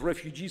look at these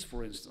refugees,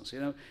 for instance,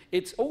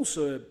 it's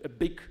also a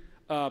big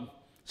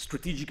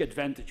strategic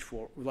advantage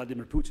for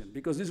Vladimir Putin,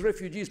 because these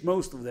refugees,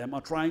 most of them,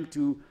 are trying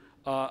to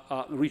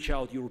reach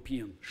out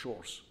European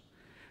shores.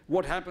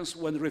 What happens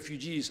when the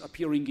refugees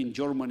appearing in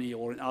Germany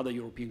or in other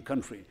European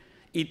country?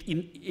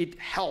 It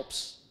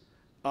helps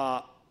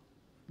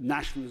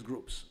nationalist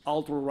groups,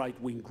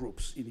 ultra-right-wing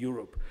groups in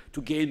Europe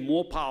to gain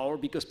more power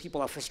because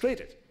people are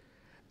frustrated.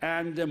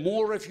 And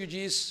more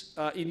refugees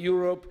in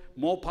Europe,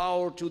 more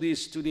power to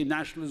the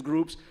nationalist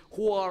groups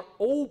who are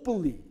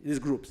openly, these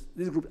groups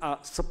are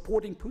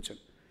supporting Putin,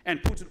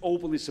 and Putin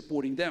openly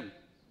supporting them.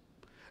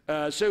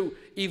 So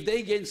if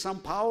they gain some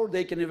power,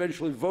 they can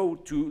eventually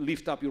vote to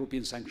lift up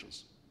European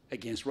sanctions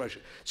against Russia.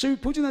 So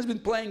Putin has been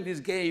playing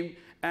this game,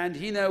 and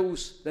he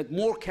knows that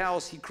more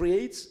chaos he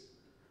creates,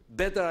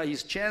 better are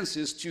his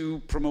chances to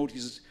promote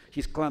his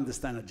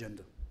clandestine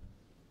agenda.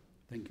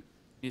 Thank you.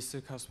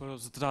 Mr. Kasparov,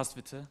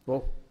 здравствуйте.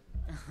 Well,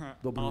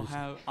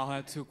 I'll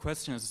have two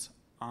questions,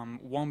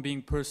 one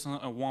being personal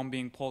and one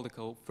being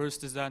political.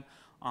 First is that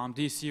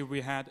this year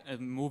we had a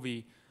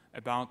movie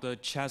about the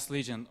chess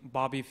legend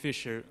Bobby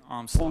Fischer.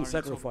 Pawn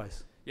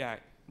Sacrifice.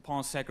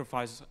 Pawn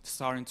Sacrifice,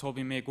 starring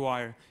Tobey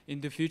Maguire.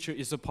 In the future,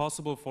 is it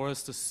possible for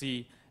us to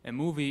see a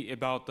movie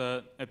about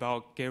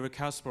Garry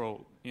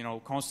Kasparov? You know,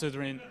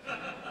 considering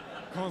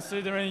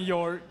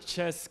your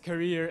chess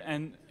career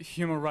and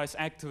human rights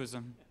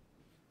activism.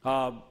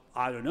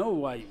 I don't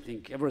know. I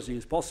think everything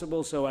is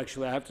possible. So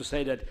actually, I have to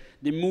say that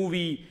the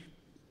movie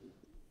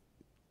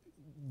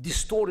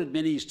distorted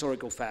many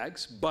historical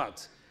facts,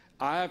 but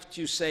I have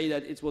to say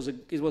that it was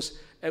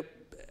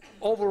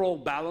overall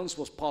balance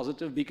was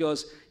positive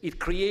because it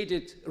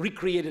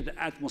recreated an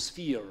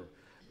atmosphere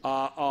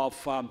of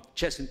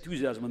chess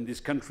enthusiasm in this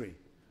country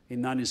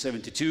in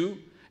 1972,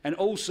 and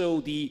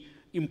also the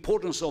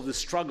importance of the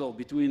struggle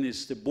between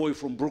the boy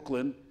from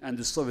Brooklyn and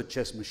the Soviet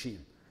chess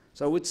machine.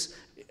 So it's,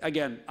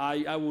 again,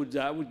 I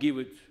would give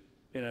it,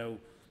 you know,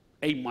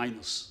 A-.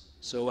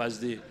 So I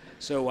think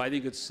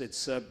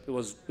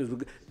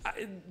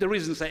the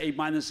reason I say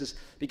A- is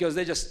because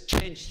they just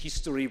changed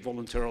history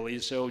voluntarily.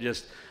 So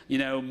just, you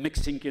know,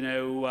 mixing, you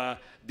know,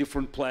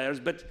 different players,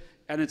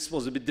 and it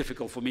was a bit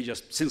difficult for me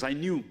just since I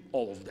knew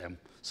all of them.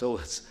 So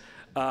it's,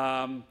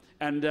 by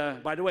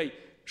the way,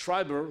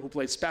 Schreiber, who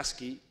played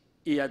Spassky,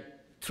 he had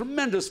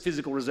tremendous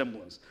physical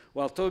resemblance,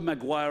 while Tobey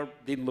Maguire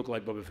didn't look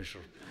like Bobby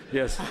Fischer.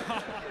 Yes.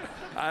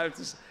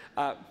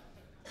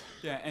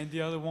 Yeah, and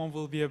the other one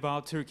will be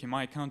about Turkey,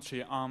 my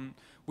country.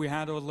 We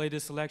had our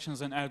latest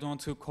elections and Erdogan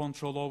took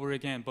control over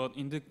again, but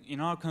in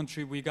our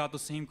country we got the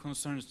same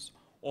concerns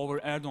over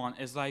Erdogan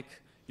as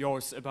like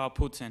yours about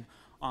Putin.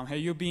 Have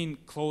you been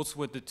close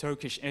with the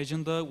Turkish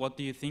agenda? What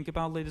do you think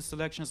about latest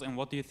elections, and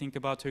what do you think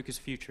about Turkey's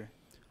future?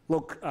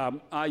 Look,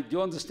 I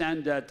do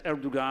understand that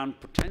Erdogan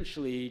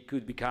potentially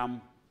could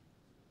become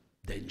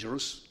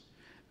dangerous.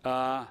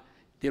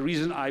 The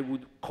reason I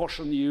would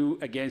caution you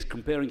against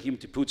comparing him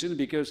to Putin,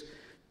 because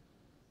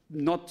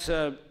not,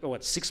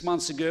 6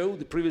 months ago,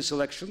 the previous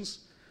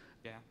elections,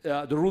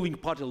 the ruling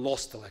party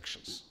lost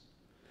elections.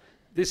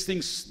 These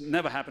things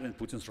never happen in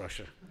Putin's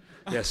Russia.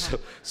 Yes,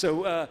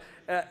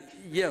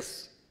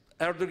 yes,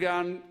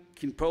 Erdogan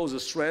can pose a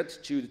threat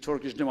to the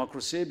Turkish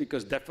democracy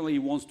because definitely he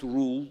wants to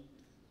rule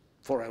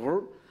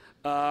forever.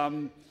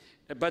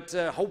 But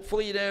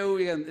hopefully, you know,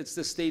 again, it's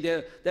the state.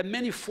 There are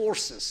many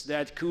forces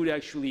that could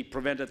actually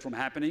prevent it from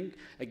happening.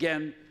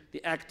 Again,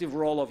 the active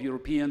role of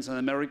Europeans and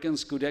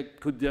Americans could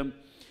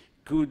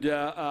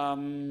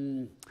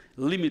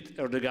limit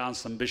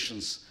Erdogan's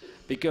ambitions,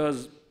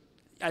 because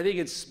I think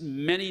it's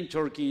many in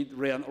Turkey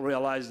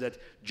realize that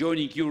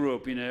joining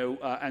Europe, you know,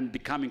 and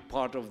becoming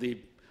part of the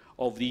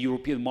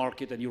European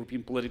market and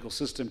European political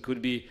system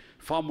could be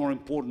far more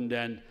important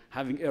than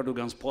having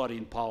Erdogan's party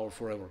in power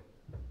forever.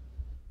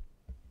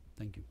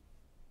 Thank you.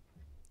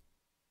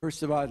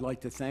 First of all, I'd like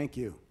to thank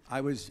you.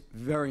 I was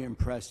very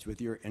impressed with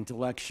your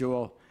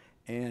intellectual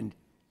and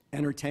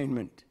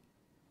entertainment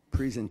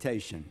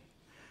presentation.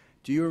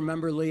 Do you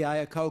remember Lee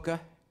Iacocca?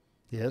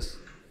 Yes.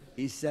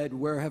 He said,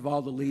 "Where have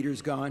all the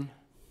leaders gone?"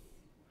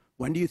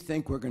 When do you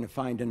think we're going to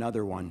find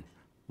another one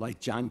like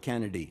John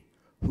Kennedy,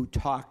 who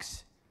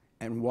talks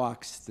and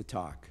walks the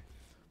talk?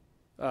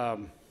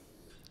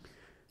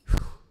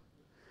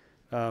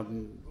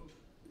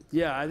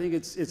 Yeah, I think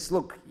it's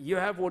look, you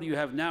have what you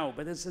have now,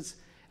 but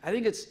I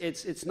think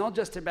it's not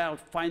just about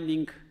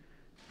finding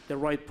the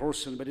right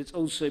person, but it's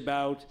also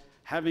about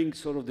having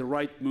sort of the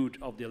right mood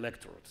of the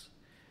electorate.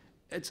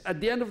 It's at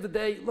the end of the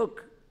day,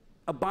 look,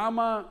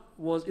 Obama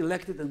was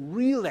elected and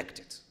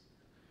re-elected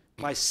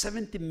by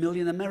 70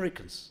 million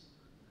Americans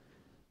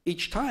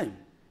each time.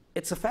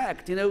 It's a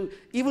fact, you know,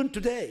 even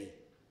today,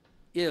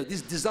 you know,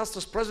 this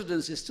disastrous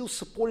presidency is still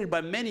supported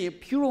by many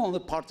purely on the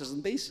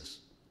partisan basis.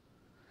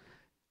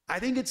 I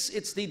think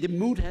the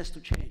mood has to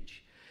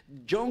change.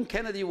 John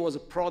Kennedy was a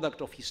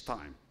product of his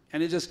time.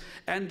 And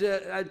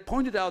I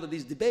pointed out at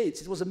these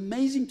debates, it was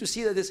amazing to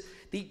see that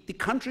the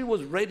country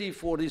was ready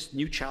for this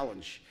new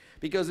challenge,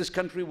 because this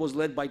country was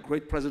led by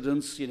great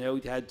presidents. You know,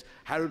 it had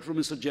Harry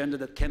Truman's agenda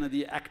that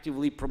Kennedy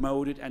actively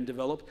promoted and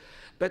developed.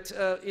 But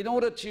in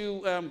order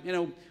to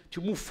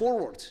move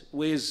forward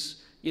with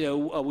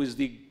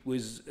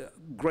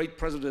great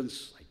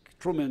presidents like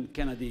Truman,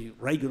 Kennedy,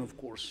 Reagan, of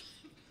course,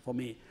 for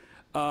me,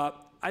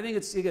 I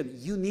think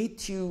you need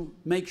to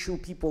make sure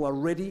people are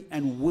ready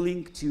and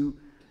willing to,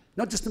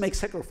 not just to make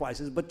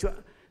sacrifices, but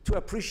to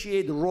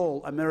appreciate the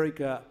role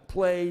America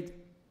played,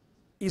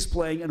 is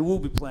playing, and will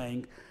be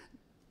playing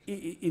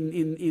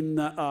in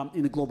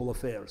the global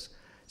affairs.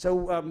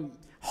 So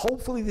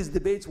hopefully these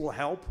debates will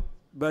help,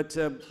 but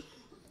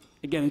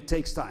again, it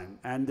takes time.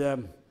 And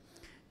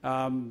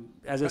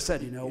as I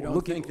said, you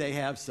don't think they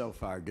have so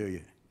far, do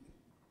you?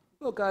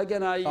 Look,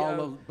 again,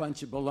 all a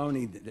bunch of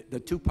baloney. The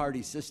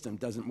two-party system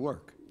doesn't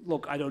work.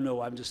 Look, I don't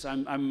know.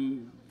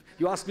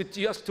 You ask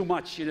too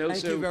much, you know.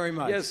 Thank you very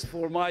much. Yes,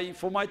 for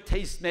my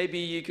taste, maybe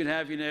you can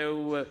have, you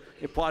know,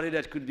 a party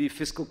that could be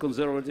fiscal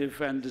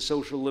conservative and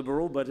social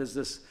liberal. But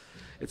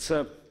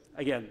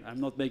again,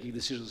 I'm not making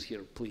decisions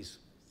here. Please.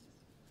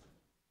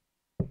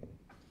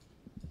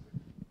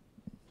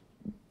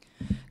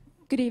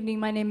 Good evening.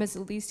 My name is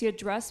Alicia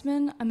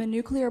Dressman. I'm a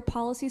nuclear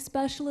policy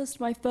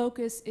specialist. My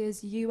focus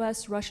is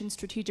U.S.-Russian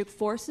strategic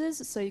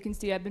forces, so you can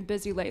see I've been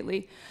busy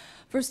lately.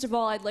 First of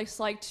all, I'd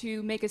like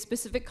to make a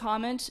specific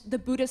comment. The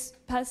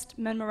Budapest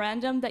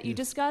Memorandum that you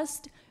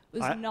discussed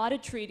was not a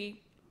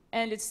treaty,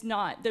 and it's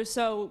not.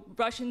 So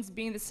Russians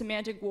being the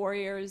semantic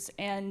warriors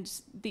and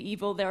the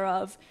evil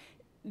thereof,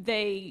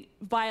 they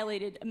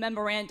violated a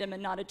memorandum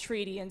and not a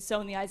treaty, and so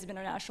in the eyes of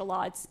international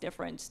law, it's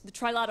different. The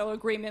trilateral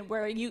agreement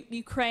where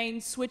Ukraine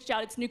switched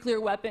out its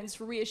nuclear weapons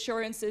for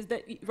reassurances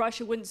that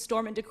Russia wouldn't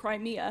storm into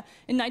Crimea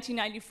in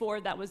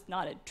 1994, that was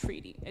not a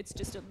treaty. It's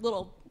just a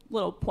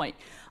little point.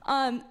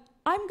 I'm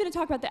going to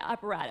talk about the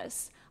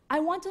apparatus. I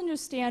want to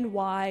understand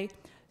why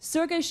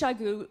Sergei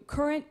Shoigu,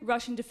 current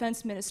Russian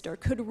defense minister,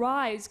 could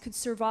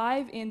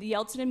survive in the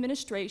Yeltsin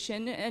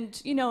administration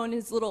and, you know, in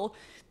his little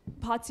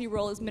Potsy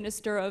role as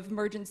Minister of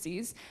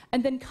Emergencies,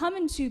 and then come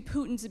into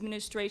Putin's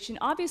administration.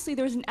 Obviously,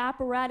 there's an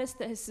apparatus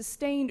that has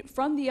sustained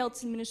from the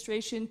Yeltsin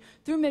administration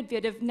through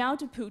Medvedev now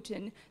to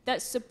Putin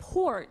that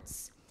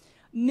supports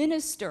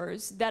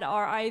ministers that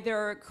are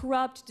either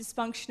corrupt,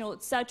 dysfunctional,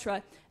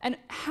 etc. And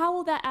how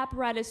will that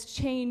apparatus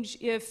change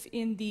if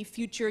in the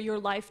future, your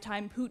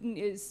lifetime, Putin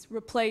is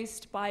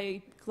replaced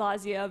by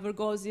Glaziev,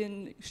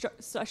 Rogozin,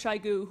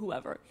 Shoigu,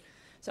 whoever?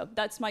 So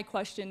that's my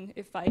question.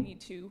 If I need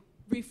to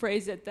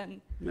rephrase it, then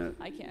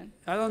I can.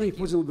 I don't think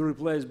Putin will be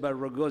replaced by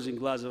Rogozin,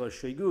 Glaziev, or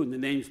Shoigu. The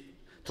name's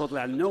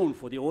totally unknown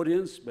for the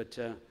audience, but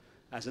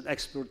as an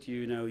expert,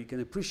 you know, you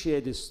can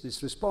appreciate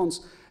this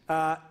response.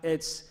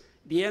 It's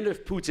the end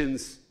of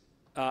Putin's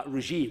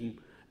regime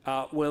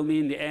will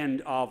mean the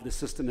end of the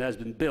system that has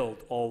been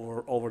built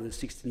over the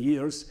 16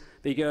 years,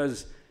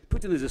 because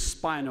Putin is the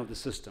spine of the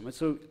system. And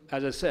so,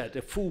 as I said,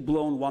 a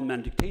full-blown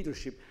one-man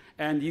dictatorship,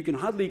 and you can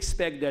hardly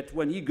expect that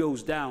when he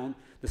goes down,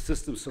 the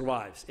system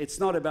survives. It's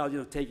not about, you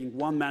know, taking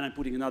one man and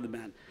putting another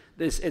man.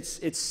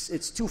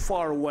 It's too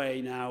far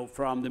away now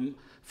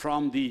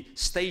from the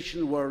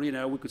station where, you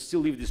know, we could still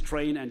leave this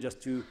train and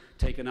just to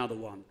take another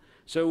one.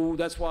 So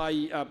that's why.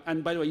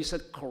 And by the way, you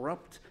said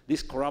corrupt,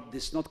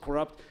 this not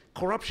corrupt.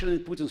 Corruption in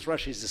Putin's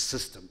Russia is a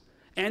system.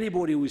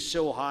 Anybody who is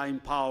so high in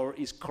power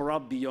is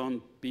corrupt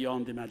beyond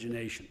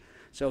imagination.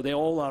 So they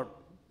all are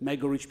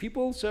mega rich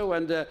people. So,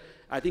 and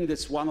I think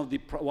that's one of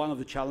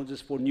the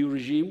challenges for new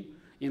regime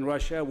in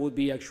Russia would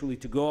be actually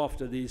to go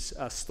after this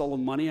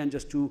stolen money and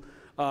just to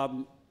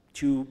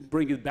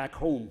bring it back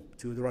home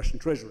to the Russian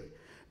treasury.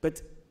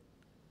 But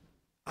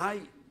I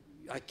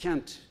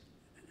can't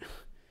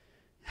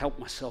help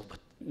myself but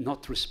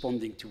not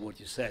responding to what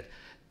you said.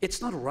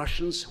 It's not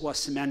Russians who are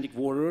semantic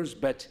warriors,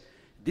 but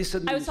this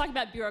I was talking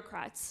about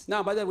bureaucrats.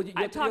 No, but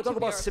you're talking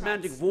about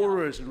semantic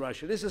warriors in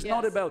Russia. This is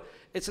not about,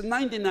 it's a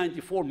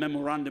 1994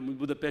 memorandum in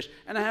Budapest,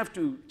 and I have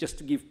to, just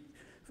to give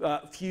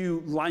a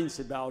few lines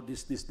about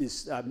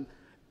this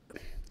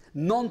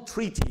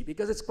non-treaty,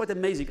 because it's quite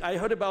amazing. I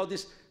heard about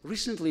this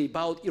recently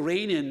about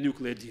Iranian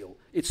nuclear deal.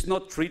 It's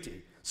not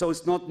treaty. So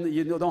it's not,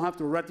 you don't have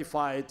to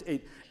ratify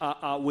it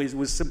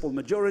with simple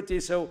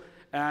majority. So,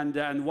 and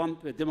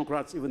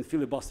Democrats even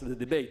filibuster the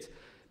debate.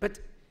 But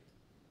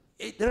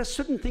there are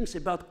certain things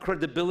about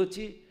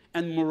credibility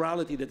and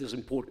morality that is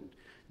important.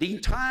 The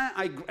entire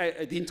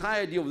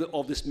idea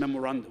of this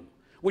memorandum,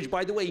 which,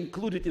 by the way,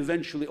 included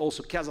eventually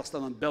also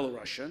Kazakhstan and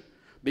Belarus,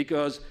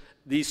 because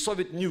the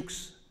Soviet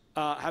nukes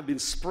have been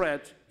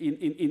spread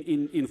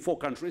in 4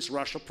 countries,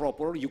 Russia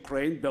proper,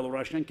 Ukraine,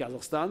 Belarus, and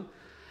Kazakhstan.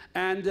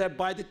 And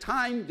by the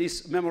time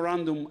this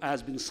memorandum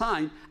has been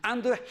signed,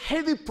 under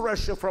heavy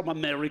pressure from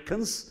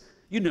Americans,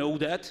 you know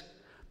that,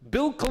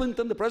 Bill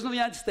Clinton, the President of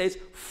the United States,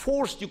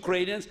 forced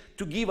Ukrainians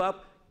to give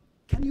up.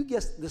 Can you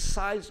guess the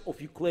size of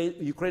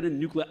Ukrainian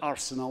nuclear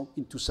arsenal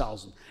in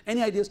 2000?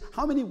 Any ideas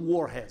how many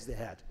warheads they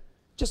had?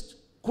 Just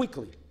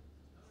quickly.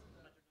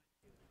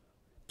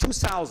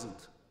 2,000.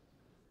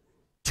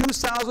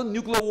 2,000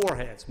 nuclear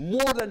warheads,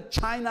 more than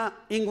China,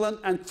 England,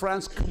 and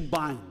France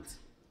combined.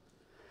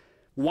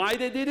 Why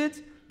they did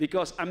it?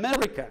 Because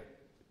America,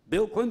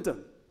 Bill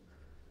Clinton,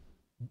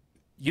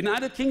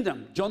 United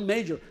Kingdom, John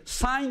Major,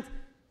 signed.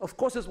 Of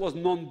course, it was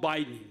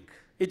non-binding.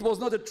 It was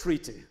not a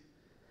treaty.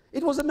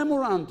 It was a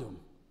memorandum.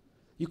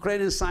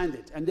 Ukrainians signed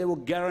it, and they were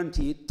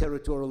guaranteed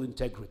territorial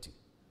integrity.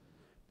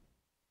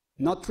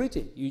 Not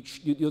treaty.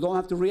 You don't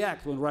have to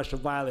react when Russia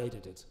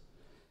violated it.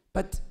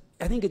 But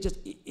I think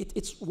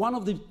it's one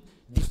of the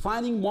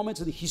defining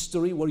moments in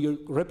history where your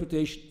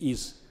reputation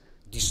is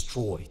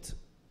destroyed.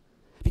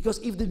 Because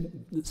if the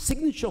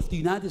signature of the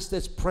United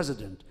States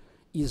president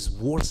is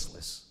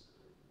worthless,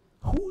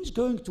 who is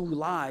going to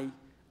rely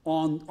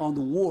on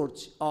the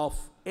words of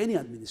any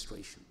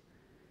administration?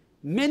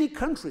 Many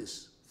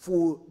countries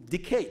for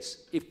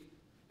decades, if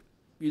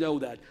you know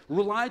that,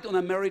 relied on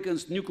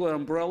Americans' nuclear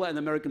umbrella and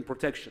American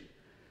protection.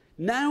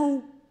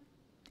 Now,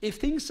 if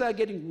things are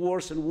getting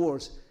worse and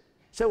worse,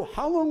 so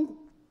how long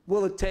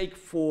will it take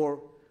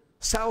for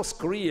South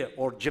Korea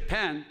or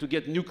Japan to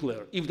get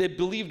nuclear if they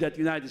believe that the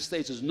United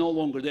States is no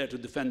longer there to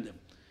defend them?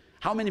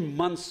 How many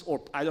months,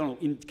 or I don't know,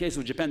 in the case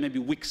of Japan, maybe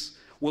weeks,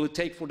 will it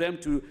take for them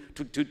to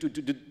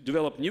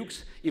develop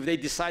nukes if they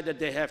decide that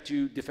they have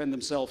to defend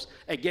themselves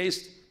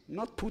against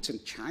not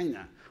Putin,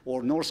 China,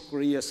 or North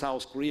Korea,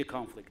 South Korea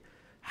conflict?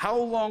 How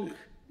long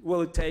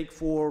will it take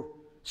for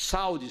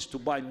Saudis to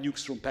buy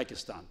nukes from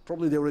Pakistan?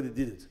 Probably they already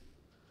did it.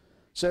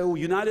 So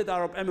United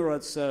Arab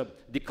Emirates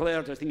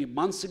declared, I think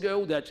months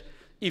ago, that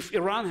if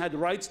Iran had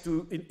rights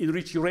to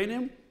enrich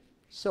uranium,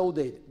 so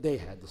they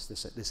had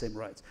the same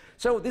rights.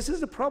 So this is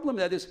the problem,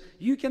 that is,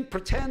 you can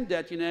pretend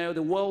that, you know,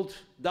 the world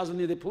doesn't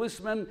need a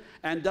policeman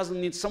and doesn't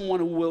need someone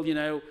who will, you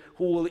know,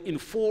 who will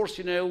enforce,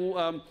 you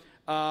know,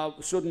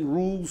 certain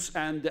rules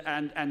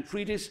and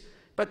treaties,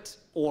 but,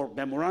 or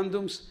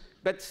memorandums,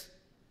 but,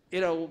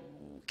 you know,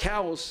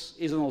 chaos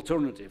is an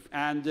alternative.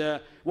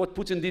 And what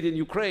Putin did in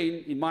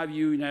Ukraine, in my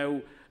view, you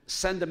know,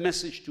 send a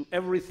message to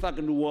every thug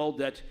in the world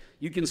that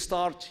you can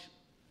start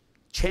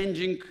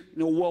changing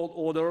the world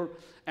order,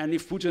 and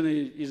if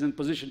Putin is in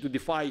position to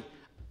defy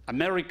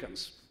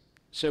Americans,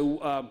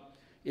 so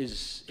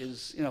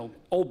you know,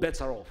 all bets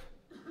are off.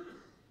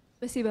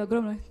 Спасибо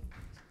огромное.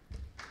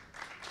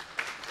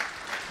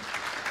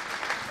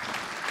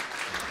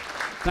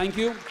 Thank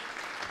you.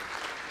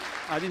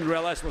 I didn't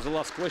realize it was the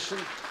last question.